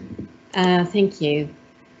 Thank you.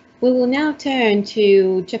 We will now turn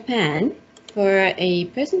to Japan for a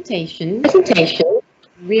presentation.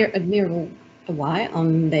 Rear Admiral Awai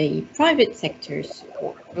on the private sector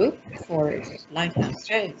support group for lighthouse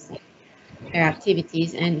services, their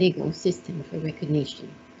activities and legal system for recognition.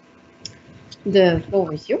 The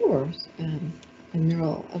floor is yours,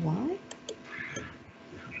 Admiral Awai.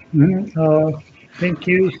 Thank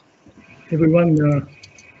you, everyone,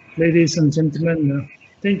 ladies and gentlemen.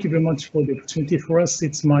 Thank you very much for the opportunity for us.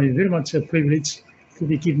 It's very much a privilege to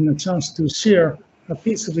be given a chance to share a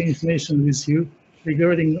piece of information with you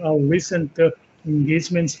regarding our recent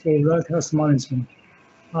engagements for lighthouse management.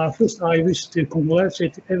 First, I wish to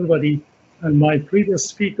congratulate everybody and my previous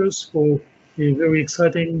speakers for a very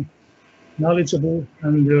exciting, knowledgeable,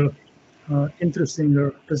 and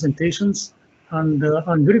interesting presentations. And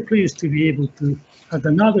I'm very pleased to be able to add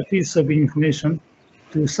another piece of information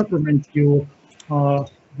to supplement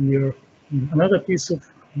another piece of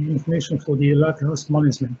information for the lighthouse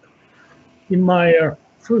management. In my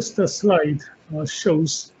first slide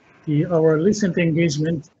shows our recent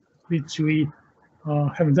engagement, which we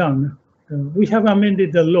have done. We have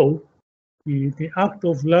amended the law, the Act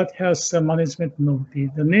of Lighthouse Management. No,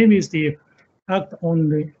 the name is the Act on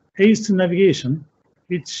the Aids to Navigation,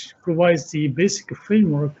 which provides the basic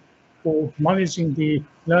framework for managing the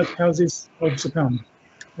lighthouses of Japan.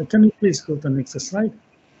 Can you please go to the next slide?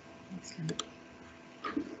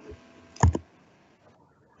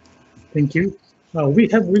 Thank you. We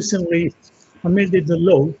have recently amended the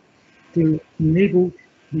law to enable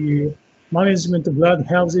the management of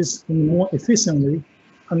lighthouses more efficiently,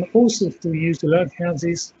 and also to use the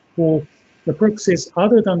lighthouses for the purposes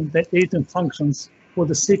other than the ATON functions for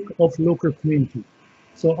the sake of local community.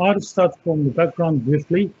 So I'll start from the background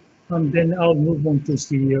briefly, and then I'll move on to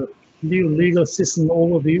the new legal system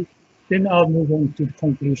overview. Then I'll move on to the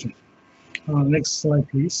conclusion. Next slide,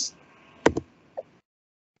 please.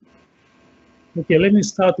 Okay, let me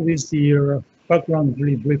start with the background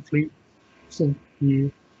really briefly. So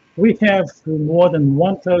we have more than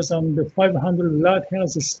 1,500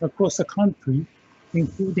 lighthouses across the country,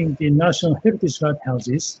 including the National Heritage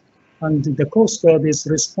Lighthouses, and the Coast Guard is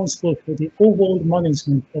responsible for the overall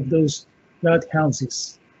management of those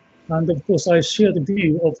lighthouses. And of course, I share the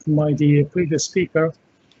view of the previous speaker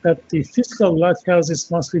that the physical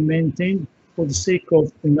lighthouses must be maintained for the sake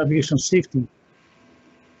of the navigation safety.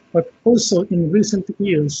 But also in recent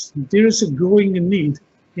years, there is a growing need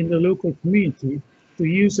in the local community to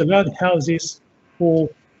use the lighthouses for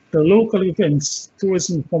the local events,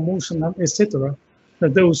 tourism promotion, etc.,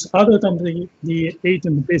 those other than the aid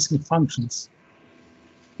and basic functions.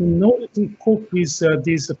 In order to cope with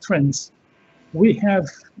these trends, we have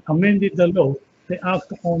amended the law, the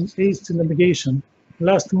Act on Aids to Navigation,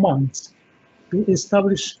 last month to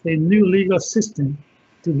establish a new legal system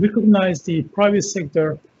to recognize the private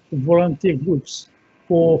sector volunteer groups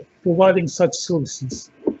for providing such services.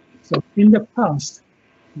 So in the past,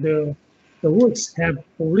 the works have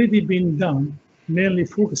already been done, mainly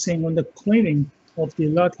focusing on the cleaning of the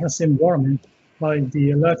lighthouse environment by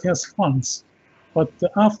the lighthouse funds. But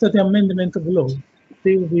after the amendment of law,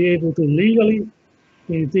 they will be able to legally,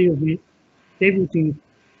 they will be able to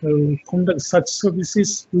conduct such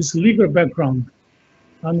services with legal background.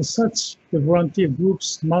 And such, the volunteer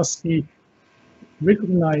groups must be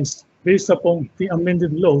recognized based upon the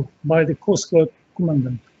amended law by the Coast Guard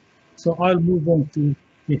Commandant. So I'll move on to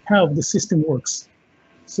how the system works.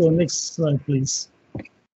 So next slide, please.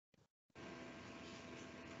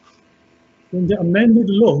 In the amended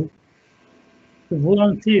law, the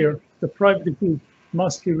volunteer, the private group,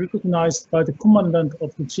 must be recognized by the Commandant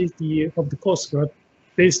of the GTE of the Coast Guard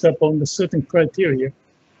based upon the certain criteria.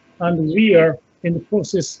 And we are in the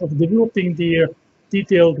process of developing the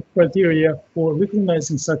detailed criteria for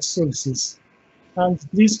recognizing such services. And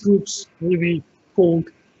these groups will be called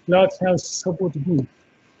Lighthouse Support Group.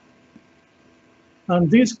 And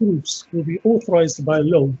these groups will be authorized by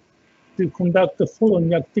law to conduct the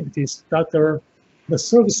following activities that are the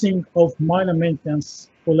servicing of minor maintenance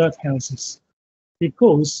for lighthouses.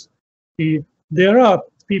 Because there are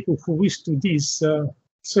people who wish to do these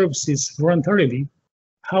services voluntarily.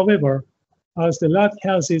 However, as the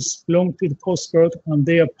lighthouses belong to the Coast Guard and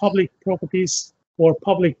they are public properties or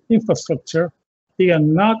public infrastructure, they are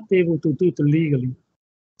not able to do it legally.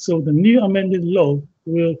 So the new amended law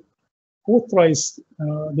will authorize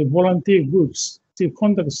the volunteer groups to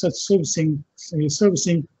conduct such servicing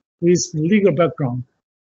with legal background.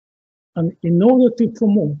 And in order to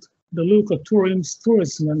promote the local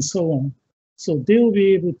tourism and so on, so they will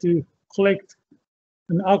be able to collect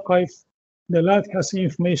and archive the lighthouse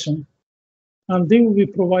information, and they will be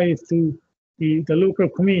provided to the local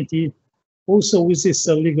community also with this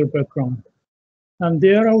legal background. And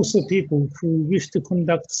there are also people who wish to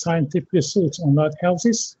conduct scientific research on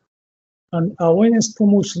lighthouses and awareness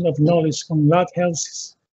promotion of knowledge on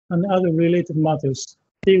lighthouses and other related matters.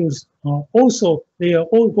 They are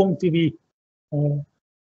all going to be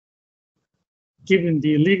given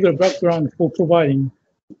the legal background for providing.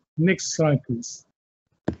 Next slide, please.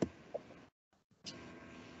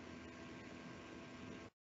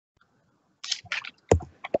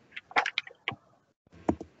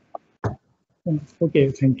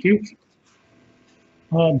 Okay, thank you.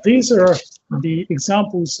 These are the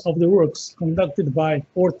examples of the works conducted by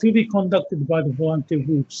or to be conducted by the volunteer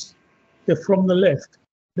groups. From the left,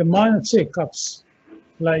 the minor checkups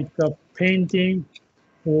like painting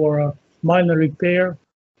or minor repair.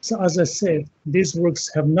 So as I said, these works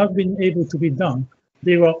have not been able to be done.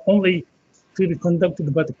 They were only to be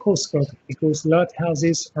conducted by the Coast Guard because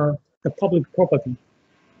lighthouses are the public property.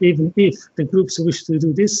 Even if the groups wish to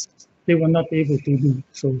do this, they were not able to do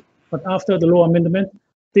so. But after the law amendment,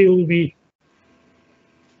 they will be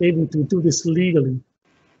able to do this legally.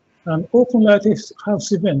 An open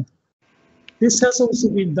lighthouse event. This has also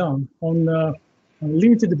been done on a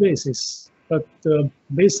limited basis, but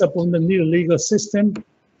based upon the new legal system,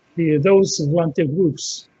 those volunteer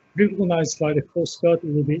groups recognized by the Coast Guard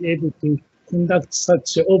will be able to conduct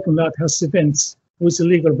such open lighthouse events with a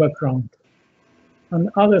legal background. And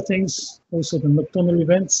other things, also the nocturnal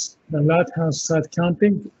events, the lighthouse side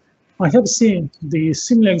camping. I have seen the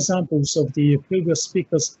similar examples of the previous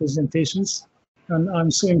speakers' presentations, and I'm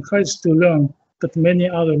so encouraged to learn that many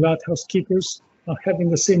other lighthouse keepers are having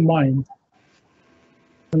the same mind.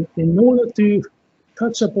 And in order to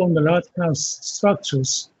touch upon the lighthouse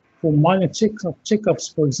structures for minor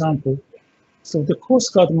checkups, for example, so the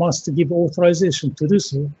Coast Guard must give authorization to do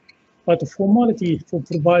so, but the formality for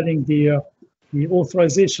providing the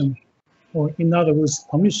authorization, or in other words,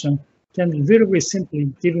 permission, can be very, very simply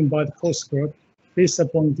given by the Coast Guard based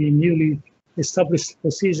upon the newly established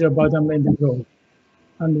procedure by the amended law.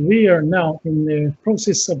 And we are now in the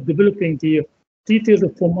process of developing the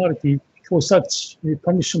detailed formality for such a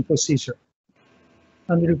permission procedure.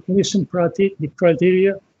 And the recognition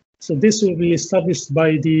criteria, so this will be established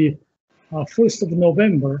by the 1st of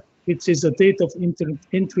November, which is the date of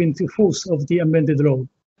entry into force of the amended law.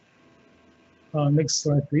 Next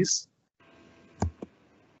slide, please.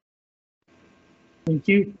 Thank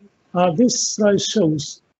you. This slide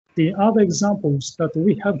shows the other examples that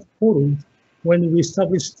we have followed when we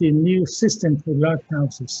established the new system for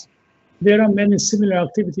lighthouses. There are many similar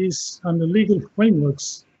activities and legal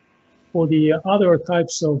frameworks for the other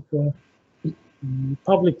types of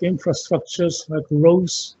public infrastructures like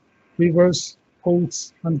roads, rivers,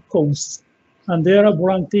 ports, and coasts. And there are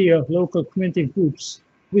volunteer local community groups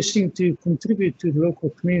wishing to contribute to the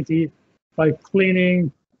local community by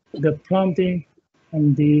cleaning, the planting,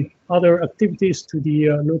 and the other activities to the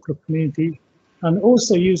local community, and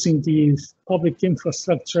also using the public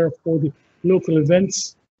infrastructure for the local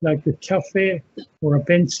events like the cafe or a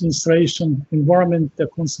bench installation, environment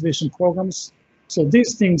conservation programs. So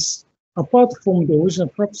these things, apart from the original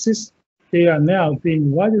purposes, they are now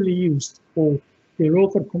being widely used for the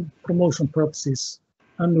local promotion purposes.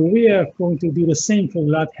 And we are going to do the same for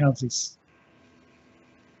lighthouses.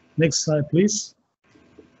 Next slide, please.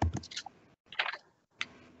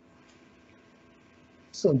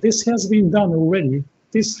 So this has been done already.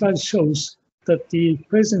 This slide shows that the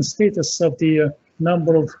present status of the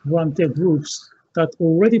number of volunteer groups that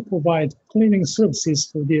already provide cleaning services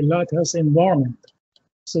for the lighthouse environment.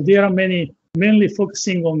 So there are many, mainly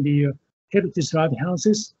focusing on the heritage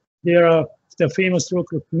lighthouses. There are the famous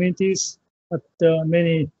local communities at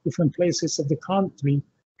many different places of the country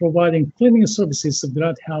providing cleaning services of the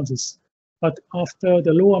lighthouses. But after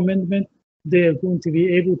the law amendment, they are going to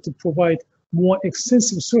be able to provide more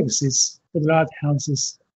extensive services for the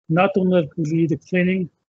lighthouses, not only the cleaning,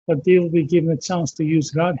 but they will be given a chance to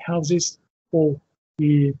use lighthouses for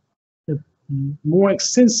the more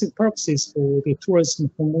extensive purposes for the tourism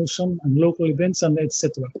promotion and local events and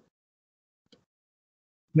etc.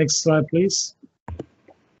 Next slide, please.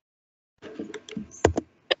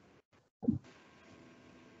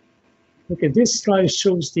 Okay, this slide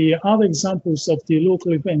shows the other examples of the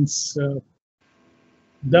local events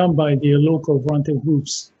done by the local volunteer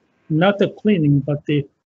groups. Not the cleaning, but the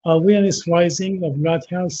awareness raising of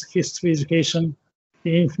lighthouse history education,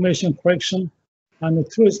 the information correction, and the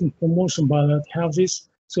tourism promotion by lighthouses.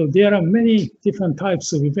 So there are many different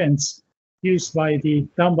types of events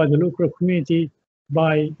done by the local community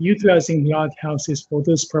by utilizing lighthouses for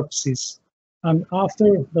those purposes. And after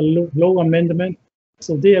the law amendment,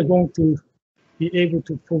 so they are going to be able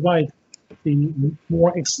to provide the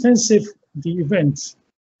more extensive events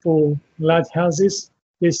for lighthouses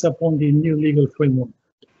based upon the new legal framework.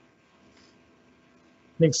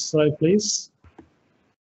 Next slide, please.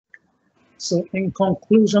 So in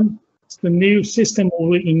conclusion, the new system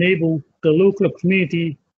will enable the local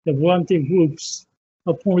community, the volunteer groups,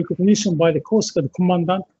 upon recognition by the Coast Guard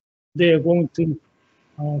Commandant, they are going to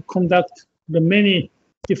conduct the many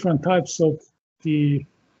different types of the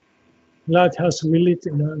lighthouse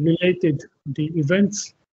related the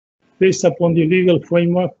events based upon the legal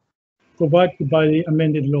framework provided by the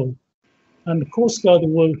amended law. And the Coast Guard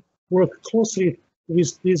will work closely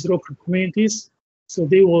with these local communities, so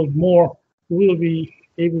they will be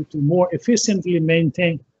able to more efficiently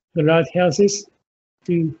maintain the lighthouses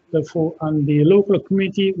and the local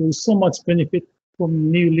community will so much benefit from the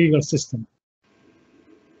new legal system.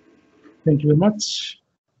 Thank you very much.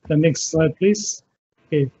 The next slide, please.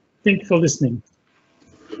 Okay, thank you for listening.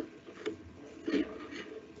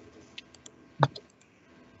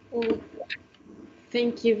 Well,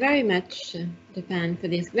 thank you very much, Japan, for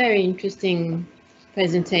this very interesting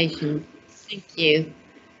presentation. Thank you.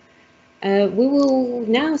 We will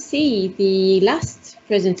now see the last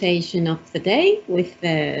presentation of the day with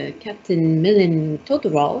Captain Milan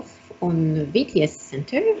Todorov on the VTS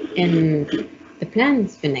Center and the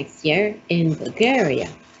plans for next year in Bulgaria.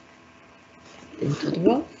 Captain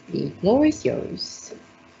Todorov, the floor is yours.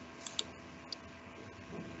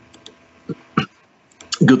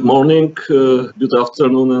 Good morning, good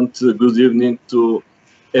afternoon, and good evening to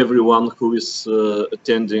everyone who is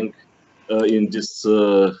attending in this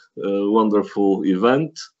wonderful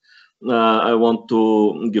event. I want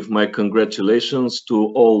to give my congratulations to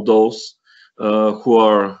all those who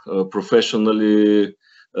are professionally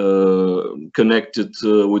connected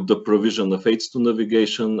with the provision of aids to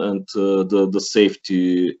navigation and the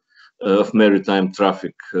safety of maritime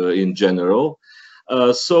traffic in general.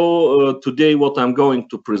 So today what I'm going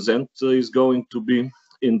to present is going to be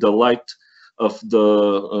in the light of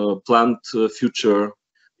the planned future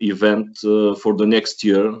event for the next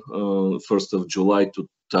year, 1st of July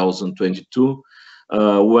 2022,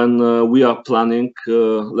 when we are planning,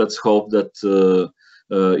 let's hope that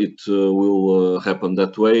it will happen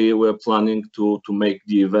that way. We're planning to make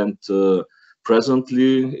the event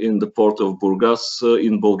presently in the port of Burgas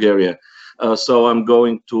in Bulgaria. So I'm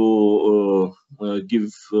going to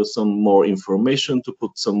give some more information to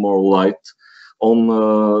put some more light on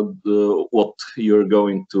what you're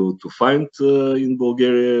going to find in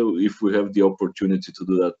Bulgaria if we have the opportunity to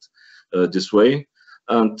do that this way.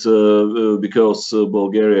 And because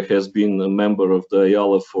Bulgaria has been a member of the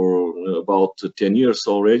IALA for about 10 years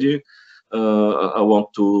already, I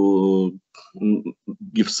want to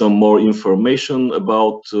give some more information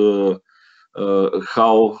about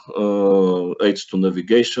how H2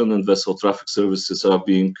 navigation and vessel traffic services are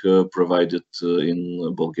being provided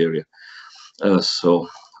in Bulgaria. So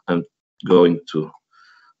I'm going to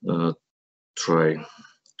try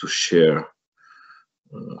to share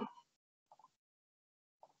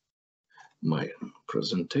my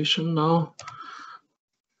presentation now.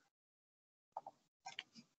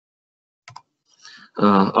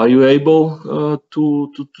 Are you able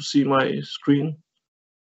to see my screen?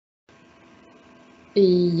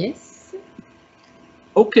 Yes.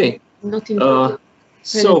 Okay. Not in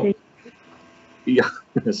so, yeah.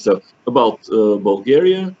 So about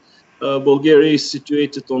Bulgaria. Bulgaria is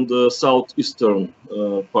situated on the southeastern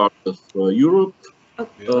part of Europe.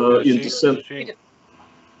 In the center.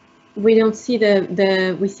 We don't see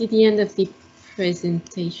we see the end of the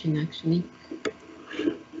presentation actually.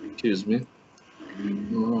 Excuse me.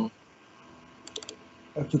 I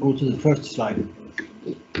have to go to the first slide.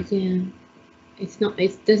 Yeah, it's not.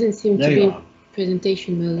 It doesn't seem to be in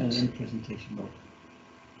presentation mode. And then presentation mode.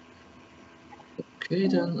 Okay,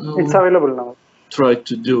 then it's available now. Try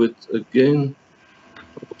to do it again.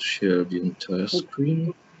 I'll share the entire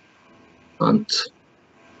screen. And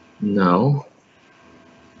now,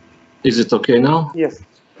 is it okay now? Yes.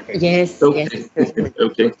 Yes. Okay. Yes.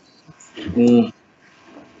 Okay.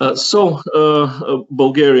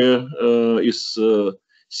 Bulgaria is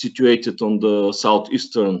situated on the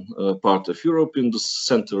southeastern part of Europe, in the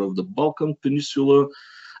center of the Balkan Peninsula,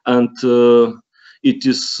 and it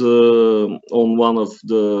is on one of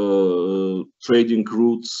the trading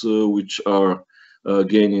routes which are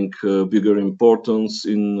gaining bigger importance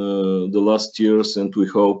in the last years, and we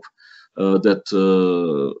hope that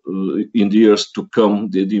in the years to come,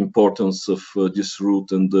 the importance of this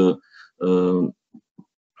route and the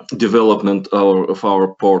development of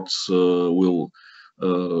our ports will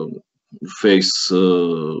face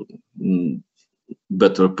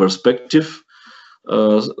better perspective.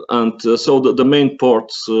 So the main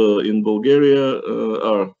ports in Bulgaria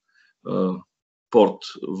are Port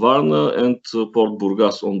Varna and Port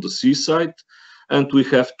Burgas on the seaside, and we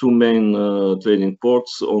have two main trading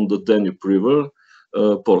ports on the Danube River,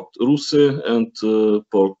 Port Ruse and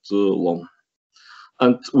Port Lom,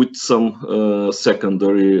 and with some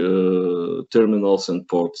secondary terminals and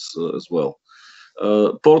ports as well.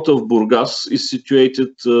 Port of Burgas is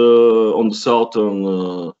situated on the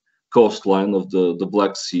southern coastline of the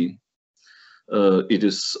Black Sea. It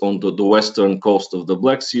is on the western coast of the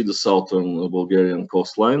Black Sea, the southern Bulgarian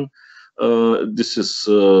coastline. This is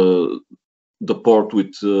the port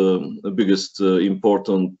with the biggest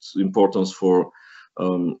importance for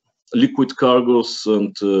liquid cargoes,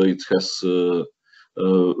 and it has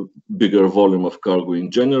bigger volume of cargo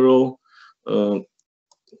in general.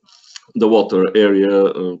 The water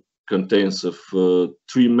area contains of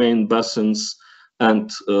three main basins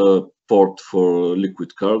and port for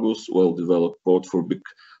liquid cargoes, well-developed port for big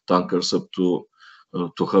tankers up to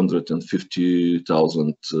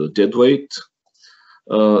 250,000 deadweight.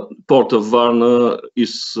 Port of Varna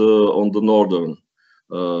is on the northern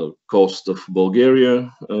coast of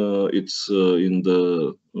Bulgaria. It's in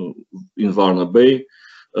Varna Bay.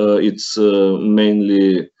 It's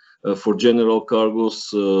mainly for general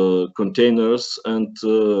cargoes, containers, and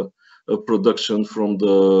production from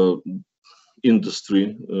the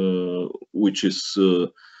industry, which is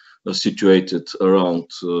situated around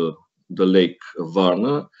the lake of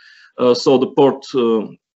Varna. So the port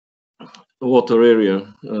water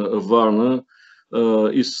area of Varna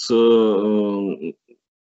is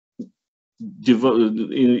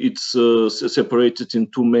separated in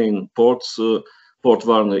two main ports, Port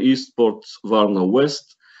Varna East, Port Varna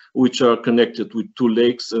West, which are connected with two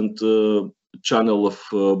lakes and a channel of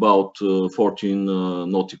about 14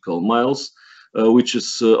 nautical miles, which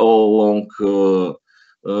is all along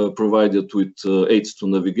provided with aids to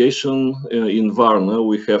navigation. In Varna,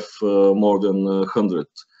 we have more than 100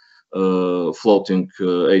 floating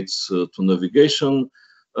aids to navigation,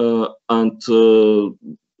 and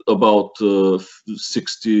about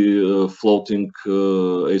 60 floating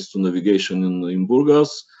aids to navigation in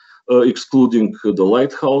Burgas, excluding the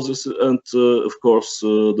lighthouses and, of course,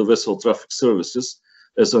 the vessel traffic services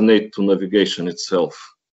as an aid to navigation itself.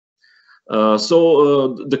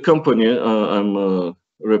 The company I'm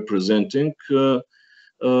representing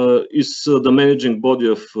is the managing body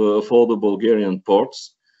of all the Bulgarian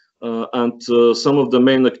ports, and some of the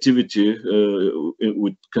main activity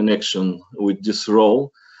with connection with this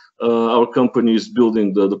role. Our company is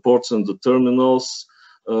building the ports and the terminals.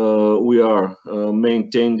 We are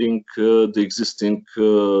maintaining the existing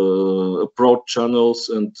approach channels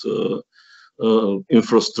and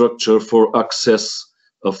infrastructure for access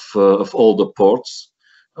of all the ports,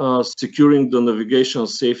 securing the navigation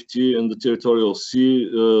safety in the territorial sea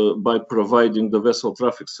by providing the vessel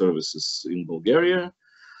traffic services in Bulgaria.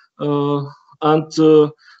 And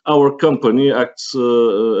our company acts,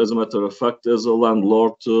 as a matter of fact, as a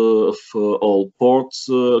landlord of all ports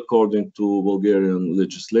according to Bulgarian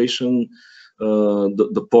legislation.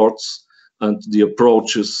 The ports and the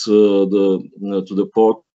approaches to the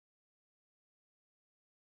port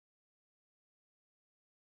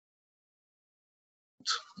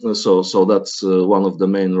so that's one of the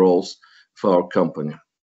main roles for our company.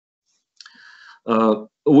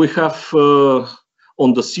 We have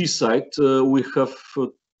on the seaside we have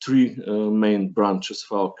three main branches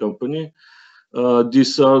for our company.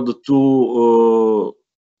 These are the two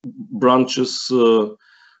branches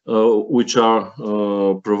which are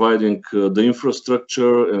providing the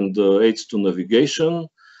infrastructure and the aids to navigation,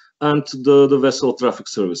 and the Vessel Traffic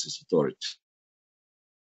Services Authority.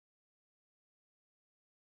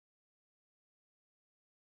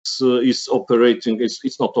 Is operating,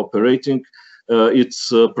 it's not operating,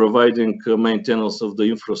 it's providing maintenance of the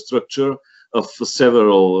infrastructure of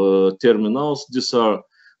several terminals. These are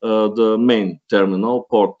the main terminal,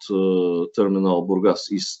 Port Terminal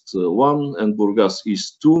Burgas East 1 and Burgas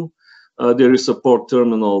East 2. There is a port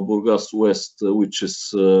terminal Burgas West, which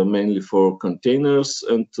is mainly for containers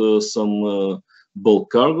and some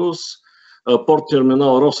bulk cargos. Port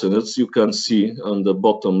Terminal Rosenets, you can see on the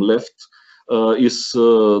bottom left, is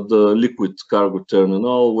the liquid cargo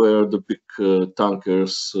terminal where the big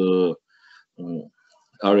tankers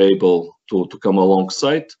are able to come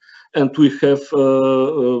alongside. And we have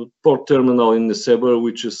port terminal in Neseber,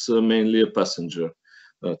 which is mainly a passenger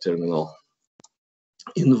terminal.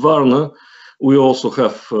 In Varna, we also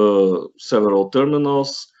have several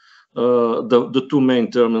terminals. The two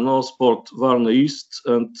main terminals, Port Varna East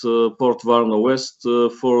and Port Varna West,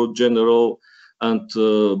 for general and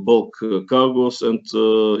bulk cargos, and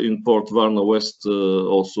in Port Varna West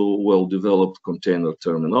also well-developed container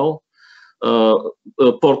terminal.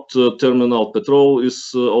 Port Terminal Petrol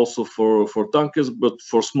is also for tankers, but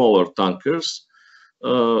for smaller tankers.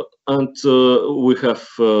 And we have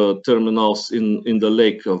terminals in the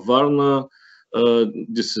lake of Varna.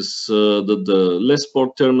 This is the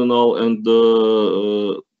Lesport terminal and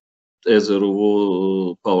the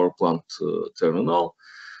Ezerovo power plant terminal.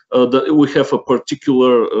 We have a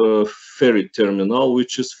particular ferry terminal,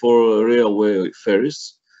 which is for railway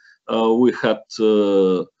ferries. We had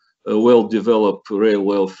well-developed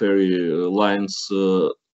railway ferry lines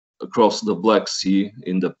across the Black Sea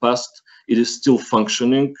in the past. It is still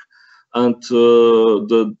functioning, and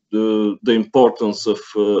the importance of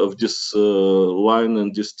this line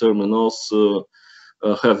and these terminals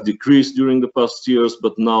have decreased during the past years,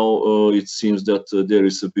 but now it seems that there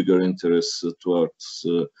is a bigger interest towards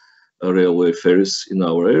railway ferries in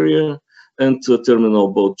our area. And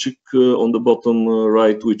Terminal Balchik on the bottom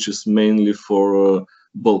right, which is mainly for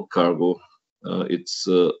bulk cargo. It's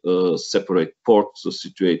a separate port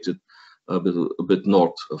situated a bit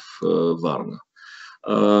north of Varna.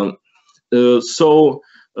 So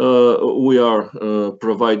we are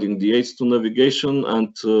providing the aids to navigation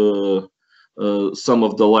and some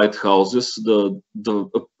of the lighthouses, the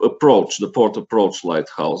port approach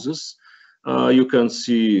lighthouses. You can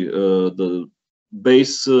see the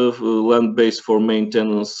base, land base for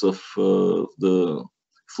maintenance of the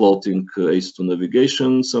floating aids to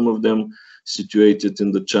navigation, some of them situated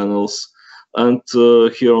in the channels. And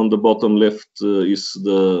here on the bottom left is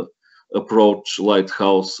the approach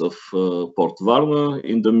lighthouse of Port Varna.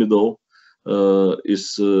 In the middle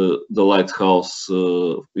is the lighthouse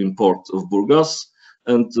in Port of Burgas.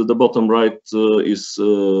 And the bottom right is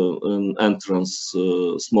an entrance,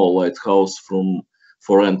 small lighthouse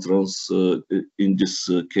for entrance. In this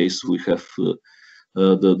case, we have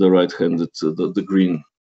the right-handed, the green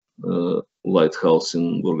lighthouse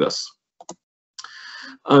in Burgas.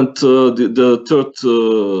 And the third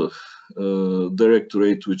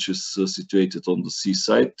directorate, which is situated on the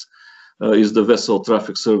seaside, is the Vessel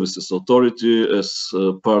Traffic Services Authority as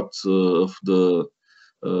part of the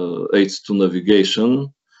aids to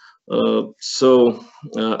navigation. So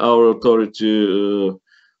our authority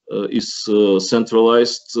is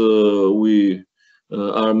centralized. We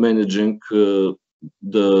are managing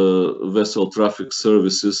the vessel traffic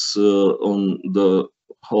services on the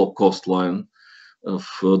whole coastline of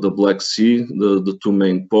the Black Sea, the two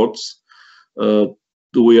main ports.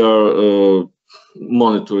 We are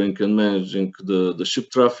monitoring and managing the ship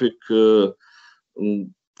traffic,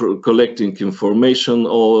 collecting information.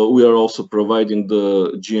 We are also providing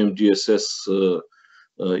the GMDSS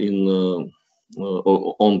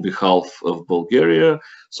on behalf of Bulgaria.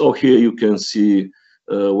 So here you can see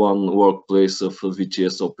one workplace of a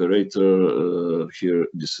VTS operator. Here,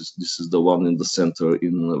 this is the one in the center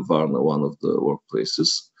in Varna, one of the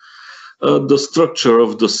workplaces. The structure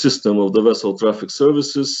of the system of the vessel traffic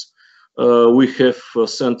services, we have a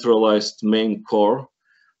centralized main core,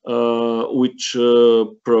 which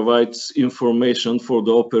provides information for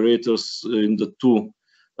the operators in the two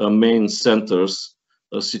main centers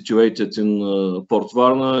situated in Port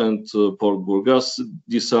Varna and Port Burgas.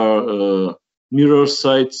 These are mirror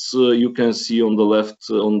sites. You can see on the left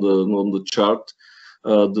on the chart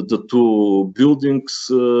the two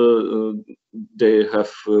buildings. They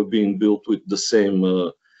have been built with the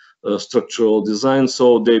same structural design,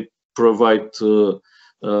 so they provide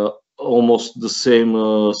almost the same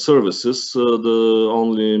services. The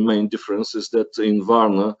only main difference is that in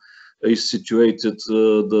Varna is situated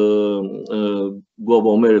the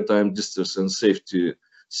Global Maritime Distress and Safety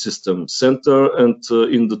System Center, and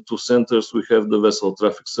in the two centers we have the vessel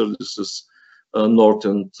traffic services north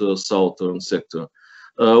and southern sector.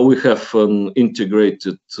 We have an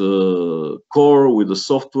integrated core with the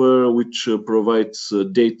software which provides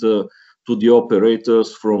data to the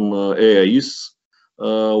operators from AIS.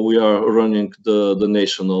 We are running the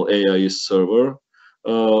national AIS server.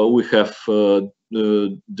 We have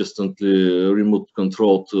distantly remote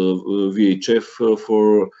controlled VHF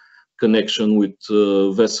for connection with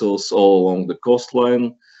vessels all along the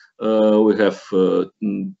coastline. We have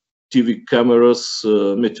TV cameras,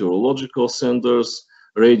 meteorological senders,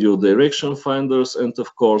 radio direction finders, and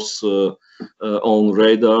of course on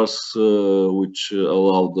radars, which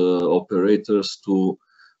allow the operators to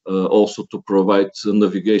also to provide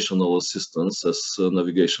navigational assistance as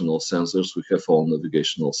navigational sensors. We have all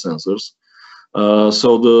navigational sensors.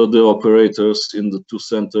 So the operators in the two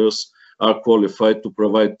centers are qualified to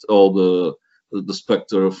provide all the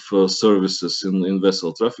spectrum of services in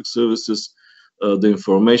vessel traffic services, the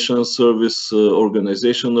information service,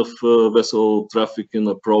 organization of vessel traffic in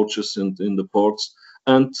approaches in the ports,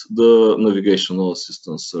 and the navigational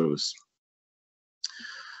assistance service.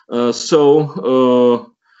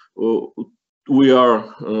 We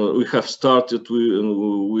have started.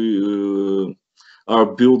 We are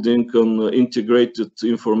building an integrated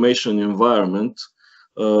information environment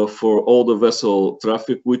for all the vessel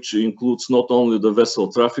traffic, which includes not only the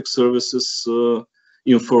vessel traffic services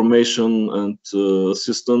information and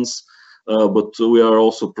assistance, but we are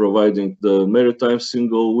also providing the maritime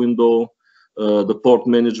single window, the port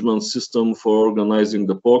management system for organizing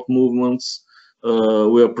the port movements.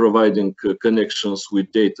 We are providing connections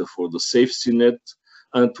with data for the safety net,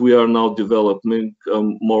 and we are now developing a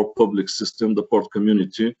more public system, the port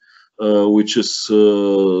community, which is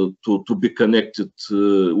to be connected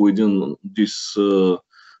within this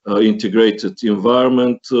integrated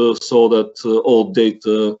environment, so that all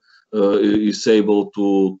data is able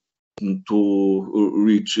to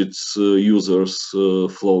reach its users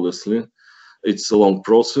flawlessly. It's a long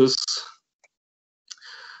process.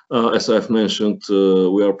 As I've mentioned,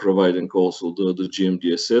 we are providing also the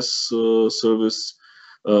GMDSS service.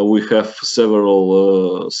 We have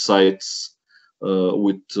several sites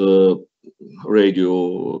with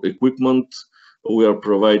radio equipment. We are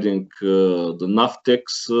providing the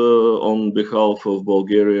NAVTEX on behalf of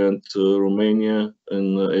Bulgaria and Romania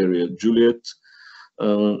in area Juliet.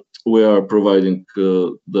 We are providing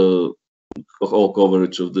the whole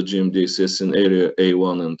coverage of the GMDSS in area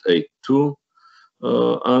A1 and A2.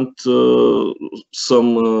 And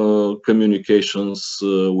some communications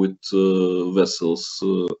with vessels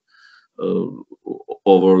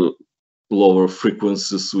over lower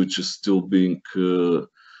frequencies, which is still being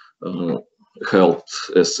held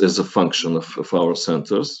as a function of our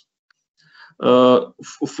centers.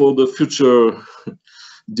 For the future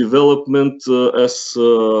development, as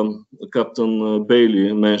Captain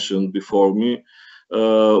Bailey mentioned before me,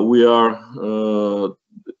 we are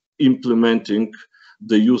implementing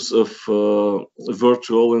the use of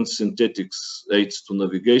virtual and synthetic aids to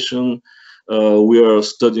navigation. We are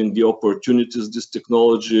studying the opportunities this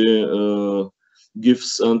technology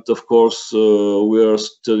gives, and of course we are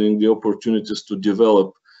studying the opportunities to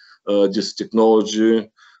develop this technology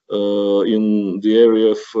in the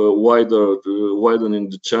area of widening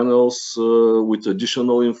the channels with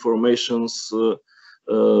additional informations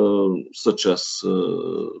such as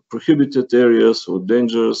prohibited areas or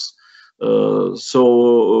dangers.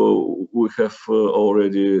 So we have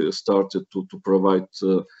already started to provide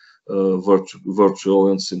virtual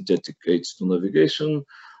and synthetic aids to navigation,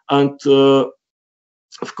 and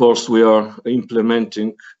of course we are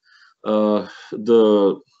implementing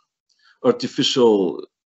the artificial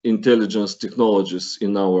intelligence technologies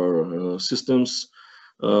in our systems.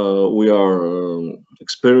 We are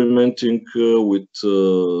experimenting with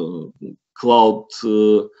cloud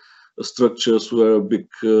structures where a big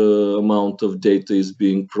amount of data is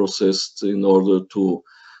being processed in order to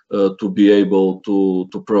be able to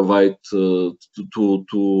provide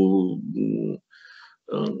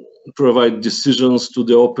provide decisions to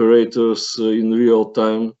the operators in real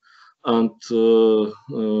time, and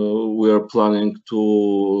we are planning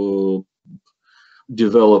to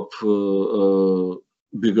develop a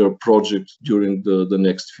bigger project during the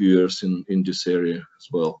next few years in this area as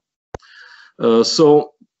well.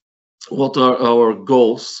 So what are our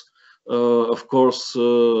goals? Of course,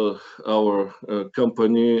 our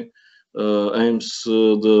company aims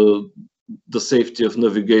the safety of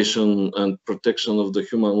navigation and protection of the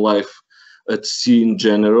human life at sea in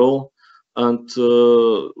general, and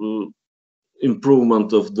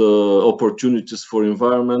improvement of the opportunities for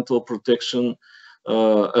environmental protection.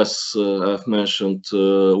 As I've mentioned,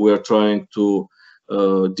 we are trying to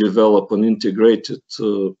develop an integrated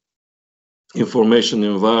information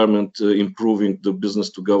environment, improving the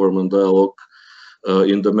business-to-government dialogue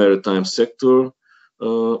in the maritime sector,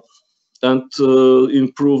 and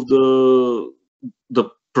improve the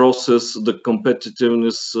process, the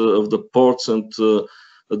competitiveness of the ports, and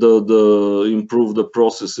improve the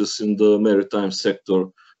processes in the maritime sector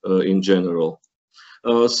in general.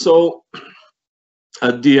 So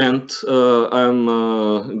at the end,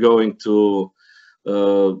 I'm going to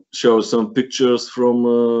show some pictures from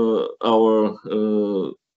our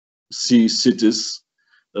sea cities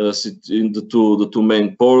in the two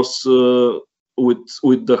main ports,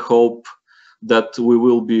 with the hope that we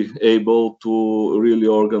will be able to really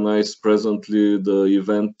organize presently the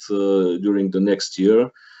event during the next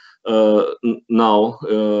year. Now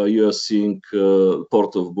you are seeing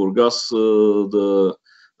Port of Burgas, the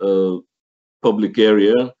public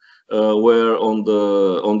area, where on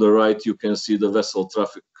the right you can see the vessel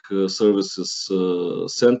traffic services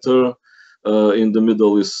center. In the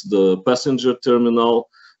middle is the passenger terminal,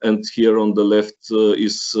 and here on the left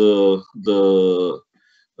is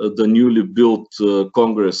the newly built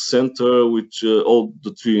Congress Center, which all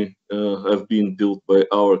the three have been built by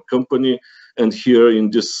our company. And here in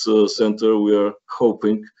this center, we are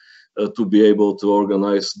hoping to be able to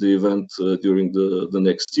organize the event during the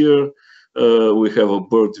next year. We have a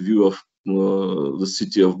bird view of the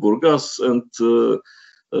city of Burgas and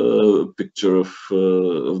a picture of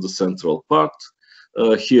the central part.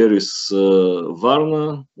 Here is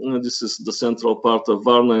Varna. This is the central part of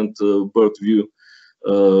Varna, and bird view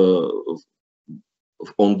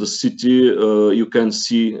on the city. You can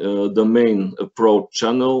see the main approach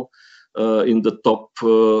channel. In the top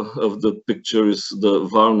of the picture is the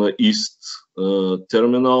Varna East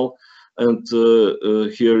terminal, and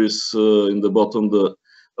here is in the bottom the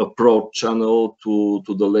approach channel to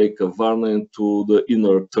the Lake of Varna and to the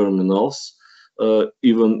inner terminals.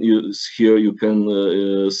 Even here you can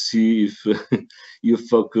see, if you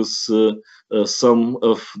focus, some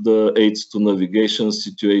of the aids to navigation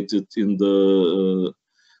situated in the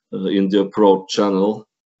approach channel.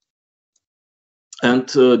 And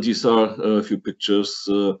these are a few pictures.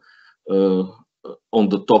 On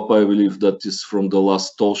the top, I believe that is from the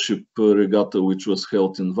last tall ship regatta, which was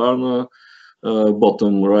held in Varna.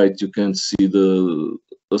 Bottom right, you can see the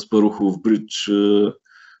Asparuhov Bridge,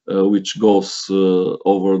 which goes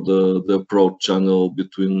over the approach channel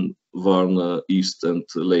between Varna East and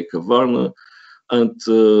Lake of Varna, and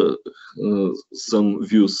some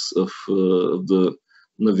views of the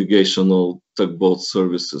navigational tugboat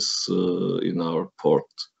services in our port.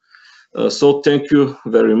 So thank you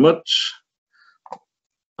very much,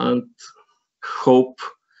 and hope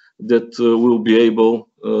that we'll be able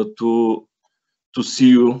to see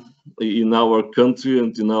you in our country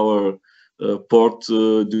and in our port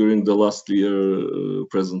during the last year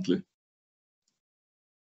presently.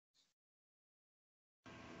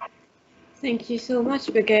 Thank you so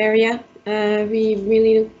much, Bulgaria. We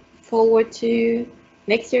really look forward to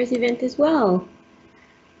next year's event as well.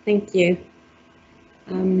 Thank you.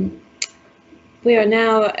 We are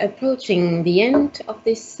now approaching the end of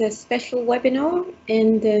this special webinar,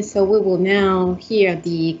 and so we will now hear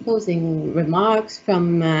the closing remarks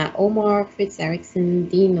from Omar Fritz Eriksson,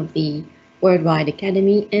 Dean of the Worldwide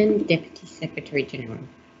Academy and Deputy Secretary General.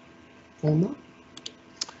 Omar?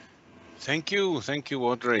 Thank you,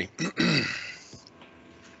 Audrey.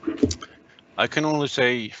 I can only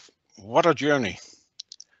say, what a journey.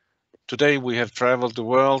 Today we have traveled the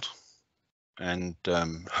world and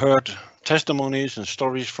heard testimonies and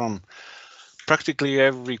stories from practically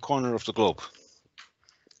every corner of the globe.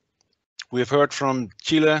 We have heard from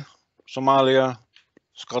Chile, Somalia,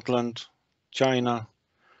 Scotland, China,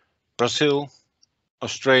 Brazil,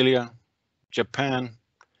 Australia, Japan,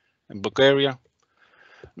 and Bulgaria.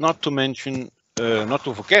 Not to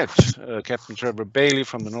forget Captain Trevor Bailey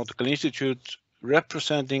from the Nautical Institute,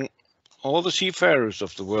 representing all the seafarers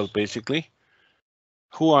of the world, basically,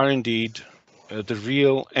 who are indeed the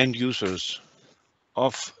real end users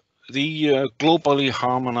of the globally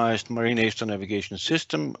harmonized marine air navigation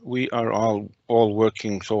system we are all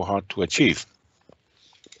working so hard to achieve.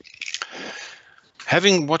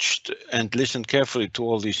 Having watched and listened carefully to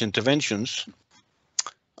all these interventions,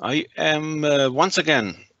 I am once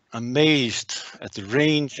again amazed at the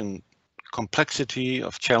range and complexity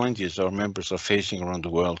of challenges our members are facing around the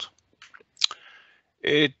world.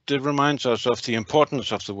 It reminds us of the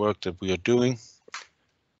importance of the work that we are doing,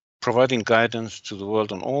 providing guidance to the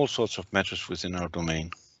world on all sorts of matters within our domain,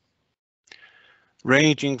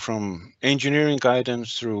 ranging from engineering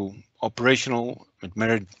guidance through operational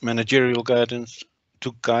and managerial guidance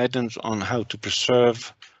to guidance on how to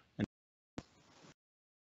preserve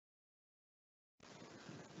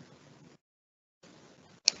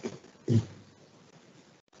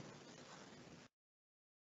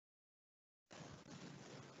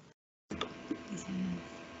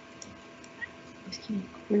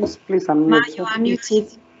Please unmute. Ma, you are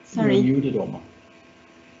muted. Sorry. You're muted, Omar.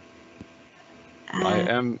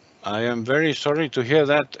 I am very sorry to hear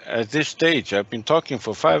that at this stage. I've been talking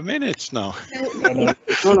for 5 minutes now. No,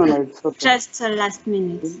 it's okay. Just last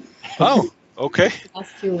minute. Oh, okay.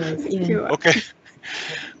 Last few words. Yeah. Okay.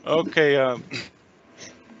 Okay.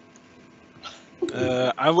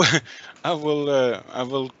 I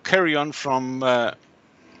will carry on from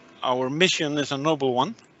our mission is a noble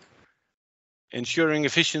one, ensuring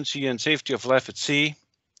efficiency and safety of life at sea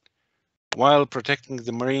while protecting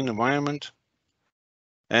the marine environment.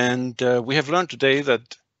 And we have learned today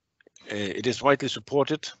that it is widely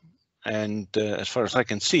supported, and as far as I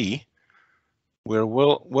can see, we're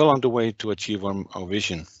well on the way to achieve our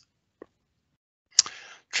vision.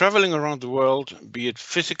 Traveling around the world, be it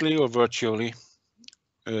physically or virtually,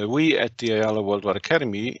 we at the Ayala Worldwide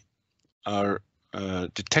Academy are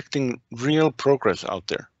detecting real progress out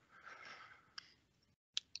there.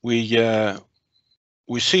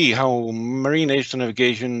 We see how marine air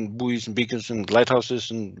navigation, buoys and beacons and lighthouses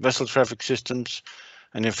and vessel traffic systems,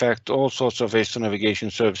 and in fact all sorts of air navigation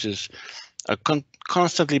services are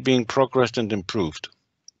constantly being progressed and improved.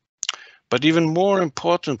 But even more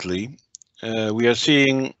importantly, we are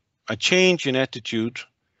seeing a change in attitude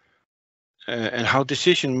and how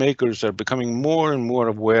decision makers are becoming more and more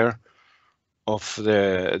aware of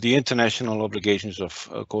the international obligations of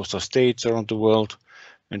coastal states around the world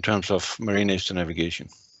in terms of marine air navigation.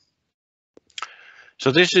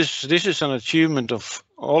 So this is an achievement of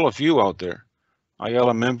all of you out there,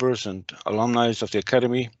 Ayala members and alumni of the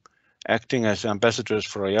Academy, acting as ambassadors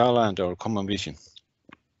for Ayala and our common vision.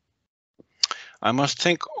 I must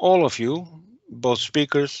thank all of you, both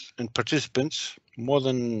speakers and participants, more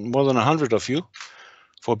than 100 of you,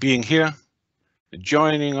 for being here,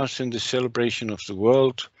 joining us in the celebration of the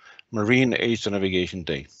World Marine Air Navigation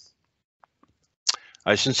Day.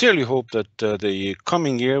 I sincerely hope that the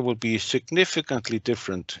coming year will be significantly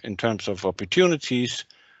different in terms of opportunities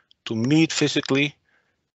to meet physically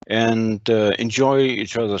and enjoy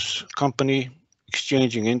each other's company,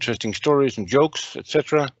 exchanging interesting stories and jokes,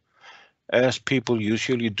 etc., as people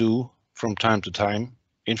usually do from time to time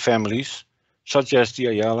in families, such as the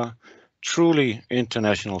Ayala, truly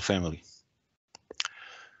international family.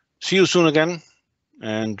 See you soon again,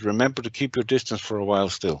 and remember to keep your distance for a while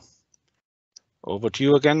still. Over to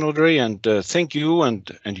you again, Audrey, and thank you and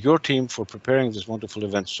your team for preparing this wonderful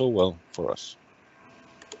event so well for us.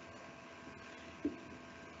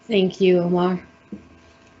 Thank you, Omar.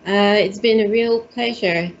 It's been a real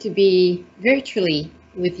pleasure to be virtually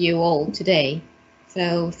with you all today.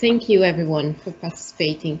 So thank you everyone for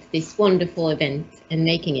participating to this wonderful event and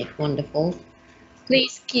making it wonderful.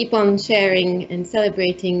 Please keep on sharing and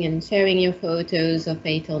celebrating and sharing your photos of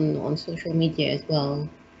WATON on social media as well.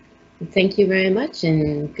 Thank you very much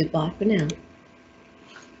and goodbye for now.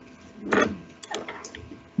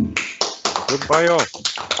 Goodbye all.